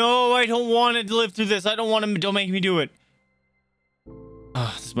 No, I don't want to live through this. I don't want to. Don't make me do it.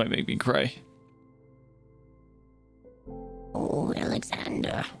 Ah, this might make me cry. Oh,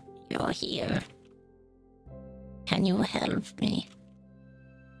 Alexander, you're here. Can you help me?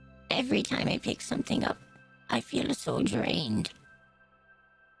 Every time I pick something up, I feel so drained.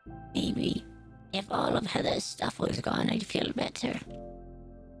 Maybe if all of Heather's stuff was gone, I'd feel better.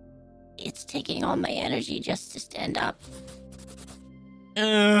 It's taking all my energy just to stand up.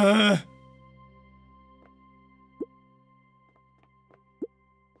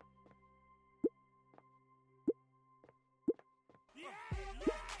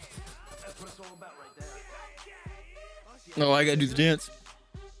 No, I gotta do the dance.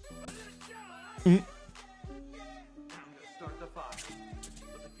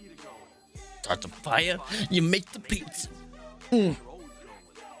 Start the fire, you make the pizza.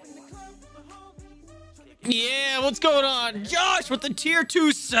 Yeah, what's going on? Josh with the tier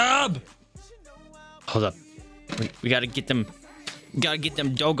 2 sub. Hold up. We gotta get them. Gotta get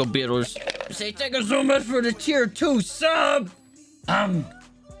them dogo bidders. Say thank you so much for the tier 2 sub.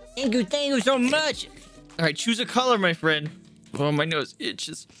 Thank you so much. All right, choose a color, my friend. Oh, my nose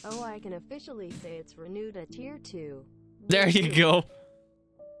itches. Oh, I can officially say it's renewed at tier 2. There you go.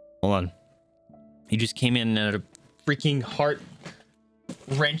 Hold on. You just came in at a freaking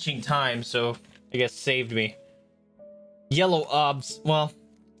heart-wrenching time, so I guess saved me. Yellow obs. Well,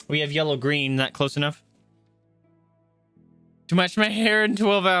 we have yellow-green. Not close enough? Too much my hair in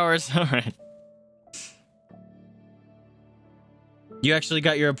 12 hours. All right. You actually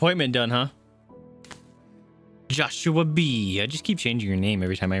got your appointment done, huh? Joshua B. I just keep changing your name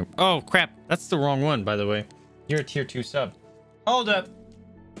every time I... Oh, crap. That's the wrong one, by the way. You're a tier 2 sub. Hold up.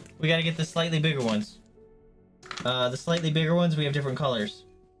 We gotta get the slightly bigger ones. The slightly bigger ones, we have different colors.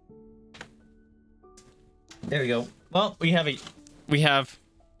 There we go. Well, we have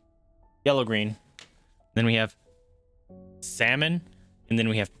yellow-green. Then we have salmon. And then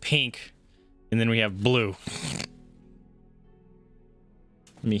we have pink. And then we have blue.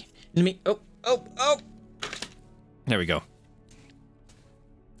 Let me... Oh! There we go.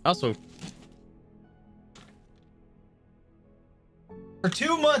 Also, for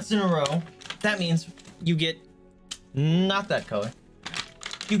 2 months in a row, that means you get not that color.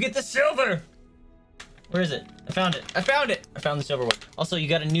 You get the silver. Where is it? I found it. I found the silver one. Also, you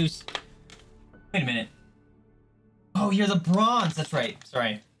got a new... Wait a minute. Oh, you're the bronze. That's right.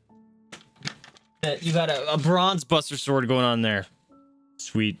 Sorry. You got a bronze Buster Sword going on there.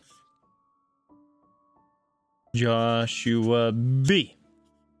 Sweet. Joshua B.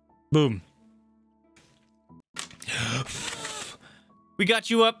 Boom. We got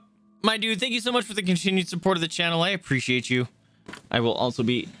you up, my dude. Thank you so much for the continued support of the channel. I appreciate you. I will also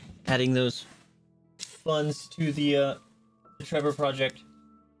be adding those funds to the Trevor Project.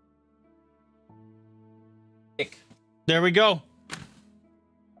 There we go.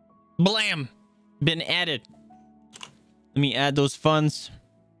 Blam. Been added. Let me add those funds.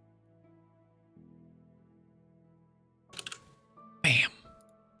 Bam.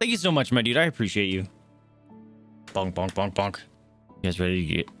 Thank you so much, my dude. I appreciate you. Bonk, bonk, bonk, bonk. You guys ready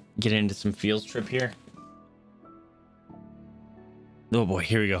to get into some field trip here? Oh boy,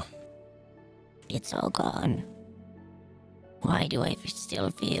 here we go. It's all gone. Why do I still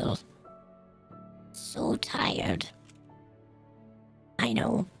feel so tired? I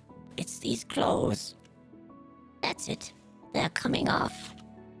know. It's these clothes. That's it. They're coming off.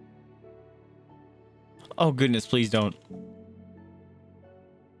 Oh goodness, please don't.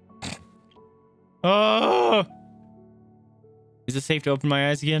 Oh! Is it safe to open my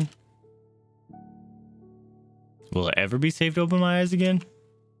eyes again? Will it ever be safe to open my eyes again?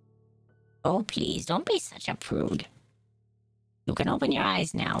 Oh, please, don't be such a prude. You can open your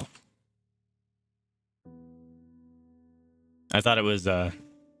eyes now. I thought it was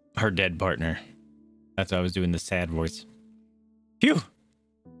her dead partner. That's why I was doing the sad voice. Phew!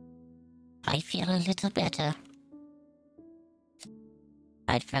 I feel a little better.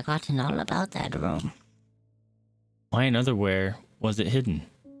 I'd forgotten all about that room. Why and otherwhere was it hidden?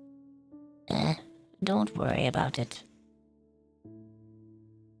 Don't worry about it.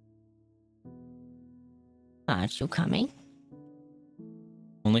 Aren't you coming?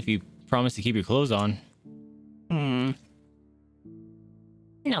 Only if you promise to keep your clothes on.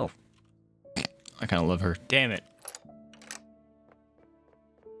 No. I kind of love her. Damn it.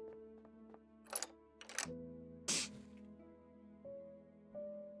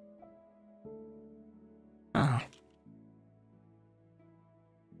 Oh.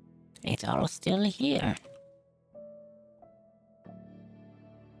 It's all still here.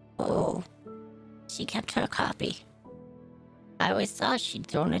 Oh. She kept her copy. I always thought she'd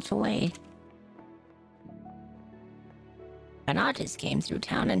thrown it away. An artist came through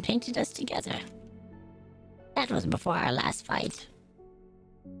town and painted us together. That was before our last fight.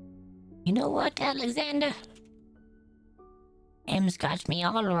 You know what, Alexander? Em's got me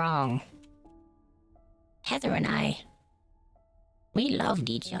all wrong. Heather and I, we loved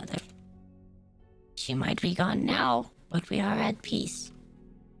each other. She might be gone now, but we are at peace.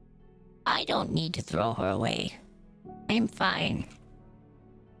 I don't need to throw her away. I'm fine.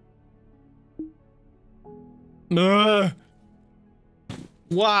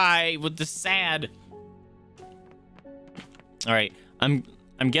 Why with the sad? All right, I'm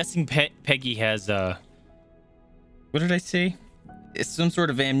guessing Peggy has what did I say? It's some sort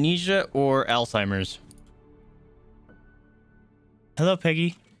of amnesia or Alzheimer's. Hello,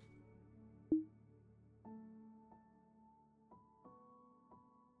 Peggy.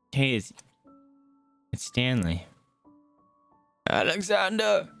 Hey, it's Stanley.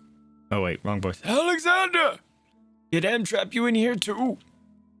 Alexander! Oh wait, wrong voice. Alexander! Did Em trap you in here too?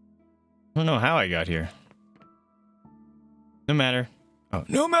 I don't know how I got here. No matter. Oh,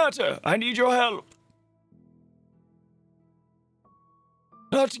 no matter. I need your help.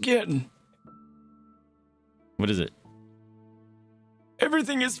 Not again. What is it?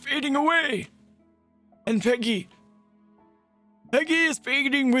 Everything is fading away. And Peggy is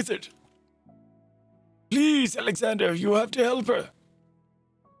fading with it. Please, Alexander, you have to help her.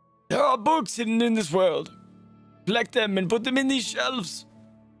 There are books hidden in this world. Collect them and put them in these shelves.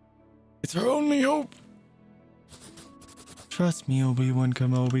 It's our only hope. Trust me, Obi-Wan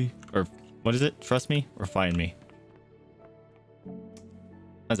Kenobi. Or, what is it? Trust me or find me?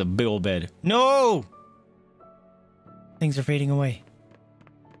 That's a big old bed. No! Things are fading away.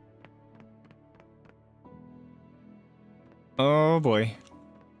 Oh boy.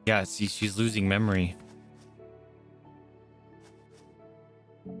 Yeah, see, she's losing memory.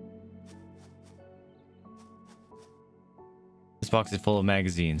 This box is full of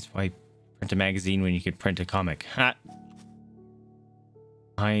magazines. Why print a magazine when you could print a comic? Ha!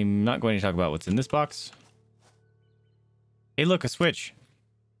 I'm not going to talk about what's in this box. Hey, look, a switch.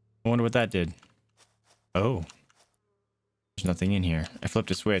 I wonder what that did. Oh. There's nothing in here. I flipped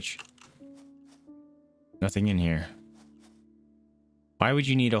a switch. Nothing in here. Why would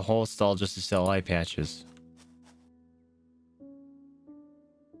you need a whole stall just to sell eye patches?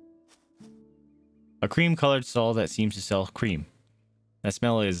 A cream-colored stall that seems to sell cream. That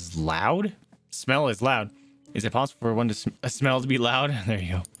smell is loud? Smell is loud. Is it possible for one to a smell to be loud? There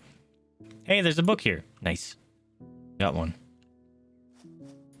you go. Hey, there's a book here. Nice. Got one.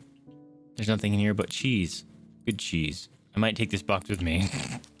 There's nothing in here but cheese. Good cheese. I might take this box with me.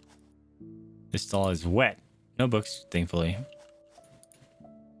 This stall is wet. No books, thankfully.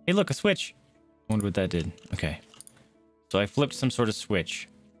 Hey, look, a switch. I wonder what that did. Okay. So I flipped some sort of switch.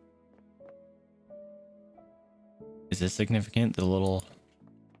 Is this significant? The little...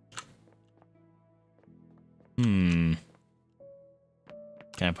 Can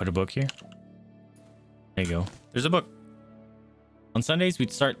I put a book here? There you go. There's a book. On Sundays,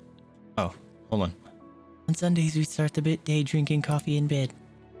 we'd start... Oh, hold on. On Sundays, we'd start the day drinking coffee in bed.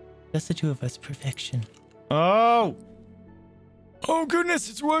 Just the two of us. Perfection. Oh! Oh, goodness,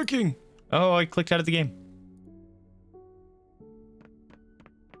 it's working. Oh, I clicked out of the game.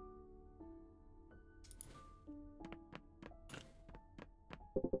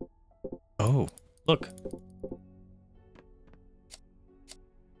 Oh, look.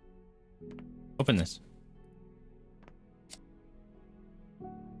 Open this.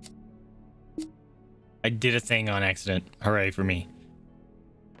 I did a thing on accident. Hooray for me.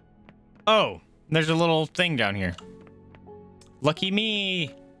 Oh, there's a little thing down here. Lucky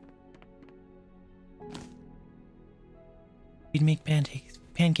me. We'd make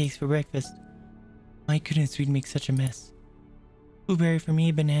pancakes for breakfast. My goodness, we'd make such a mess. Blueberry for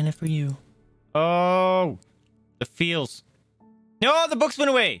me, banana for you. Oh, the feels. No, the books went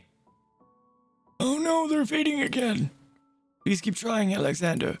away. Oh no, they're fading again. Please keep trying,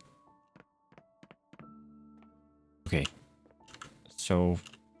 Alexander. Okay. So.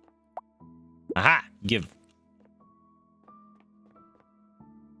 Aha! Give.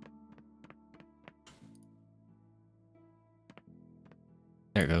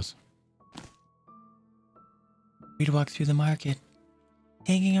 There it goes. We'd walk through the market,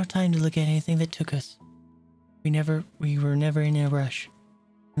 taking our time to look at anything that took us. We were never in a rush.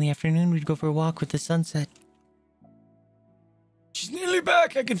 In the afternoon, we'd go for a walk with the sunset. She's nearly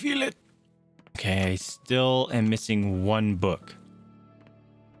back. I can feel it. Okay, I still am missing one book.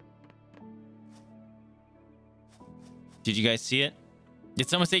 Did you guys see it? Did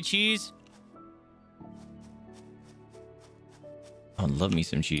someone say cheese? I would love me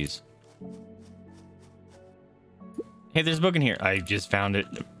some cheese. Hey, there's a book in here. I just found it.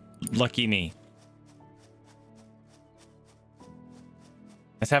 Lucky me.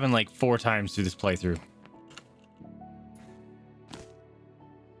 That's happened like 4 times through this playthrough.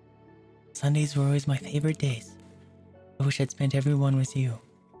 Sundays were always my favorite days. I wish I'd spent every one with you.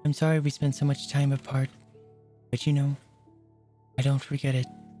 I'm sorry we spent so much time apart. But you know, I don't forget it.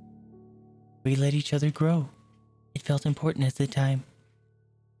 We let each other grow. It felt important at the time.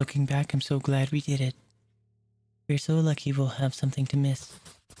 Looking back, I'm so glad we did it. We're so lucky we'll have something to miss.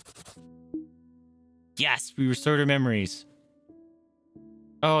 Yes, we restored our memories.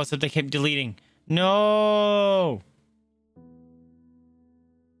 Oh, so they kept deleting. No!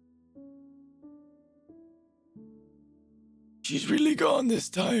 She's really gone this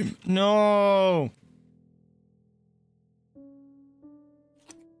time. No!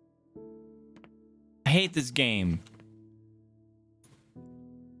 I hate this game.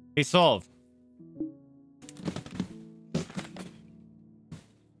 Hey, solve.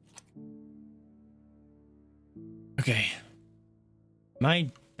 Okay. Am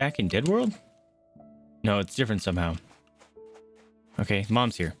I back in Dead World? No, it's different somehow. Okay,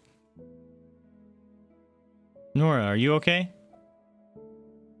 Mom's here. Nora, are you okay?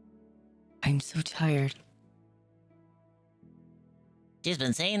 I'm so tired. She's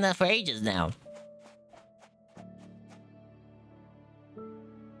been saying that for ages now.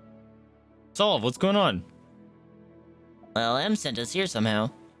 Solve, what's going on? Well, Em sent us here somehow.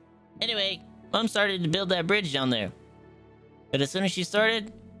 Anyway, Mom started to build that bridge down there. But as soon as she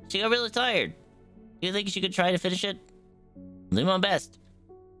started, she got really tired. Do you think she could try to finish it? I'll do my best.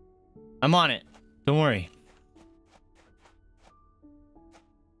 I'm on it. Don't worry.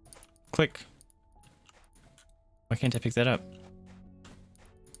 Click. Why can't I pick that up?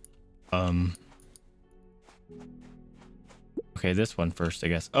 Okay, this one first, I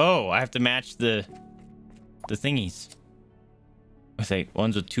guess. Oh, I have to match the thingies. I say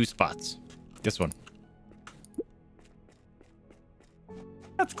ones with 2 spots. This one.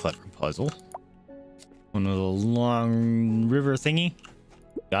 That's a clever puzzle. One with a long river thingy.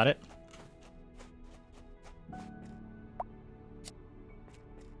 Got it.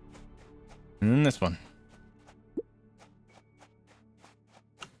 And then this one.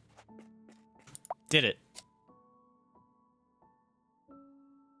 Did it.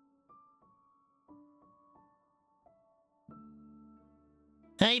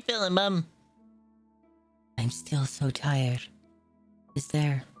 How you feeling, Mom? I'm still so tired. Is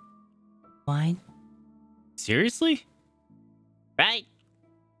there wine? Seriously? Right?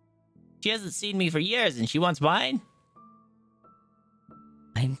 She hasn't seen me for years and she wants wine?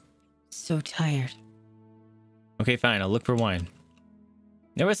 I'm so tired. Okay, fine. I'll look for wine.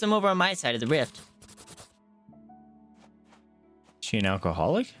 There was some over on my side of the rift. Is she an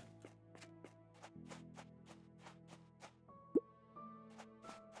alcoholic?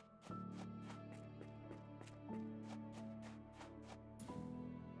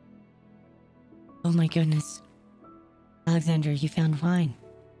 Oh my goodness. Alexander, you found wine.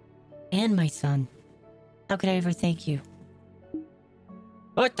 And my son. How could I ever thank you?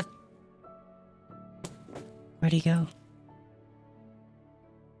 What the? Where'd he go?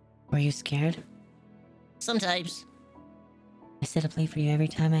 Were you scared? Sometimes. I set a plate for you every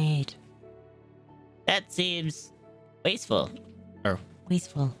time I ate. That seems wasteful.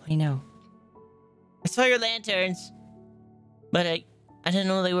 Wasteful, I know. I saw your lanterns. But I didn't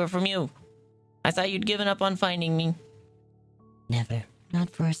know they were from you. I thought you'd given up on finding me. Never.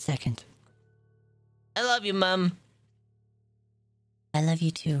 Not for a second. I love you, Mum. I love you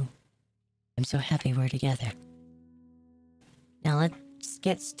too. I'm so happy we're together. Now let's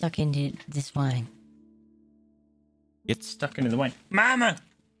get stuck into this wine. Get stuck into the wine. Mama!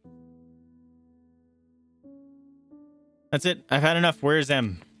 That's it. I've had enough. Where's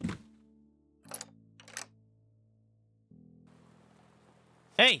Em?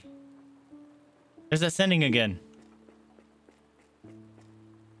 Hey! There's that sending again.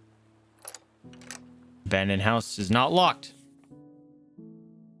 Abandoned house is not locked.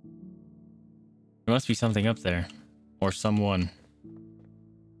 There must be something up there. Or someone.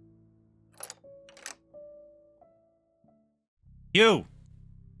 You!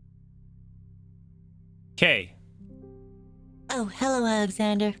 Okay. Oh, hello,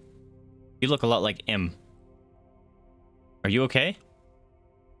 Alexander. You look a lot like M. Are you okay?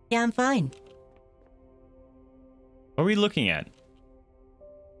 Yeah, I'm fine. What are we looking at?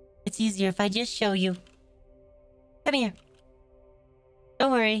 It's easier if I just show you. Come here.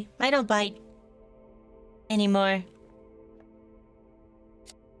 Don't worry, I don't bite. Anymore.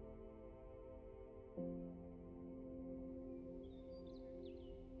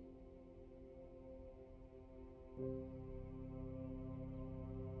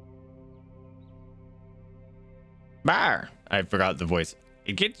 Bar! I forgot the voice.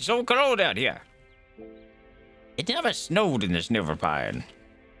 It gets so cold out here. It never snowed in this Neverpine.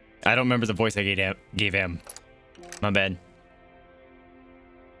 I don't remember the voice I gave him. My bad.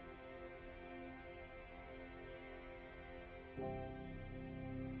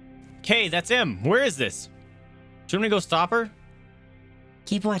 Okay, that's him. Where is this? Shouldn't we go stop her?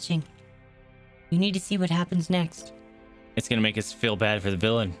 Keep watching. You need to see what happens next. It's gonna make us feel bad for the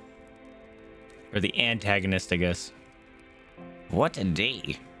villain. Or the antagonist, I guess. What a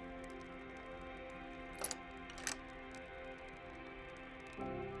day.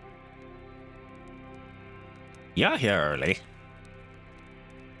 You're here early.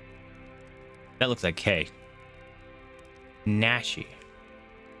 That looks like Kay. Nashi.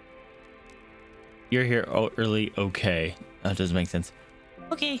 You're here early, okay. That doesn't make sense.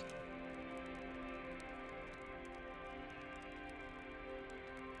 Okay.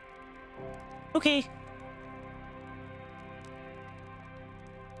 Okay.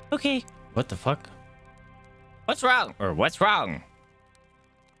 Okay. What the fuck? What's wrong? Or what's wrong?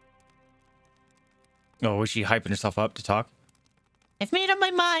 Oh, was she hyping herself up to talk? I've made up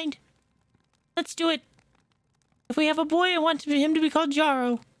my mind. Let's do it. If we have a boy, I want him to be called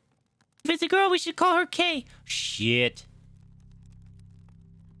Jaro. If it's a girl, we should call her Kay. Shit.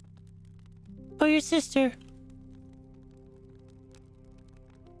 Or your sister.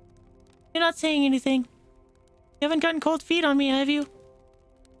 You're not saying anything. You haven't gotten cold feet on me, have you?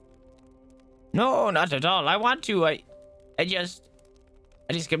 No, not at all. I want to. I just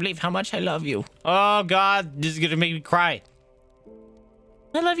can't believe how much I love you. Oh god, this is gonna make me cry.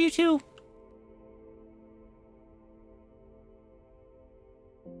 I love you too.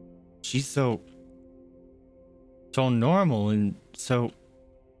 She's so normal and so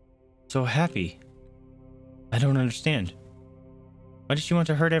happy. I don't understand. Why does she want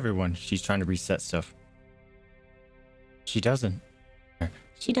to hurt everyone? She's trying to reset stuff. She doesn't.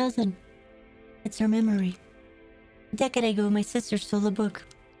 She doesn't. It's her memory. A decade ago, my sister stole a book.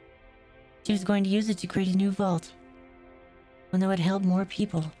 She was going to use it to create a new vault. One that would help more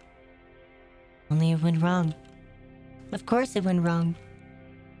people. Only it went wrong. Of course it went wrong.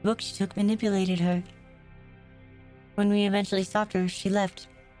 The book she took manipulated her. When we eventually stopped her, she left.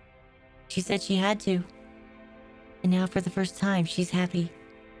 She said she had to. And now for the first time, she's happy.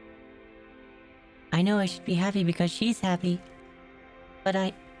 I know I should be happy because she's happy. But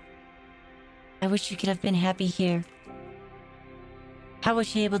I wish she could have been happy here. How was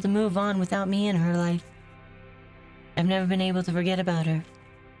she able to move on without me in her life? I've never been able to forget about her.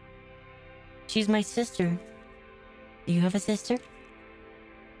 She's my sister. Do you have a sister?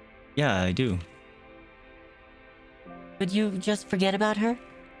 Yeah, I do. Would you just forget about her?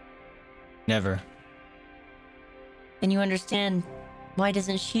 Never. And you understand, why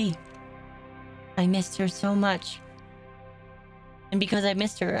doesn't she? I missed her so much. And because I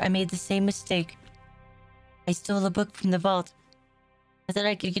missed her, I made the same mistake. I stole a book from the vault. I thought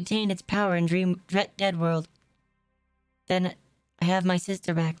I could contain its power and dream Dead World. Then I have my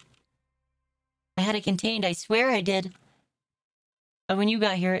sister back. I had it contained, I swear I did. But when you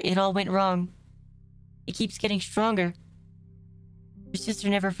got here, it all went wrong. It keeps getting stronger. Your sister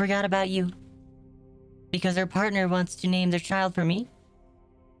never forgot about you. Because her partner wants to name their child for me.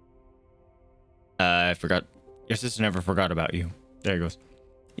 I forgot. Your sister never forgot about you. There it goes.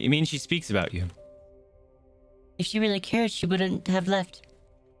 You mean she speaks about you? If she really cared, she wouldn't have left.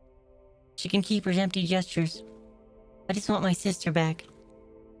 She can keep her empty gestures. I just want my sister back.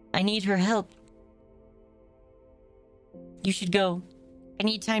 I need her help. You should go. I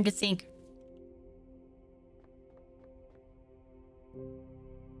need time to think.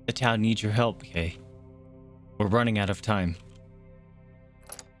 The town needs your help, Kay. We're running out of time.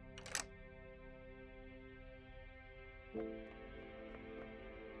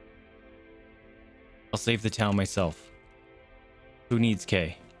 I'll save the town myself. Who needs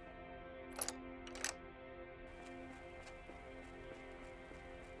Kay?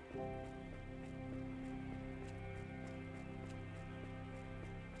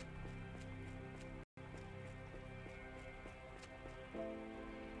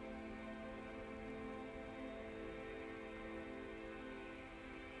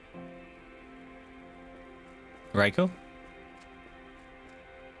 Raiko?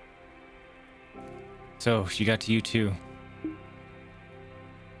 So, she got to you too.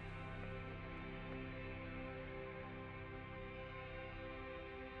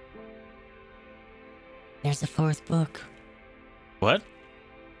 There's a fourth book. What?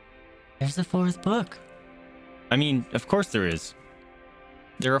 There's a fourth book. I mean, of course there is.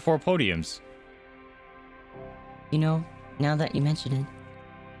 There are 4 podiums. You know, now that you mention it.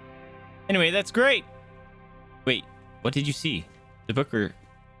 Anyway, that's great. Wait, what did you see? The book or...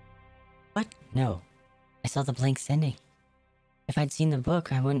 What? No. I saw the blank sending. If I'd seen the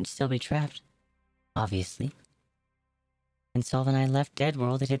book, I wouldn't still be trapped. Obviously. When Solve and I left Dead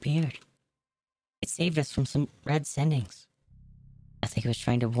World, it appeared. It saved us from some red sendings. I think it was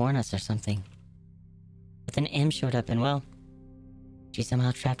trying to warn us or something. But then M showed up and, well, she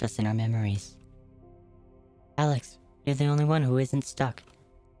somehow trapped us in our memories. Alex, you're the only one who isn't stuck.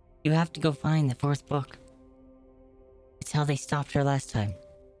 You have to go find the fourth book. It's how they stopped her last time.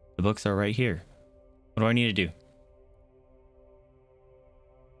 The books are right here. What do I need to do?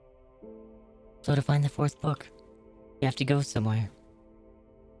 So to find the fourth book, you have to go somewhere.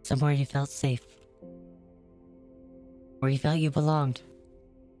 Somewhere you felt safe. Where you felt you belonged.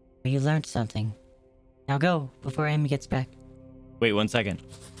 Where you learned something. Now go, before Amy gets back. Wait 1 second.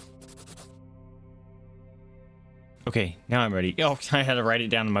 Okay, now I'm ready. Oh, I had to write it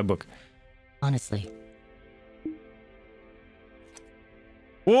down in my book. Honestly,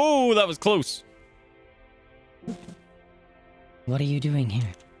 Whoa, that was close. what are you doing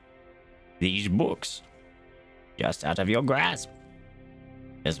here? These books. Just out of your grasp.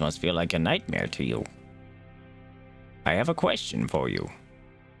 This must feel like a nightmare to you. I have a question for you.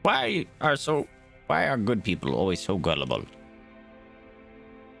 Why are good people always so gullible?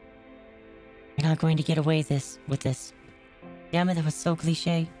 You're not going to get away with this. Damn it, that was so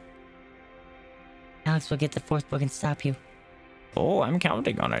cliche. Alex will get the fourth book and stop you. Oh, I'm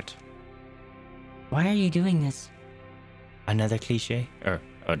counting on it. Why are you doing this? Another cliche?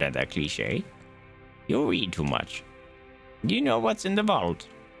 Another cliche? You read too much. Do you know what's in the vault?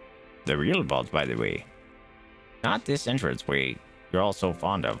 The real vault, by the way. Not this entranceway you're all so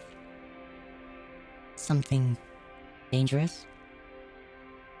fond of. Something dangerous?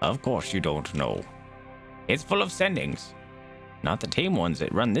 Of course you don't know. It's full of sendings. Not the tame ones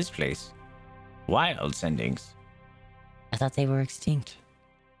that run this place. Wild sendings. I thought they were extinct.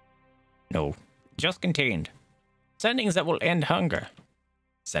 No, just contained. Sendings that will end hunger.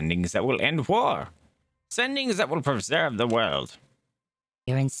 Sendings that will end war. Sendings that will preserve the world.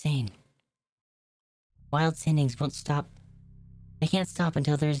 You're insane. Wild sendings won't stop. They can't stop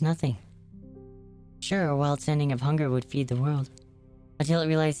until there's nothing. Sure, a wild sending of hunger would feed the world. Until it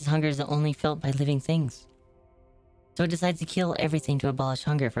realizes hunger is only felt by living things. So it decides to kill everything to abolish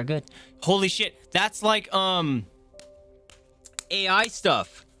hunger for good. Holy shit, that's like AI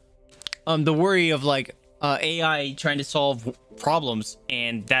stuff. The worry of like AI trying to solve problems,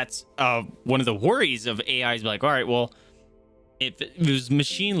 and that's one of the worries of AI is like, all right, well, if it was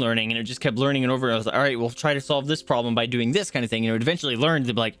machine learning and it just kept learning and over, and I was like, all right, we'll try to solve this problem by doing this kind of thing. And it would eventually learn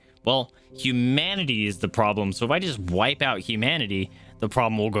to be like, well, humanity is the problem. So if I just wipe out humanity, the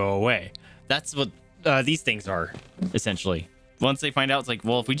problem will go away. That's what these things are, essentially. Once they find out, it's like,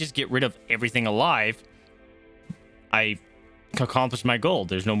 well, if we just get rid of everything alive, I accomplished my goal.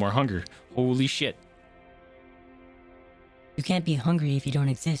 There's no more hunger. Holy shit. You can't be hungry if you don't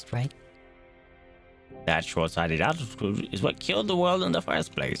exist, right? That short-sighted attitude is what killed the world in the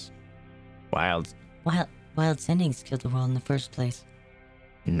first place. Wild. Wild sendings killed the world in the first place.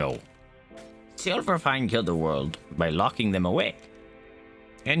 No. Silverfine killed the world by locking them away.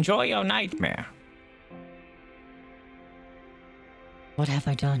 Enjoy your nightmare. What have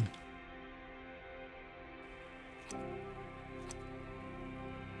I done?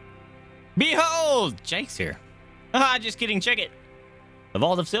 Behold! Jake's here. Haha, just kidding, check it. The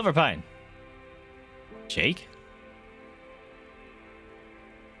Vault of Silverpine. Jake?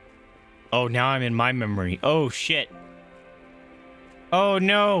 Oh, now I'm in my memory. Oh, shit. Oh,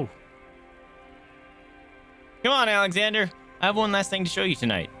 no. Come on, Alexander. I have one last thing to show you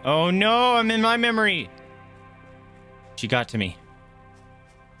tonight. Oh, no, I'm in my memory. She got to me.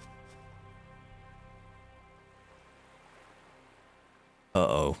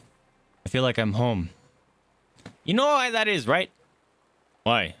 Uh-oh. I feel like I'm home. You know why that is, right?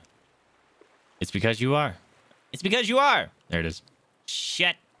 Why? It's because you are. It's because you are. There it is.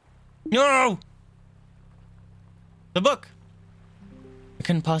 Shit. No! The book. I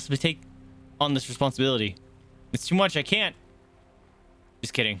couldn't possibly take on this responsibility. It's too much. I can't.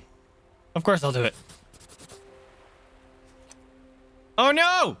 Just kidding. Of course I'll do it. Oh,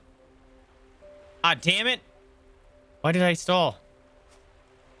 no! Ah, damn it. Why did I stall?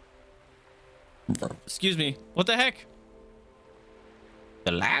 Excuse me. What the heck?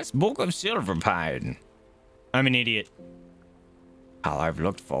 The last book of Silverpine. I'm an idiot. How I've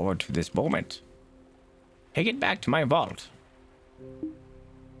looked forward to this moment. Take it back to my vault.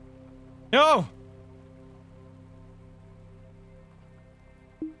 No!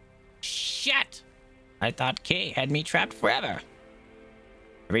 Shit! I thought Kay had me trapped forever.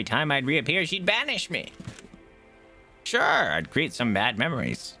 Every time I'd reappear, she'd banish me. Sure, I'd create some bad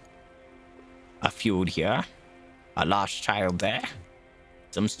memories. A feud here, a lost child there,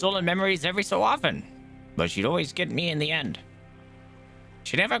 some stolen memories every so often, but she'd always get me in the end.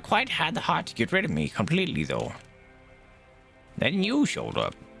 She never quite had the heart to get rid of me completely, though. Then you showed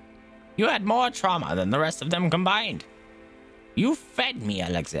up. You had more trauma than the rest of them combined. You fed me,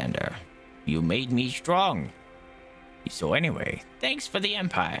 Alexander. You made me strong. So anyway, thanks for the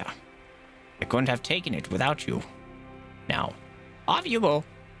Empire. I couldn't have taken it without you. Now, off you go.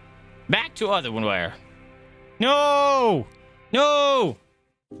 Back to Otherware. No! No!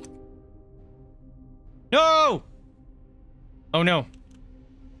 No! Oh no.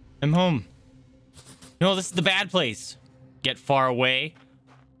 I'm home. No, this is the bad place. Get far away.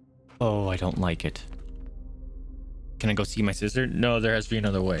 Oh, I don't like it. Can I go see my sister? No, there has to be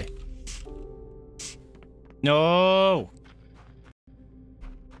another way. No!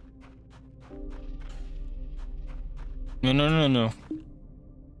 No, no, no, no.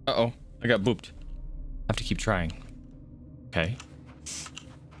 Uh-oh. I got booped. I have to keep trying. Okay.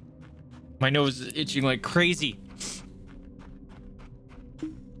 My nose is itching like crazy.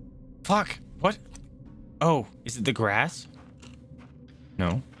 Fuck. What? Oh, is it the grass?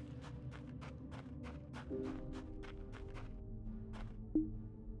 No.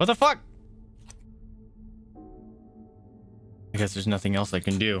 What the fuck? I guess there's nothing else I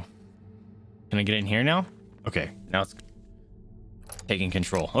can do. Can I get in here now? Okay, now it's taking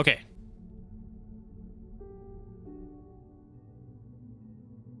control. Okay.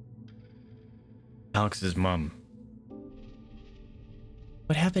 Alex's mom.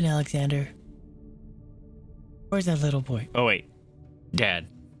 What happened, Alexander? Where's that little boy? Oh, wait. Dad.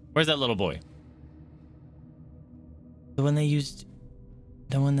 Where's that little boy? The one that used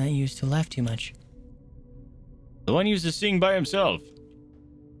to laugh too much. The one who used to sing by himself.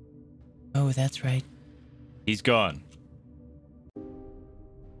 Oh, that's right. He's gone.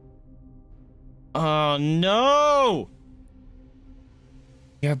 Oh, no!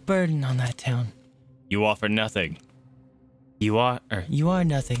 You're a burden on that town. You offer nothing. You are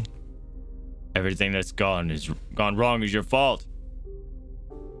nothing. Everything that's gone wrong is your fault.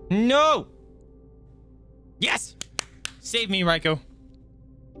 No! Yes! Save me, Raiko.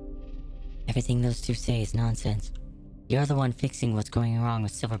 Everything those two say is nonsense. You're the one fixing what's going wrong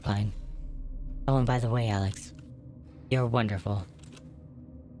with Silverpine. Oh, and by the way, Alex, you're wonderful.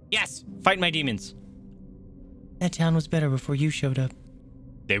 Yes! Fight my demons. That town was better before you showed up.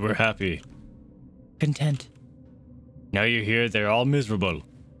 They were happy. Content. Now you're here, they're all miserable.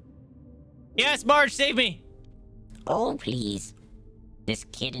 Yes, Marge, save me! Oh, please. This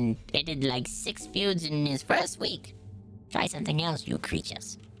kid ended like 6 feuds in his first week. Try something else, you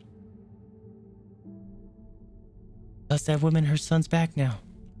creatures. Plus that woman, her son's back now.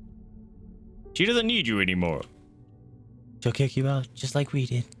 She doesn't need you anymore. She'll kick you out, just like we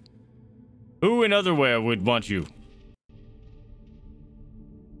did. Who in Otherware would want you?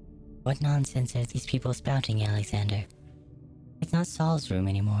 What nonsense are these people spouting, Alexander? It's not Saul's room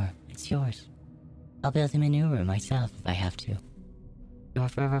anymore. It's yours. I'll build him a new room myself if I have to. You're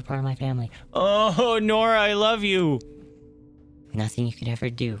forever part of my family. Oh, Nora, I love you. Nothing you could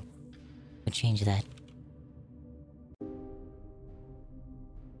ever do would change that.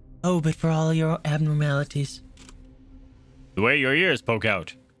 Oh, but for all your abnormalities. The way your ears poke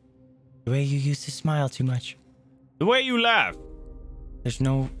out. The way you used to smile too much. The way you laugh. There's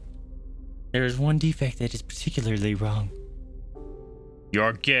one defect that is particularly wrong.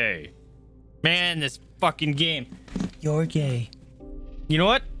 You're gay. Man, this fucking game. You're gay. You know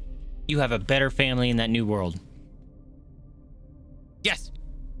what? You have a better family in that new world. Yes!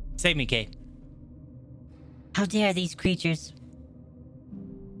 Save me, Kay. How dare these creatures?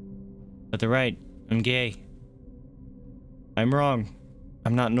 But they're right. I'm gay. I'm wrong.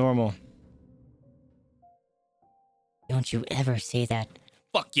 I'm not normal. Don't you ever say that.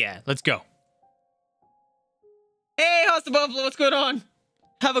 Fuck yeah, let's go. Hey, House of Buffalo, what's going on?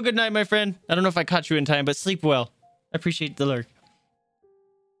 Have a good night, my friend. I don't know if I caught you in time, but sleep well. I appreciate the lurk.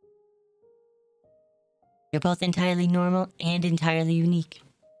 You're both entirely normal and entirely unique.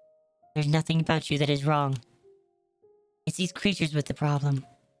 There's nothing about you that is wrong. It's these creatures with the problem.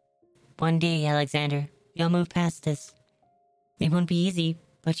 One day, Alexander, you'll move past this. It won't be easy,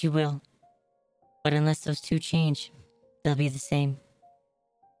 but you will. But unless those two change, they'll be the same.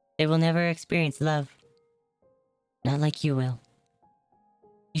 They will never experience love. Not like you will.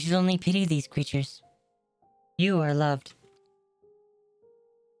 You should only pity these creatures. You are loved.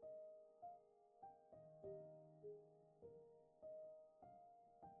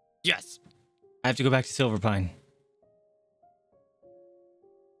 Yes! I have to go back to Silverpine.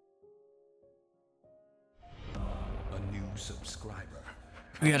 A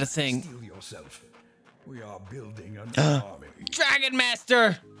We got a thing. Steel yourself. We are building an army. Dragon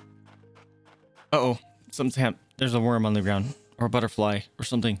Master! Uh-oh. Something's happened. There's a worm on the ground. Or a butterfly. Or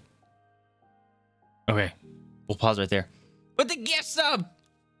something. Okay. We'll pause right there. But the gift sub!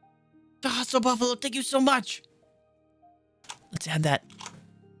 The Hostile Buffalo, thank you so much! Let's add that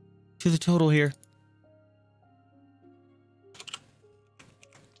to the total here.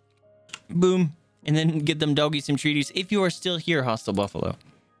 Boom. And then get them doggies some treaties. If you are still here, Hostile Buffalo.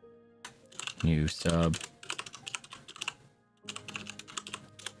 New sub.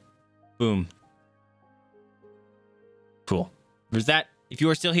 Boom. Cool. There's that. If you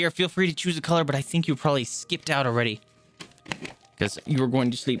are still here, feel free to choose a color, but I think you probably skipped out already. Because you were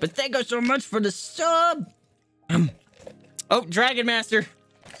going to sleep. But thank you so much for the sub! Oh, Dragon Master!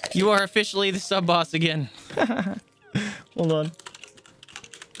 You are officially the sub boss again. Hold on.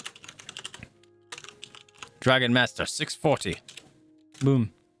 Dragon Master, 640.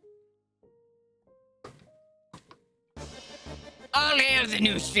 Boom. All hail the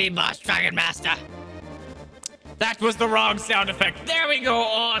new stream boss, Dragon Master. That was the wrong sound effect. There we go.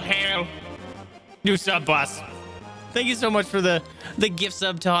 All hail. New sub boss. Thank you so much for the gift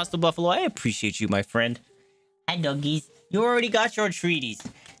sub to Hostile Buffalo. I appreciate you, my friend. Hi, doggies. You already got your treaties.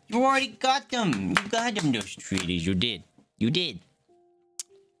 You already got them. You got them, those treaties. You did. You did.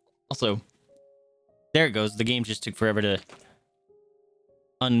 Also, there it goes. The game just took forever to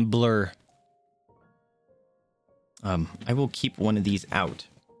unblur. I will keep one of these out.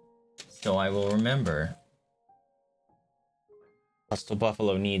 So I will remember. Hostile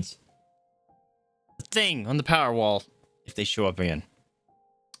Buffalo needs a thing on the power wall if they show up again.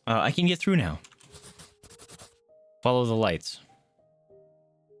 I can get through now. Follow the lights.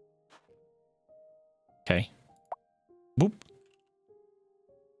 Okay. Boop.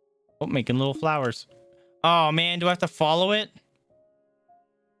 Oh, making little flowers. Oh, man. Do I have to follow it?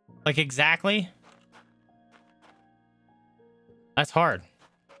 Like, exactly? That's hard.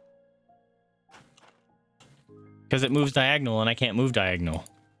 Because it moves diagonal, and I can't move diagonal.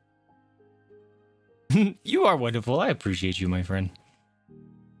 You are wonderful. I appreciate you, my friend.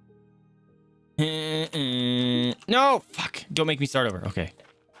 No! Fuck. Don't make me start over. Okay.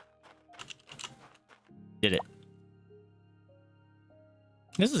 Did it.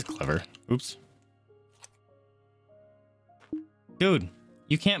 This is clever. Oops. Dude,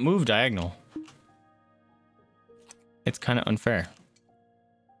 you can't move diagonal. It's kind of unfair.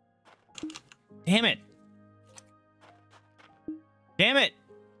 Damn it. Damn it.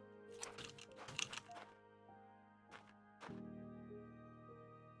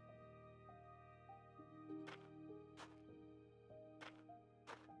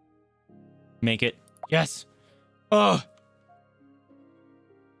 Make it. Yes. Oh.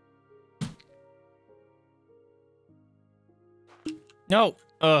 No.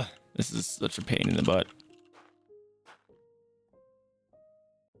 This is such a pain in the butt.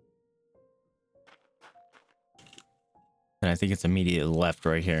 And I think it's immediately left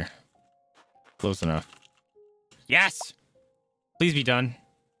right here. Close enough. Yes! Please be done.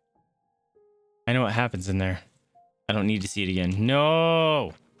 I know what happens in there. I don't need to see it again.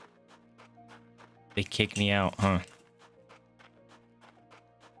 No! They kicked me out, huh?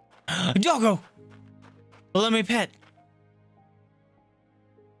 Doggo! Well, let me pet.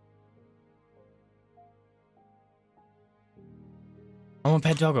 I want to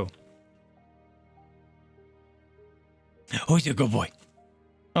pet Doggo. Oh, he's a good boy.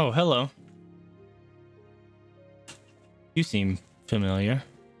 Oh, hello. You seem familiar.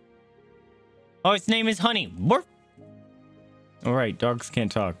 Oh, its name is Honey. Borf. All right, dogs can't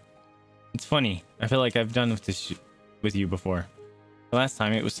talk. It's funny. I feel like I've done with this with you before. The last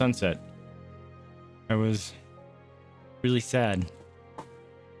time it was sunset. I was really sad.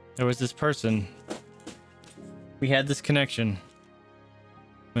 There was this person. We had this connection.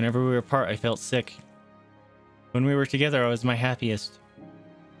 Whenever we were apart, I felt sick. When we were together, I was my happiest.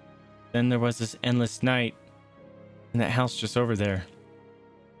 Then there was this endless night in that house just over there.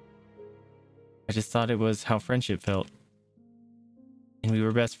 I just thought it was how friendship felt. And we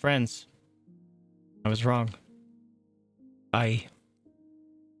were best friends. I was wrong. I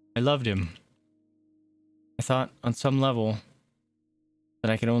loved him. I thought on some level that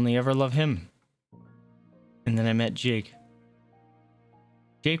I could only ever love him. And then I met Jake.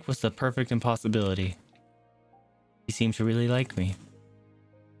 Jake was the perfect impossibility. He seemed to really like me.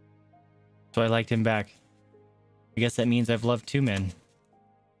 So I liked him back. I guess that means I've loved two men.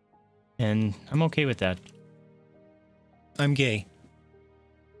 And I'm okay with that. I'm gay.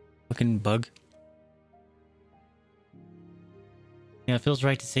 Fucking bug. Yeah, it feels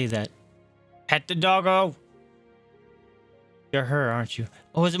right to say that. Pet the doggo! You're her, aren't you?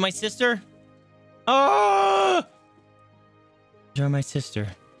 Oh, is it my sister? Oh! You're my sister.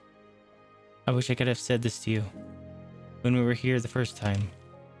 I wish I could have said this to you when we were here the first time.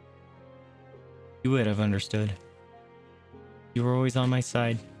 You would have understood. You were always on my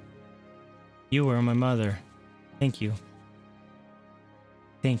side. You were my mother. Thank you.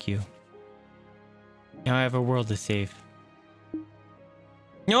 Thank you. Now I have a world to save.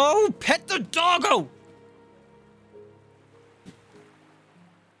 No! Pet the doggo!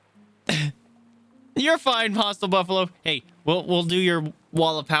 You're fine, Hostile Buffalo. Hey, we'll do your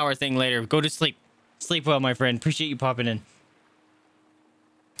wall of power thing later. Go to sleep. Sleep well, my friend. Appreciate you popping in.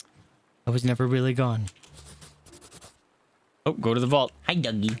 I was never really gone. Oh, go to the vault. Hi,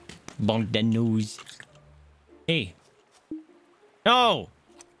 Dougie. Bonk the nose. Hey. No!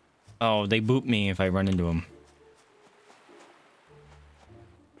 Oh, they boot me if I run into them.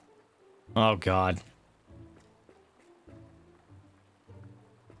 Oh, God.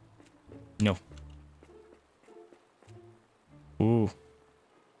 No. Ooh.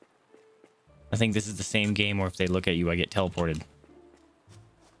 I think this is the same game, or if they look at you, I get teleported.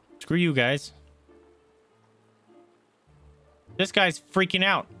 Screw you guys. This guy's freaking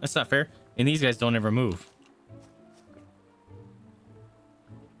out. That's not fair. And these guys don't ever move.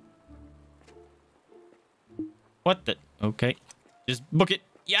 What the? Okay. Just book it.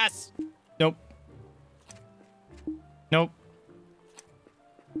 Yes! Nope. Nope.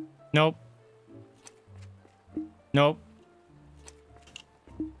 Nope. Nope.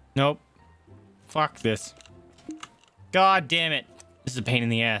 Nope. Fuck this. God damn it. This is a pain in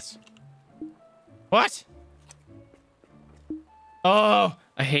the ass. What? Oh,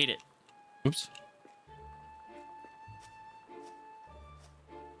 I hate it. Oops.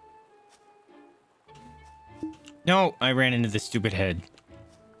 No, I ran into this stupid head.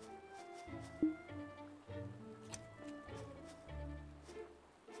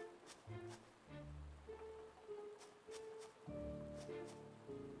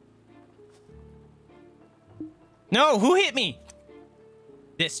 No, who hit me?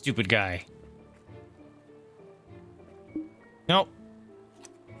 This stupid guy. Nope.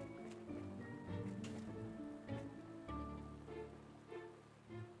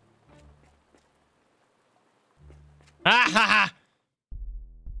 Ah ha ha!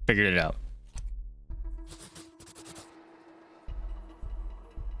 Figured it out.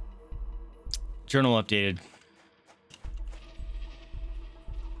 Journal updated.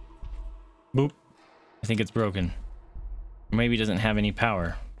 Boop. I think it's broken. Or maybe it doesn't have any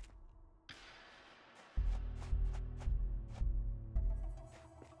power.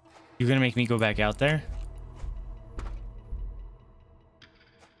 You're gonna make me go back out there?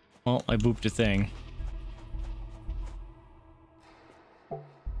 Well, I booped a thing.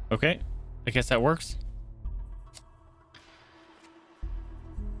 Okay, I guess that works.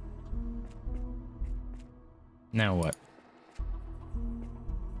 Now what?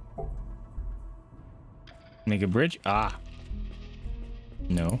 Make a bridge? Ah.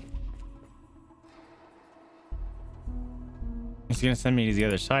 No. It's gonna send me to the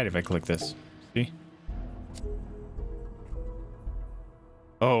other side if I click this. See?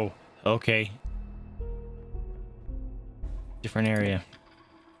 Oh, okay. Different area.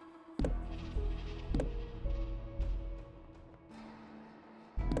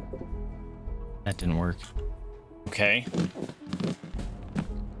 That didn't work. Okay.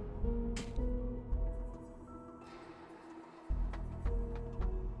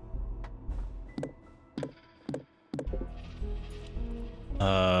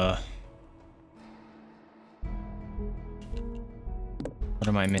 What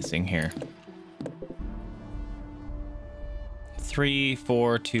am I missing here? 3,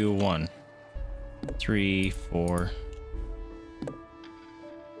 4, 2, 1. 3, 4,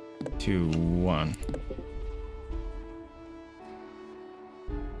 2, 1.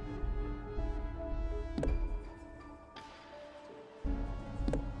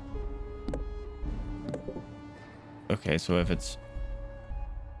 Okay, so if it's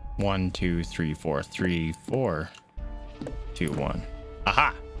 1, 2, 3, 4, 3, 4, 2, 1.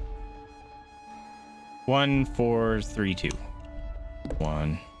 Aha! 1, 4, 3, 2.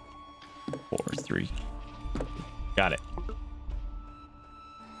 1, 4, 3. Got it.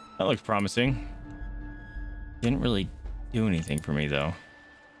 That looks promising. Didn't really do anything for me though.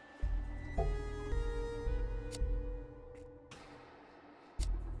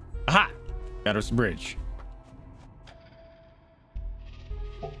 Aha! Got us a bridge.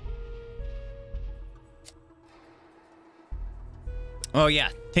 Oh yeah,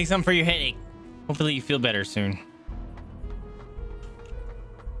 take some for your headache. Hopefully you feel better soon.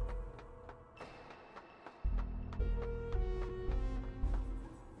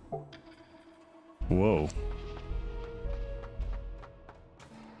 Whoa.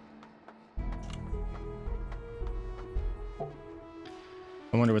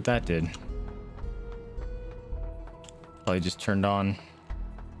 I wonder what that did. Probably just turned on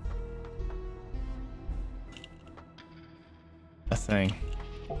a thing.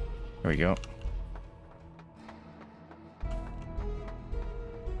 There we go.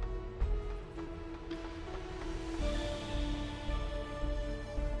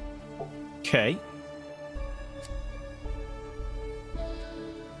 Okay.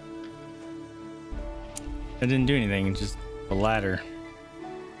 It didn't do anything, it's just a ladder.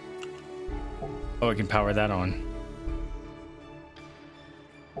 Oh, I can power that on.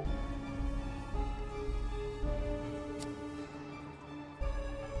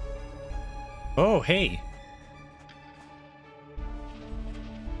 Oh, hey.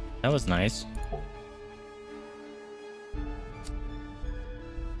 That was nice.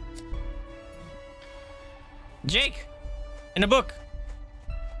 Jake! In a book!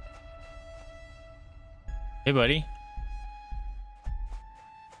 Hey, buddy.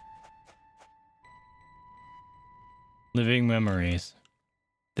 Living Memories.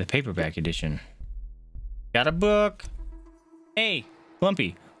 The paperback edition. Got a book! Hey,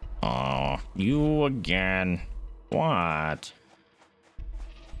 Glumpy. Oh, you again. What?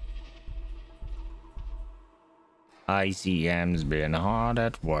 ICM's been hard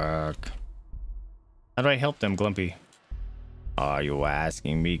at work. How do I help them, Glumpy? Are you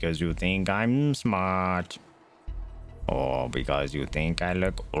asking because you think I'm smart? Or because you think I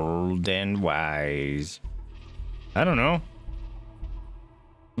look old and wise? I don't know.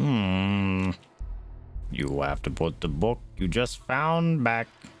 You have to put the book you just found back.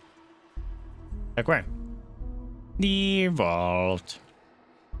 Back where? The vault.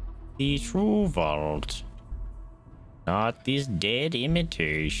 The true vault. Not this dead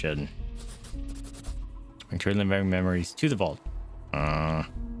imitation. Return the memories to the vault.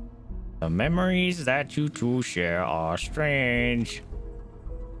 The memories that you two share are strange.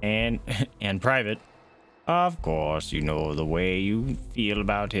 And private. Of course, you know the way you feel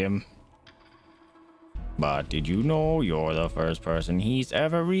about him. But did you know you're the first person he's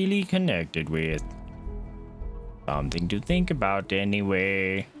ever really connected with? Something to think about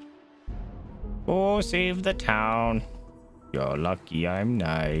anyway. Go save the town. You're lucky I'm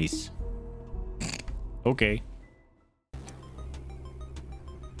nice. Okay.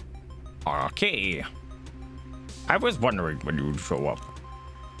 Okay. I was wondering when you'd show up.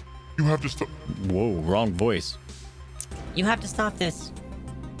 You have to stop. Whoa, wrong voice. You have to stop this.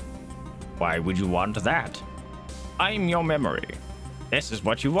 Why would you want that? I'm your memory. This is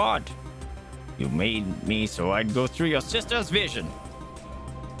what you want. You made me so I'd go through your sister's vision.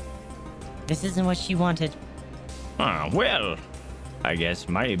 This isn't what she wanted. Well, I guess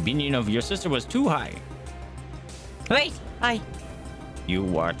my opinion of your sister was too high. Wait, You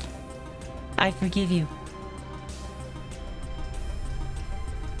what? I forgive you.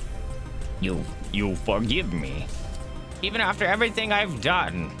 You forgive me? Even after everything I've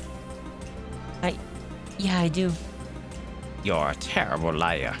done? Yeah, I do. You're a terrible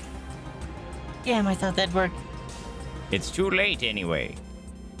liar. Damn, I thought that'd work. It's too late anyway.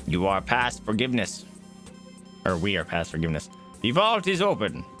 You are past forgiveness. Or we are past forgiveness. The vault is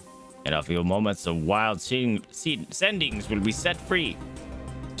open. In a few moments, the wild sendings will be set free.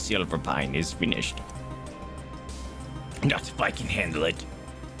 Silverpine is finished. Not if I can handle it.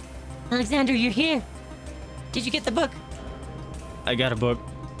 Alexander, you're here. Did you get the book? I got a book.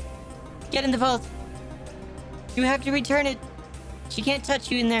 Get in the vault. You have to return it. She can't touch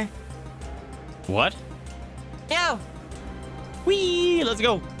you in there. What? Now! Whee! Let's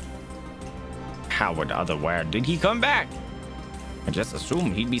go. How would otherwise did he come back? I just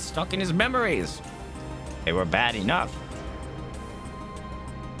assumed he'd be stuck in his memories. They were bad enough.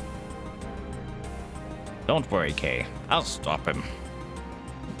 Don't worry, Kay. I'll stop him.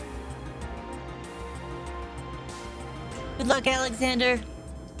 Good luck, Alexander.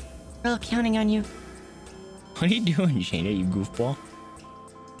 We're all counting on you. What are you doing, Shayna, you goofball?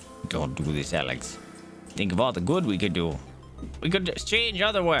 Don't do this, Alex. Think of all the good we could do. We could exchange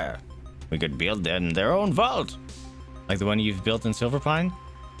otherwhere. We could build them their own vault. Like the one you've built in Silverpine?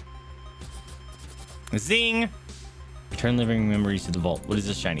 Zing! Return living memories to the vault. What is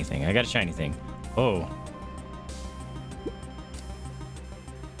this shiny thing? I got a shiny thing. Oh.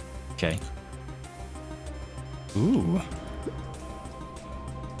 Okay. Ooh.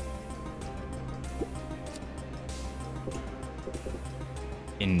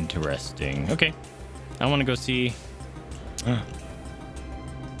 Interesting. Okay. I want to go see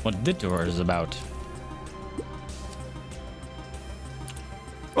what the tour is about.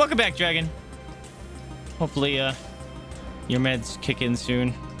 Welcome back, Dragon. Hopefully, your meds kick in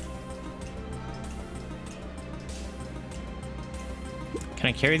soon. Can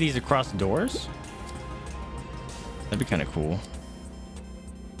I carry these across doors? That'd be kind of cool.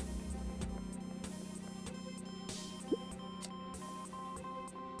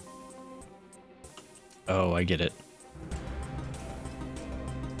 Oh, I get it.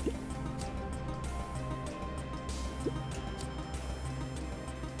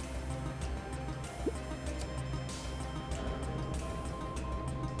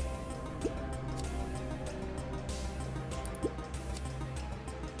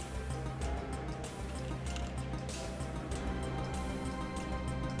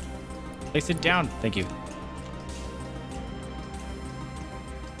 Place it down. Thank you.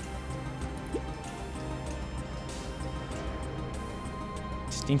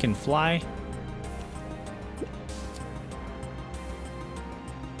 Stinking fly.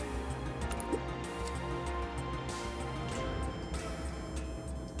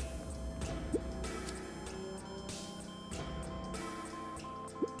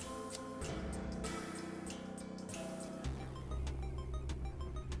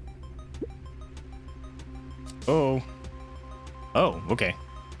 Oh. Oh, okay.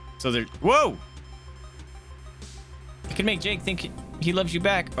 So there. Whoa! I can make Jake think he loves you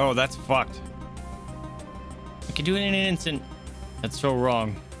back. Oh, that's fucked. I can do it in an instant. That's so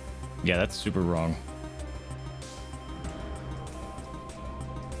wrong. Yeah, that's super wrong.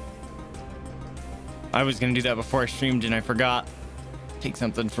 I was gonna do that before I streamed and I forgot. Take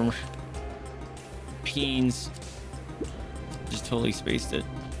something from Peens. Just totally spaced it.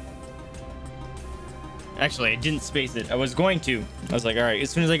 Actually, I didn't space it. I was going to. I was like, all right,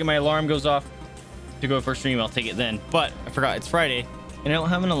 as soon as I get my alarm goes off to go for stream, I'll take it then. But I forgot it's Friday, and I don't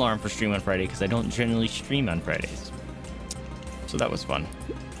have an alarm for stream on Friday because I don't generally stream on Fridays. So that was fun.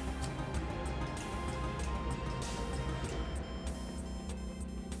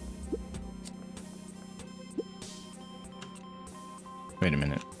 Wait a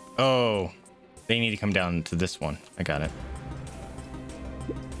minute. Oh, they need to come down to this one. I got it.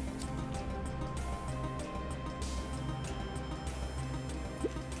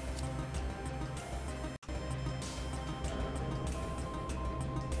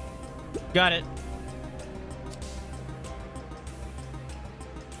 Got it.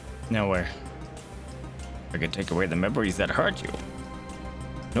 Now where? I can take away the memories that hurt you.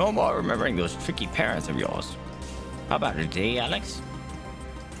 No more remembering those tricky parents of yours. How about it today, Alex?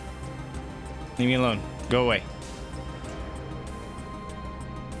 Leave me alone. Go away.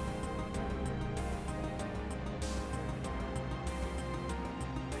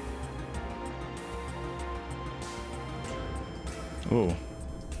 Whoa.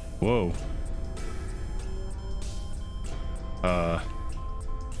 Whoa.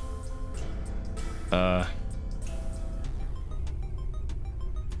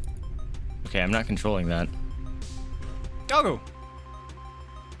 Okay, I'm not controlling that. Doggo!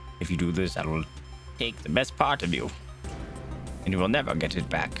 If you do this, I will take the best part of you. And you will never get it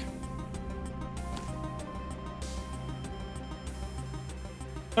back.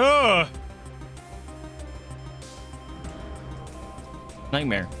 Ugh!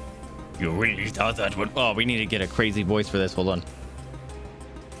 Nightmare. You really thought that would... Oh, we need to get a crazy voice for this. Hold on.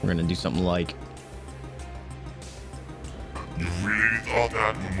 We're gonna do something like... You really thought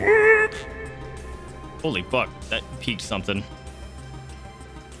that would work? Holy fuck, that peaked something.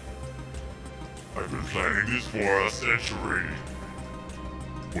 I've been planning this for a century.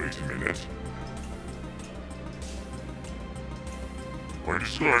 Wait a minute. My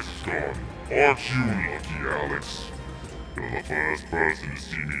disguise is gone. Aren't you lucky, Alex? You're the first person to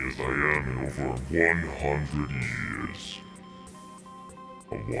see me as I am in over 100 years.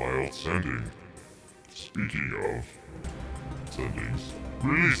 A wild sending. Speaking of sendings,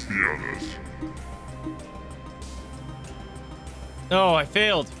 release the others. Oh, I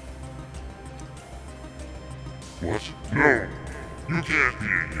failed. What? No! You can't be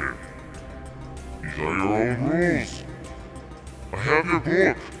in here. These are your own rules. I have your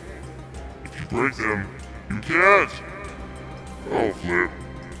book. If you break them, you can't. Oh, Flip.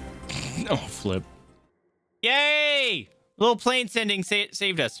 Oh, Flip. Yay! Little plane sending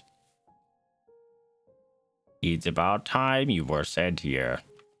saved us. It's about time you were sent here.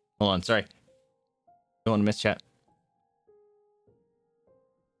 Hold on, sorry. Don't want to miss chat.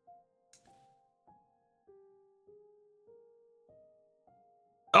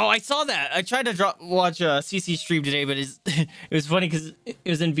 Oh, I saw that. I tried to watch CC stream today, but it was funny because it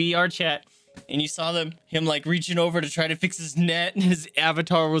was in VR chat, and you saw him like reaching over to try to fix his net, and his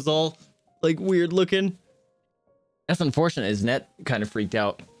avatar was all like weird looking. That's unfortunate. His net kind of freaked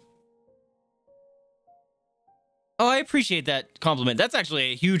out. Oh, I appreciate that compliment. That's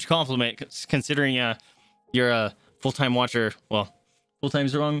actually a huge compliment, considering you're a full-time watcher. Well,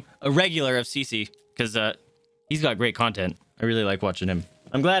 full-time's wrong. A regular of CC, because he's got great content. I really like watching him.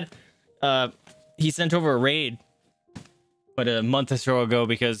 I'm glad he sent over a raid but a month or so ago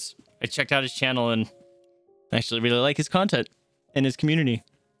because I checked out his channel and I actually really like his content and his community.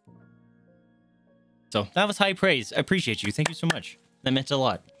 So that was high praise. I appreciate you. Thank you so much. That meant a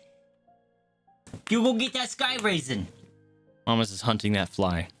lot. You go get that sky raisin. Thomas is hunting that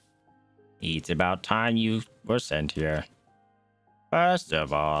fly. It's about time you were sent here. First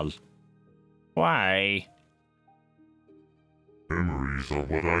of all, why? Memories are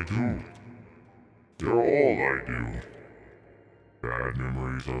what I do. They're all I do. Bad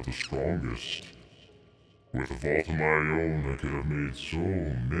memories are the strongest. With a vault of my own, I could have made so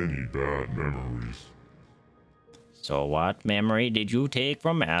many bad memories. So what memory did you take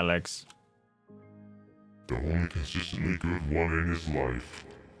from Alex? The only consistently good one in his life.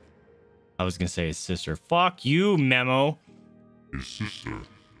 I was gonna say his sister. Fuck you, Memo. His sister.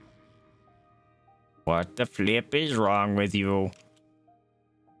 What the flip is wrong with you?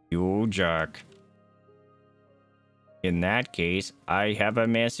 You jerk. In that case, I have a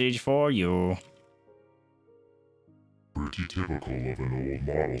message for you. Pretty typical of an old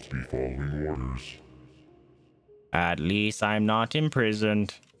model to be following orders. At least I'm not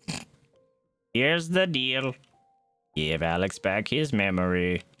imprisoned. Here's the deal. Give Alex back his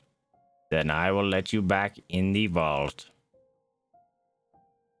memory. Then I will let you back in the vault.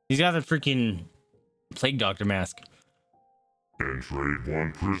 He's got the freaking plague doctor mask. And trade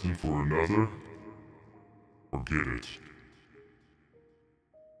one prison for another? Forget it.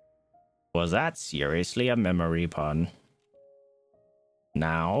 Was that seriously a memory pun?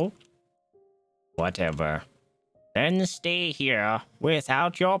 Now? Whatever. Then stay here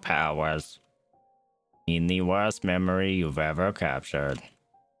without your powers. In the worst memory you've ever captured.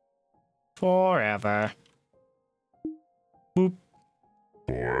 Forever. Boop.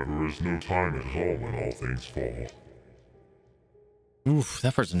 Forever is no time at all when all things fall. Oof,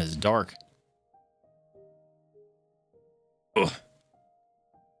 that person is dark. Ugh.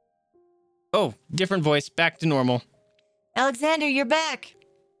 Oh, different voice, back to normal. Alexander, you're back.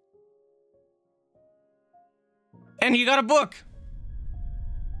 And you got a book.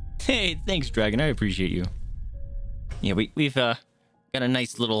 Hey, thanks, Dragon. I appreciate you. Yeah, we've got a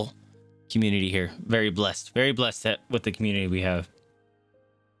nice little community here. Very blessed with the community we have.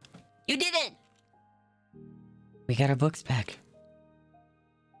 You did it! We got our books back.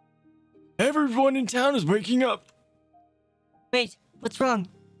 Everyone in town is waking up. Wait, what's wrong?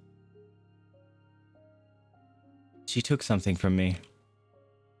 She took something from me.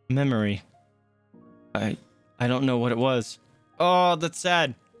 Memory. I don't know what it was. Oh, that's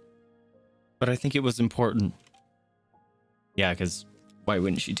sad. But I think it was important. Yeah, because why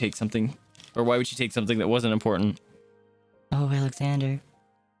wouldn't she take something? Or why would she take something that wasn't important? Oh, Alexander.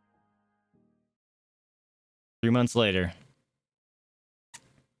 3 months later.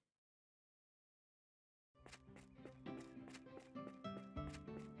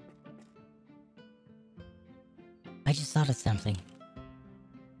 I just thought of something.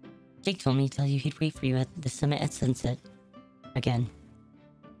 Jake told me to tell you he'd wait for you at the summit at sunset. Again.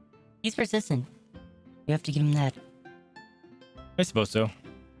 He's persistent. You have to give him that. I suppose so.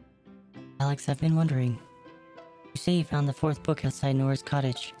 Alex, I've been wondering. You say you found the 4th book outside Nora's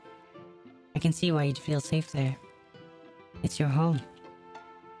cottage. I can see why you'd feel safe there. It's your home.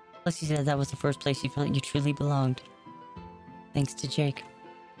 Plus you said that was the first place you felt you truly belonged. Thanks to Jake.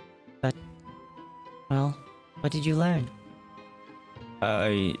 But, well, what did you learn?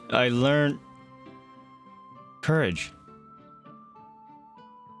 I learned courage.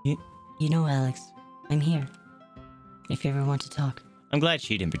 You know, Alex, I'm here. If you ever want to talk. I'm glad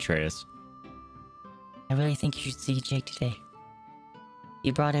she didn't betray us. I really think you should see Jake today.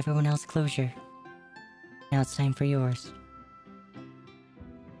 You brought everyone else closure. Now it's time for yours.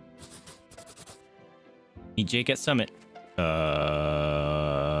 Meet Jake at Summit.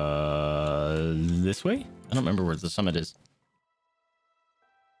 This way? I don't remember where the summit is.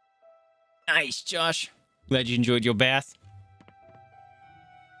 Nice, Josh. Glad you enjoyed your bath.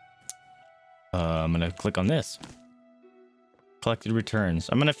 I'm gonna click on this. Collected returns.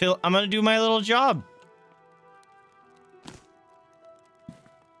 I'm gonna do my little job.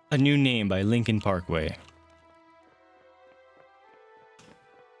 A New Name by Lincoln Parkway.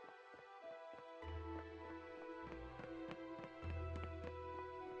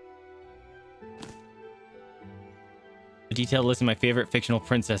 A detailed list of my favorite fictional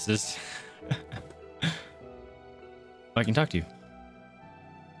princesses. I can talk to you.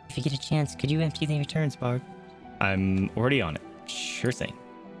 If you get a chance, could you empty the returns, Barb? I'm already on it. Sure thing.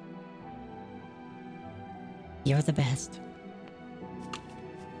 You're the best.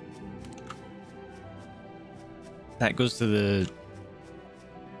 That goes to the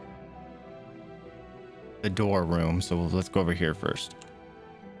door room, so let's go over here first.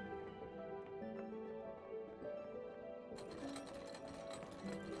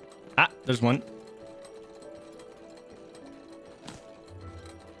 Ah, there's one.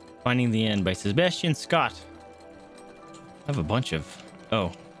 Finding the End by Sebastian Scott. I have a bunch of...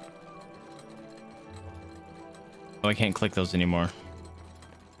 Oh. Oh, I can't click those anymore.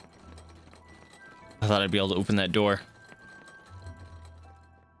 I thought I'd be able to open that door.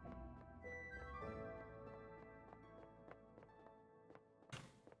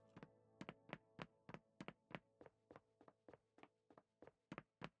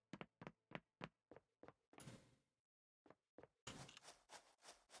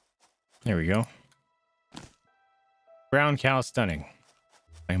 There we go. Brown Cow Stunning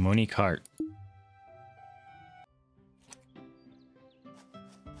by Monique Hart.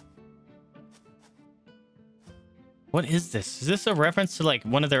 What is this? Is this a reference to like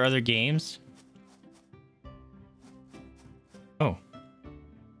one of their other games? Oh.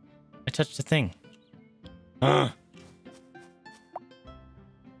 I touched a thing.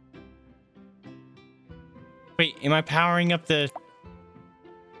 Wait, am I powering up the...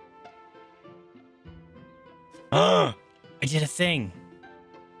 I did a thing.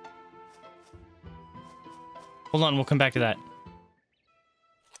 Hold on, we'll come back to that.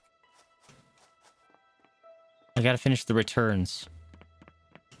 I gotta finish the returns.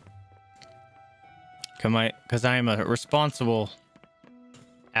 Because I am a responsible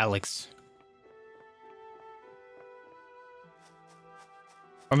Alex.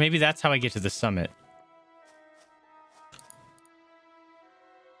 Or maybe that's how I get to the summit.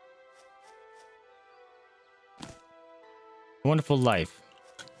 Wonderful life.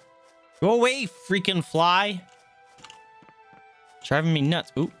 Go away, freaking fly. Driving me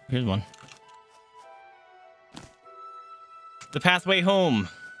nuts. Ooh, here's one. The pathway home.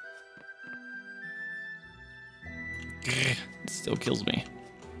 It still kills me.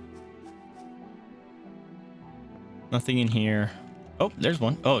 Nothing in here. Oh, there's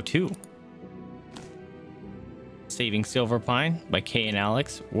one. Oh, two. Saving Silver Pine by Kay and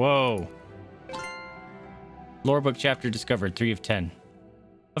Alex. Whoa. Lorebook chapter discovered, 3 of 10.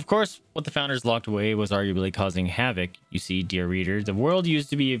 Of course, what the founders locked away was arguably causing havoc. You see, dear reader, the world used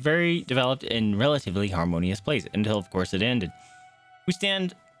to be a very developed and relatively harmonious place, until of course it ended. We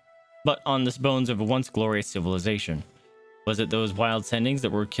stand but on the bones of a once glorious civilization. Was it those wild sendings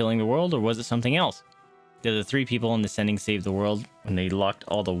that were killing the world, or was it something else? Did the 3 people in the sending save the world when they locked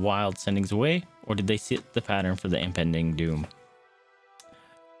all the wild sendings away, or did they set the pattern for the impending doom?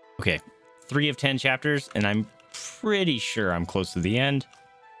 Okay. 3 of 10 chapters, and I'm pretty sure I'm close to the end.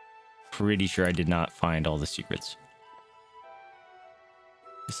 Pretty sure I did not find all the secrets.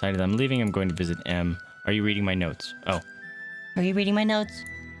 Decided I'm leaving. I'm going to visit M. Are you reading my notes? Oh. Are you reading my notes?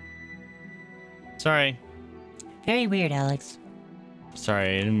 Sorry. Very weird, Alex.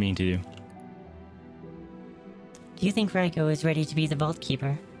 Sorry, I didn't mean to do. Do you think Raiko is ready to be the Vault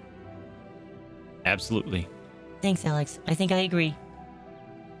Keeper? Absolutely. Thanks, Alex. I think I agree.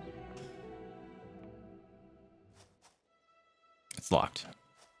 It's locked.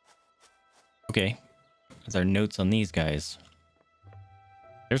 Okay. That's our notes on these guys.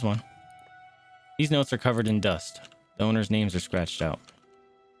 There's one. These notes are covered in dust. The owner's names are scratched out.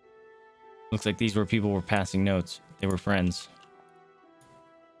 Looks like these were people were passing notes. They were friends.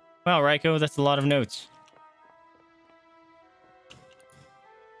 Wow, Raiko, that's a lot of notes.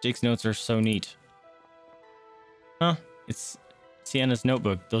 Jake's notes are so neat. Huh? It's Sienna's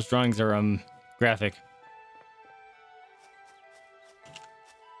notebook. Those drawings are, graphic.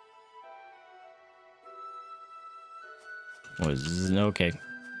 Was okay.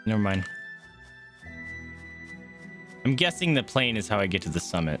 Never mind. I'm guessing the plane is how I get to the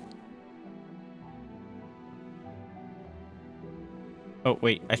summit. Oh,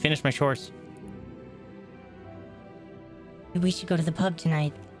 wait. I finished my chores. We should go to the pub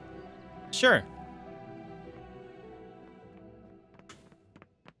tonight. Sure.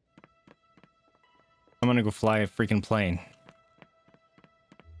 I'm gonna go fly a freaking plane.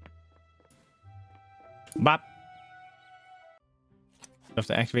 Bop. Have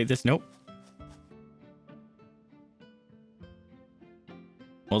to activate this? Nope.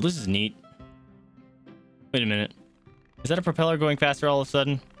 Well, this is neat. Wait a minute. Is that a propeller going faster all of a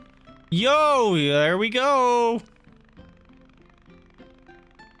sudden? Yo, there we go.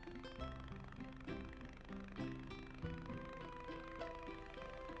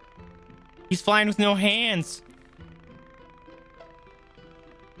 He's flying with no hands.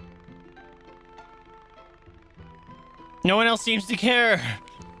 No one else seems to care.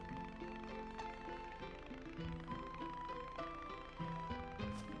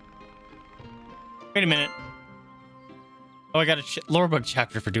 Wait a minute. Oh, I got a lore book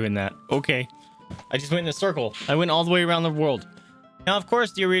chapter for doing that. Okay. I just went in a circle. I went all the way around the world. Now, of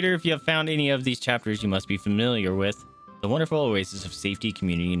course, dear reader, if you have found any of these chapters, you must be familiar with the wonderful oasis of safety,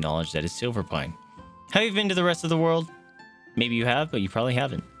 community, and knowledge that is Silverpine. Have you been to the rest of the world? Maybe you have, but you probably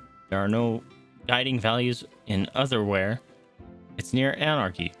haven't. There are no guiding values in Otherwhere. It's near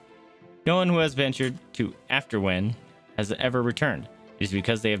anarchy. No one who has ventured to Afterwen has ever returned. Is it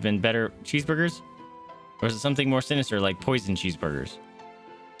because they have been better cheeseburgers? Or is it something more sinister like poison cheeseburgers?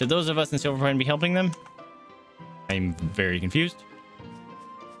 Should those of us in Silverpine be helping them? I'm very confused.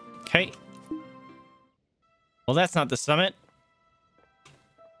 Okay. Well, that's not the summit.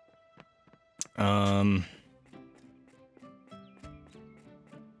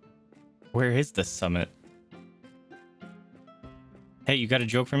 Where is the summit? Hey, you got a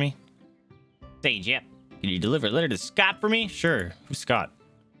joke for me? Sage, yep. Can you deliver a letter to Scott for me? Sure. Who's Scott?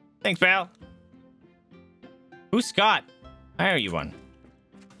 Thanks, pal. Who's Scott? I owe you one.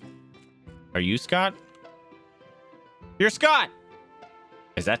 Are you Scott? You're Scott!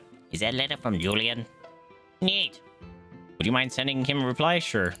 Is that letter from Julian? Neat. Would you mind sending him a reply?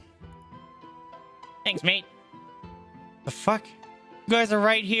 Sure. Thanks, mate. The fuck? You guys are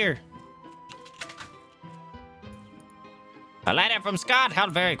right here. A letter from Scott? How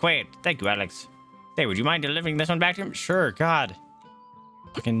very quaint. Thank you, Alex. Hey, would you mind delivering this one back to him? Sure, God.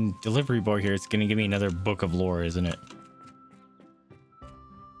 Fucking delivery boy here. It's gonna give me another book of lore, isn't it?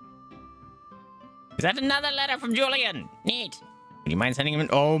 Is that another letter from Julian? Neat. Would you mind sending him an...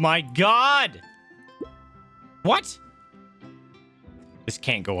 Oh my God! What? This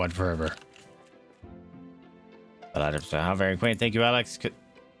can't go on forever. A letter, so how very quaint. Thank you, Alex.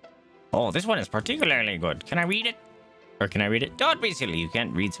 Oh, this one is particularly good. Can I read it? Or can I read it? Don't be silly. You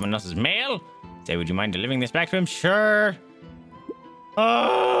can't read someone else's mail. Say, would you mind delivering this back to him? Sure.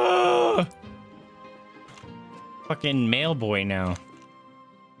 Oh! Fucking mail boy now.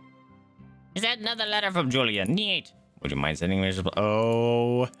 Is that another letter from Julian? Neat. Would you mind sending me?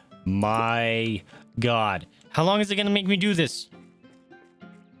 Oh my God. How long is it gonna make me do this?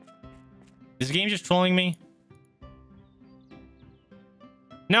 Is the game just trolling me?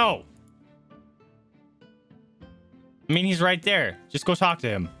 No. I mean, he's right there. Just go talk to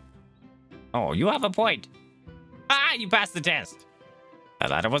him. Oh, you have a point. Ah, you passed the test. The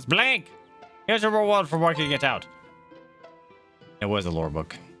letter was blank. Here's a reward for working it out. It was a lore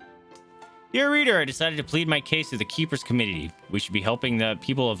book. Dear reader, I decided to plead my case to the Keepers Committee. We should be helping the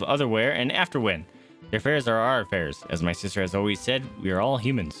people of Otherwhere and Afterwen. Their affairs are our affairs. As my sister has always said, we are all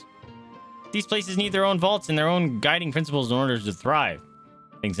humans. These places need their own vaults and their own guiding principles in order to thrive.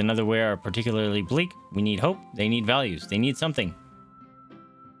 Things in Otherwhere are particularly bleak. We need hope. They need values. They need something.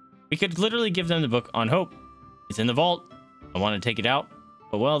 We could literally give them the book on hope. It's in the vault. I want to take it out,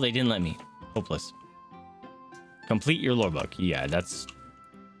 but well, they didn't let me. Hopeless. Complete your lore book. Yeah, that's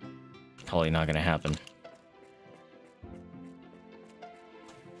probably not going to happen.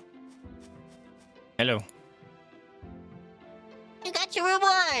 Hello. You got your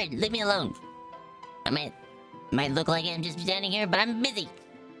reward! Leave me alone. I might look like I'm just standing here, but I'm busy.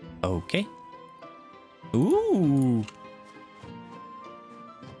 Okay. Ooh.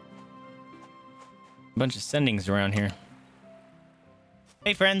 Bunch of sendings around here.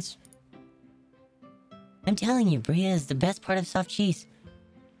 Hey, friends. I'm telling you, Bria is the best part of soft cheese.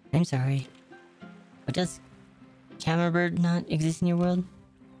 I'm sorry. But does Camembert not exist in your world?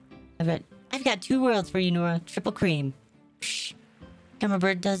 I've got 2 worlds for you, Nora. Triple cream. Shh.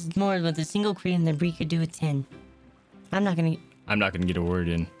 Camembert does more with a single cream than Brie could do with 10. I'm not gonna get a word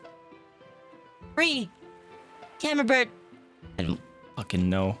in. Brie! Camembert! I don't fucking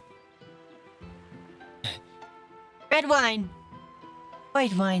know. Red wine!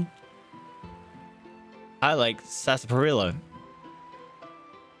 White wine. I like sarsaparilla.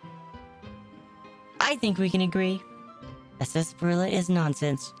 I think we can agree that sarsaparilla is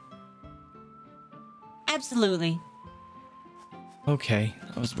nonsense. Absolutely. Okay,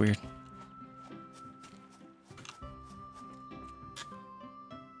 that was weird.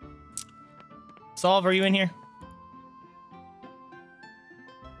 Solve, are you in here?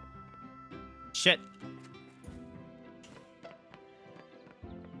 Shit.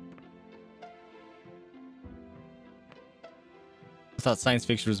 I thought science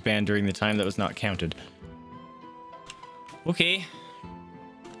fiction was banned during the time that was not counted. Okay.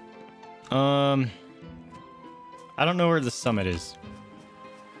 I don't know where the summit is.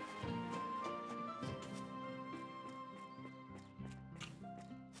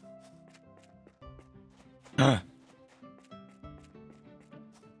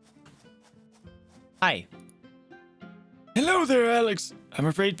 Hi. Hello there, Alex. I'm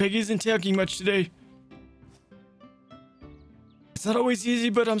afraid Peggy isn't talking much today. It's not always easy,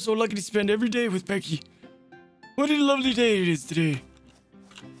 but I'm so lucky to spend every day with Peggy. What a lovely day it is today.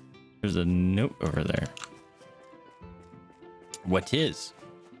 There's a note over there. What is?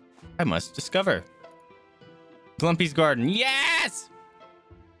 I must discover. Glumpy's garden. Yes!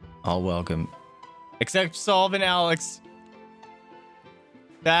 All welcome. Except Solve and Alex.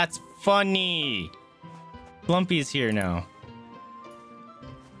 That's funny. Glumpy is here now.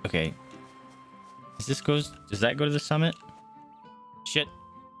 Okay. Does that go to the summit? Shit.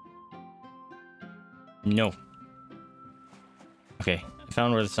 No. Okay, I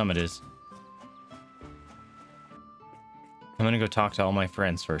found where the summit is. I'm gonna go talk to all my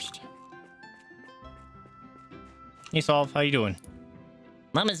friends first. Hey, Solve, how you doing?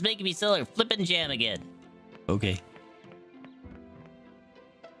 Mama's making me sell her flippin' jam again. Okay.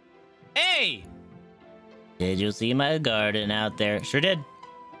 Hey! Did you see my garden out there? Sure did.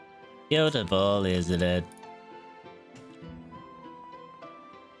 Beautiful, isn't it?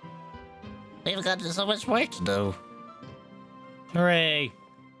 We've got so much work to do. Hooray!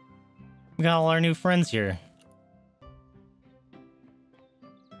 We got all our new friends here.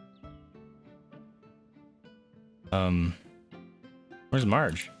 Where's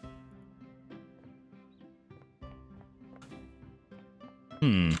Marge?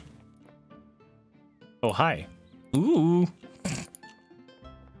 Oh, hi. Ooh.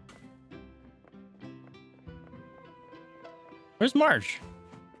 Where's Marge?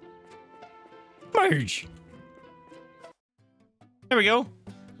 Marge! There we go.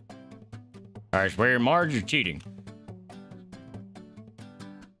 I swear Marge is cheating.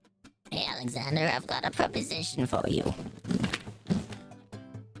 Hey, Alexander, I've got a proposition for you.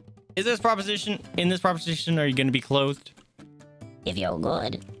 In this proposition, are you going to be clothed? If you're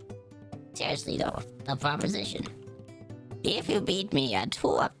good. Seriously, though, the proposition. If you beat me at 2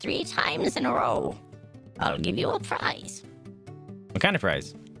 or 3 times in a row, I'll give you a prize. What kind of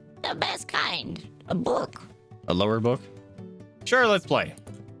prize? The best kind. A book. A lower book? Sure, let's play.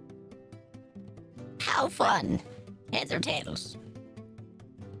 How fun. Heads or tails?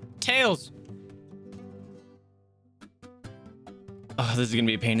 Tails! Oh, this is going to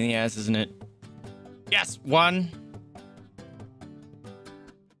be a pain in the ass, isn't it? Yes, 1.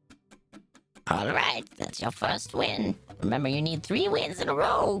 All right, that's your first win. Remember, you need 3 wins in a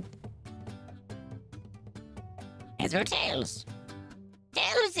row. Heads or tails?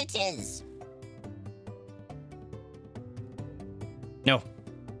 Tails it is. No.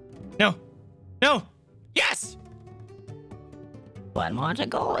 No. No! Yes! 1 more to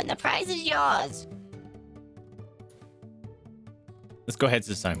go and the prize is yours. Let's go heads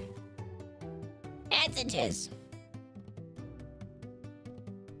this time. Heads it is.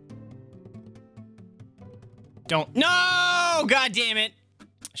 Don't. No! God damn it! I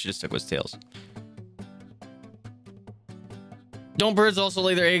should have stuck with tails. Don't birds also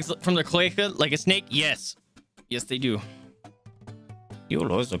lay their eggs from their cloaca like a snake? Yes. Yes, they do.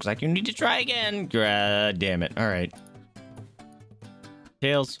 Yolos, looks like you need to try again. God damn it. All right.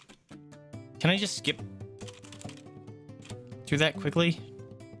 Tails. Can I just skip through that quickly?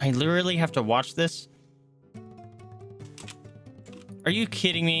 I literally have to watch this? Are you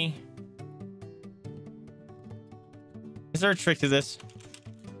kidding me? Is there a trick to this?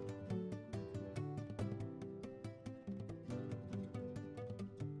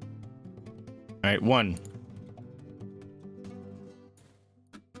 All right, 1.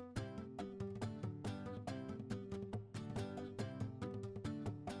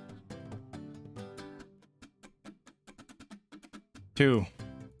 Two.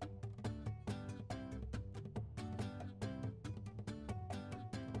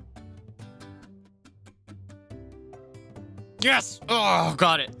 Yes! Oh,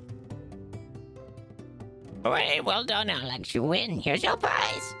 got it. Hooray, well done, Alex. You win. Here's your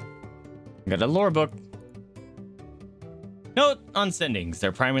prize. Got a lore book. Note on sendings.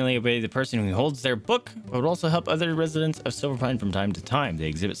 They're primarily obey the person who holds their book, but would also help other residents of Silverpine from time to time. They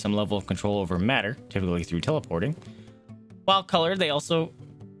exhibit some level of control over matter, typically through teleporting. While colored, they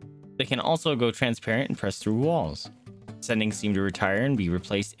can also go transparent and press through walls. Sendings seem to retire and be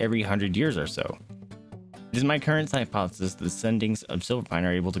replaced every 100 years or so. It is my current hypothesis that the sendings of Silverpine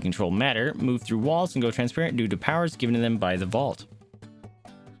are able to control matter, move through walls, and go transparent due to powers given to them by the vault.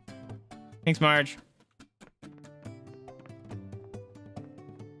 Thanks, Marge.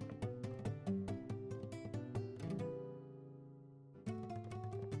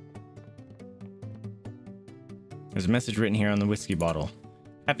 There's a message written here on the whiskey bottle.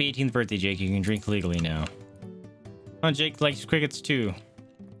 Happy 18th birthday, Jake. You can drink legally now. Oh, Jake likes crickets too.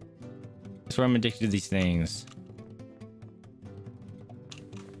 That's where I'm addicted to these things.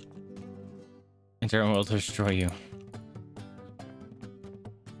 Enter and will destroy you.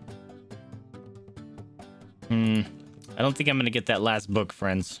 I don't think I'm gonna get that last book,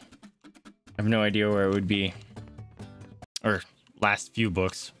 friends. I have no idea where it would be. Or last few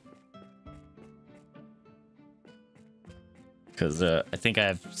books. Because I think I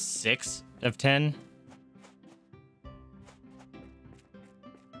have 6 of 10.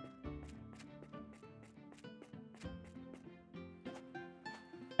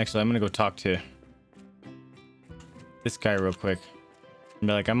 Actually, I'm gonna go talk to this guy real quick. And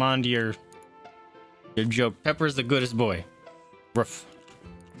be like, I'm on to your joke. Pepper's the goodest boy. Roof.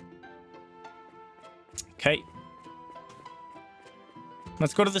 Okay.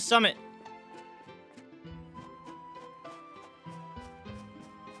 Let's go to the summit.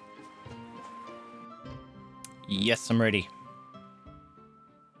 Yes, I'm ready.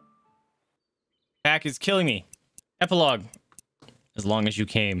 Pack is killing me. Epilogue. As long as you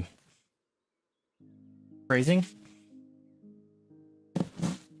came. Phrasing?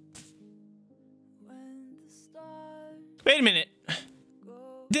 Wait a minute.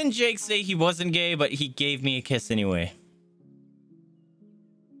 Didn't Jake say he wasn't gay, but he gave me a kiss anyway?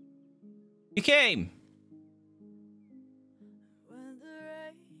 You came.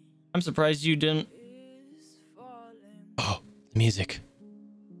 I'm surprised you didn't. Oh, the music.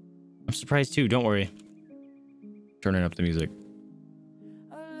 I'm surprised too, don't worry. Turning up the music.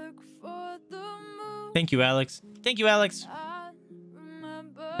 Thank you, Alex. Thank you, Alex.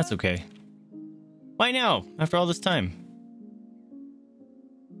 That's okay. Why now, after all this time?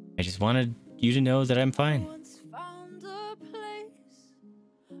 I just wanted you to know that I'm fine.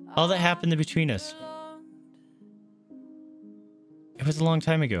 All that happened between us. It was a long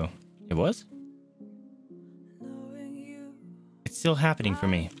time ago. It was? It's still happening for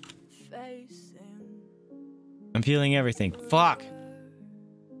me. I'm feeling everything. Fuck!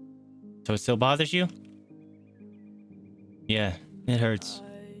 So it still bothers you? Yeah, it hurts.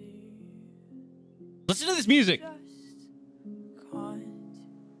 Listen to this music!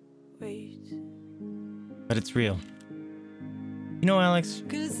 But it's real. You know, Alex?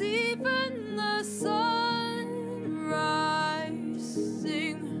 'Cause even the sun rising.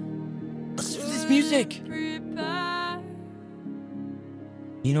 Listen to this music!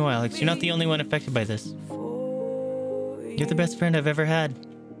 You know, Alex, you're not the only one affected by this. You're the best friend I've ever had.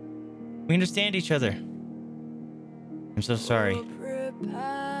 We understand each other. I'm so sorry.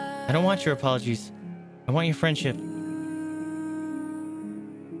 I don't want your apologies. I want your friendship.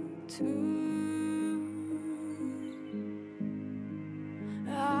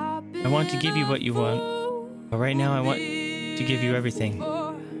 I want to give you what you want, but right now I want to give you everything.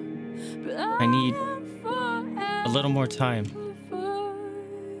 I need a little more time.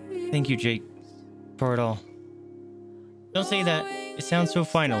 Thank you, Jake, for it all. Don't say that. It sounds so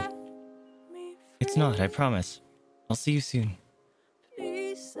final. It's not, I promise. I'll see you soon.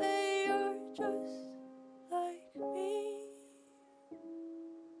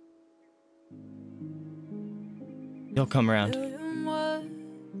 You'll come around.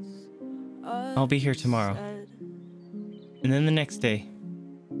 I'll be here tomorrow. And then the next day.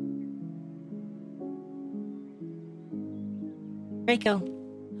 Draco,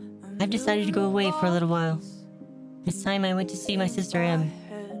 I've decided to go away for a little while. This time I went to see my sister Em.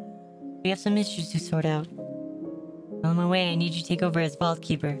 We have some issues to sort out. On my way, I need you to take over as Vault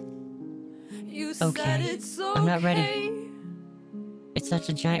Keeper. Okay, I'm not ready. It's such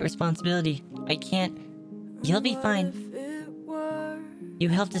a giant responsibility. I can't. You'll be fine. You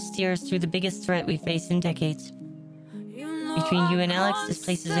helped us steer us through the biggest threat we've faced in decades. Between you and Alex, this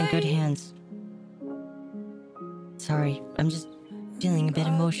place is in good hands. Sorry, I'm just feeling a bit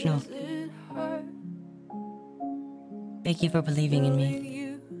emotional. Thank you for believing in me.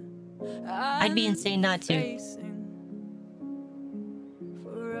 I'd be insane not to.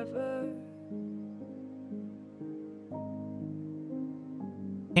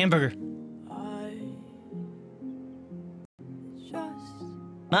 Hamburger.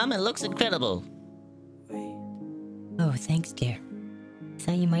 Mom, it looks incredible. Oh, thanks, dear. I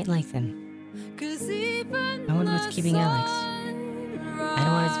thought you might like them. I wonder what's keeping Alex. I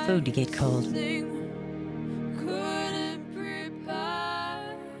don't want his food to get cold.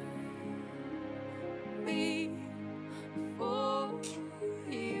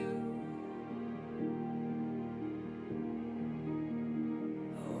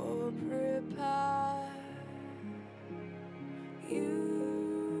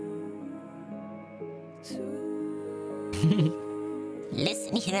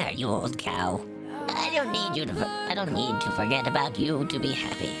 Listen here, you old cow. I don't need to forget about you to be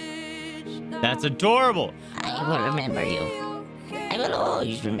happy. That's adorable. I will remember you. I will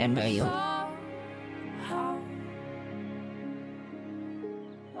always remember you.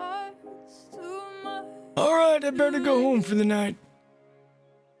 Alright, I better go home for the night.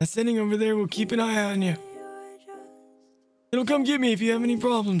 That sending over there will keep an eye on you. It'll come get me if you have any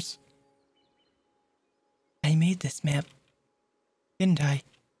problems. I made this map, didn't I?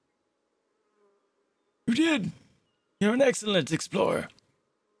 You did. You're an excellent explorer.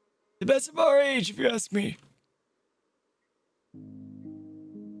 The best of our age, if you ask me.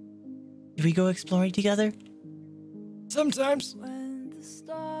 Did we go exploring together? Sometimes.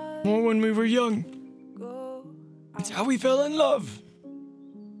 More when we were young. It's how we fell in love.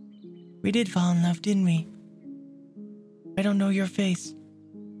 We did fall in love, didn't we? I don't know your face.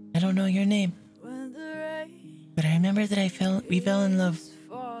 I don't know your name. But I remember that we fell in love.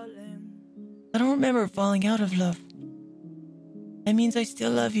 I don't remember falling out of love. That means I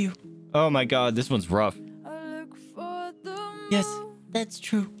still love you. Oh my god, this one's rough. Yes, that's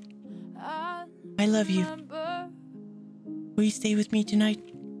true. I love you. Will you stay with me tonight?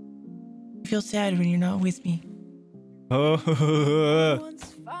 I feel sad when you're not with me. Oh,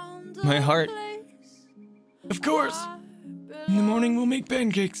 my heart. Of course. In the morning we'll make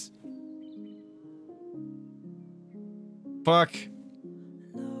pancakes. Fuck.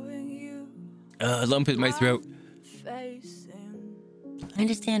 Lump in my throat. I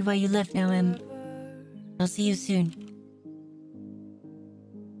understand why you left now, Em. I'll see you soon.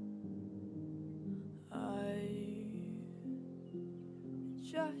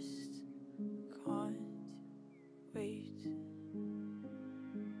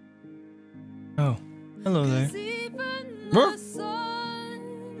 Oh, hello there. Huh?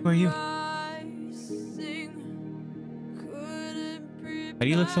 Who are you? Why do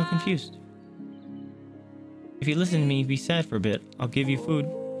you look so confused? If you listen to me, be sad for a bit. I'll give you food.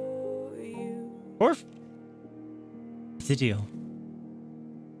 Orf! It's a deal.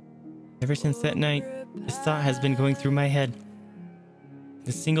 Ever since that night, this thought has been going through my head.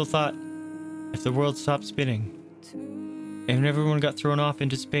 This single thought. If the world stopped spinning, and everyone got thrown off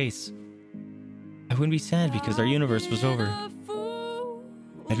into space, I wouldn't be sad because our universe was over.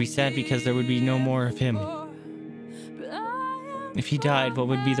 I'd be sad because there would be no more of him. If he died, what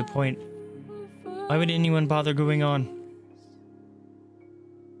would be the point? Why would anyone bother going on?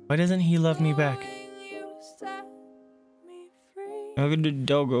 Why doesn't he love me back? Oh, good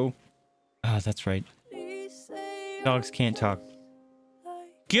doggo. Ah, that's right. Dogs can't talk.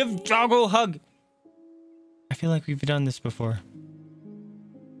 Give Doggo a hug! I feel like we've done this before.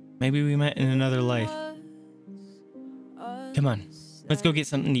 Maybe we met in another life. Come on, let's go get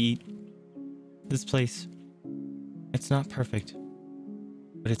something to eat. This place, it's not perfect,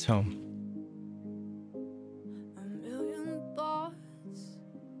 but it's home.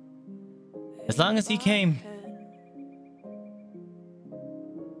 As long as he came.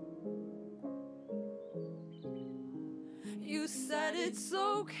 You said it's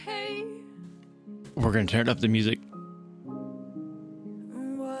okay. We're gonna turn up the music.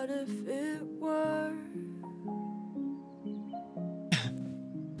 What if it were?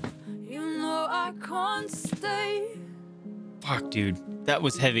 You know I can't stay. Fuck, dude, that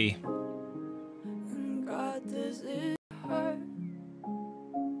was heavy. And God, does it hurt?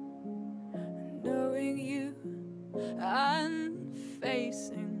 Knowing you and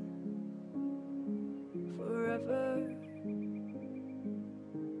facing forever.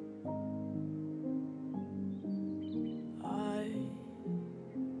 I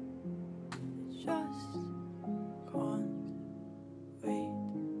just can't wait.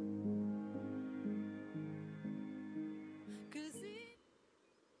 'Cause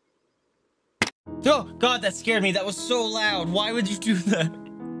Oh, God, that scared me. That was so loud. Why would you do that?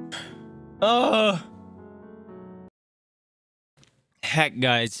 Heck,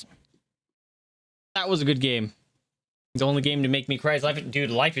 guys. That was a good game. The only game to make me cry is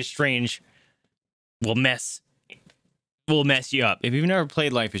Life is Strange will mess you up. If you've never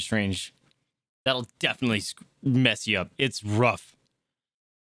played Life is Strange, that'll definitely mess you up. It's rough.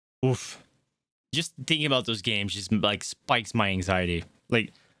 Oof. Just thinking about those games just like spikes my anxiety.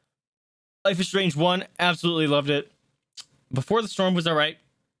 Like, Life is Strange 1, absolutely loved it. Before the Storm was alright.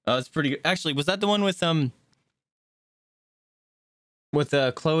 It's pretty good. Actually, was that the one with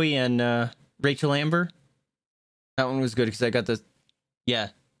Chloe and Rachel Amber? That one was good because I got the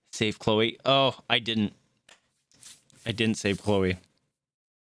save Chloe. Oh, I didn't save Chloe.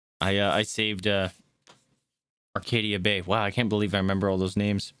 I saved Arcadia Bay. Wow, I can't believe I remember all those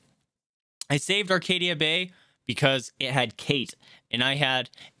names. I saved Arcadia Bay because it had Kate, and I had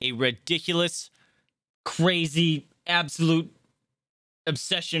a ridiculous, crazy, absolute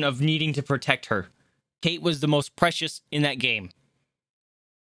obsession of needing to protect her. Kate was the most precious in that game.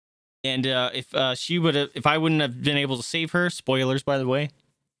 And if I wouldn't have been able to save her, spoilers, by the way.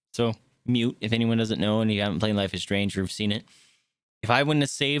 So mute if anyone doesn't know and you haven't played Life is Strange or have seen it. If I wouldn't have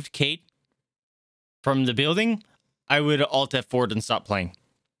saved Kate from the building, I would Alt F4'd and stop playing.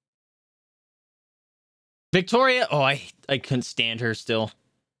 Victoria, oh, I couldn't stand her still.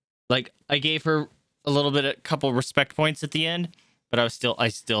 Like, I gave her a couple respect points at the end, but I still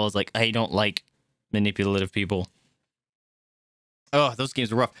was like, I don't like manipulative people. Oh, those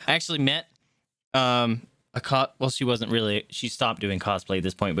games were rough. I actually met she wasn't really, she stopped doing cosplay at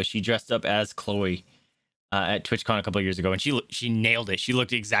this point, but she dressed up as Chloe at TwitchCon a couple of years ago, and she nailed it. She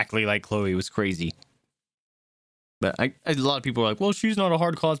looked exactly like Chloe. It was crazy. But a lot of people were like, well, she's not a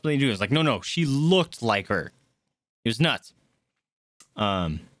hard cosplay dude. I was like, no, she looked like her. It was nuts.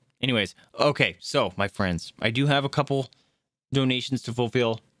 Anyways, okay, so my friends, I do have a couple donations to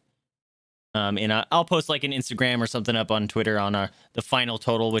fulfill. And I'll post like an Instagram or something up on Twitter on the final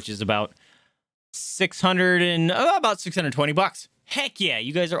total, which is about $620. Heck yeah,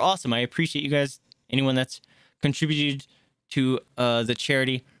 you guys are awesome. I appreciate you guys. Anyone that's contributed to the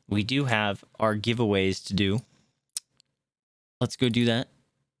charity. We do have our giveaways to do. Let's go do that.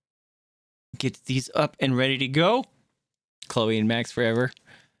 Get these up and ready to go. Chloe and Max Forever.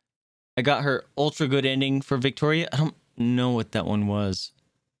 I got her ultra good ending for Victoria. I don't know what that one was.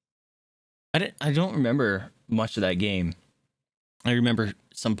 I don't remember much of that game. I remember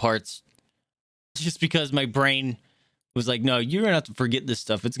some parts just because my brain was like, no, you're gonna have to forget this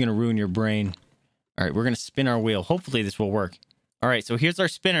stuff. It's gonna ruin your brain. All right, we're gonna spin our wheel. Hopefully this will work. All right, so here's our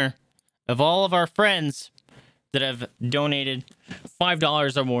spinner of all of our friends that have donated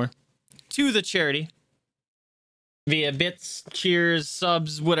 $5 or more to the charity via bits, cheers,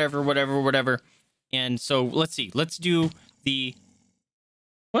 subs, whatever. And so let's see. Let's do the...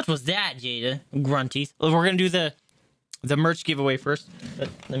 What was that, Jada? Grunties. We're going to do the merch giveaway first.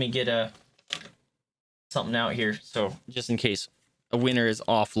 Let me get something out here. So just in case a winner is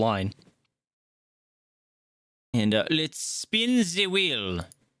offline. And let's spin the wheel.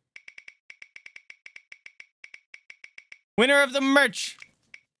 Winner of the merch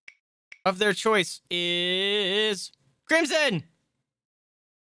of their choice is Crimson.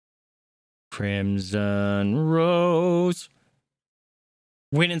 Crimson Rose.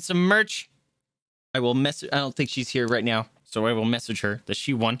 Winning some merch. I will message. I don't think she's here right now, so I will message her that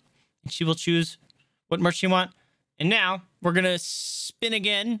she won, and she will choose what merch she wants. And now we're gonna spin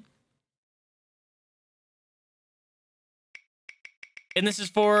again, and this is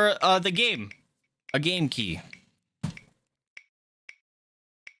for the game, a game key.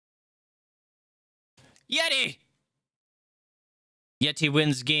 Yeti! Yeti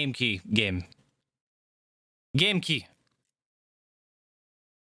wins game key. Game key.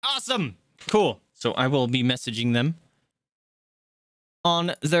 Awesome! Cool. So I will be messaging them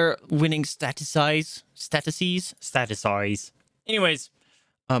on their winning statuses. Anyways,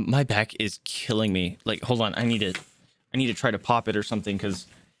 my back is killing me. Like, hold on. I need to try to pop it or something because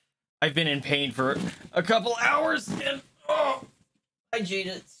I've been in pain for a couple hours. And, oh, hi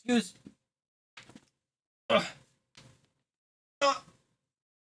Jada. Excuse.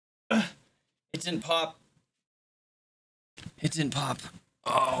 It didn't pop. It didn't pop.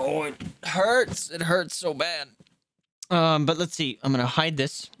 Oh, it hurts. It hurts so bad. But let's see. I'm gonna hide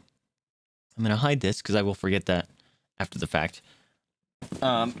this. Because I will forget that after the fact.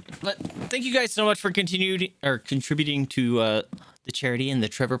 But thank you guys so much for contributing to the charity and the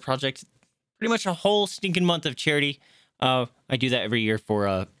Trevor Project. Pretty much a whole stinking month of charity. I do that every year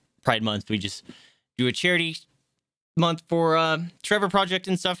for Pride Month. We just do a charity month for Trevor Project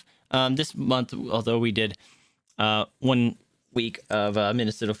and stuff. This month, although we did 1 week of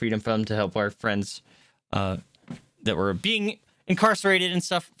Minnesota Freedom Fund to help our friends that were being incarcerated and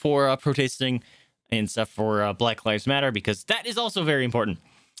stuff for protesting and stuff for Black Lives Matter, because that is also very important.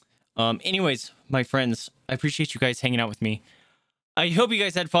 Anyways, my friends, I appreciate you guys hanging out with me. I hope you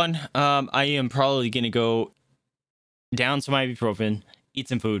guys had fun. I am probably going to go down some ibuprofen, eat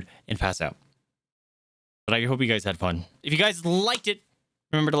some food, and pass out. But I hope you guys had fun. If you guys liked it,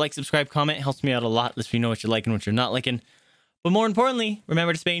 remember to like, subscribe, comment. It helps me out a lot. Lets me know what you're liking, what you're not liking. But more importantly,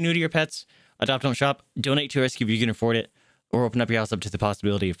 remember to spay new to your pets. Adopt, don't shop. Donate to a rescue if you can afford it. Or open up your house up to the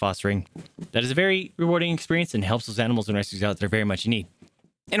possibility of fostering. That is a very rewarding experience and helps those animals and rescues out that are very much in need.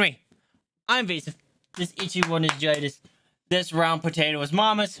 Anyway, I'm Vaesive. This itchy one is Jadis. This round potato is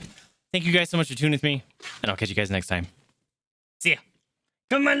Mama's. Thank you guys so much for tuning with me. And I'll catch you guys next time. See ya.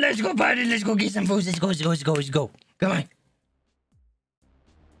 Come on, let's go party. Let's go get some food. Let's go. Come on.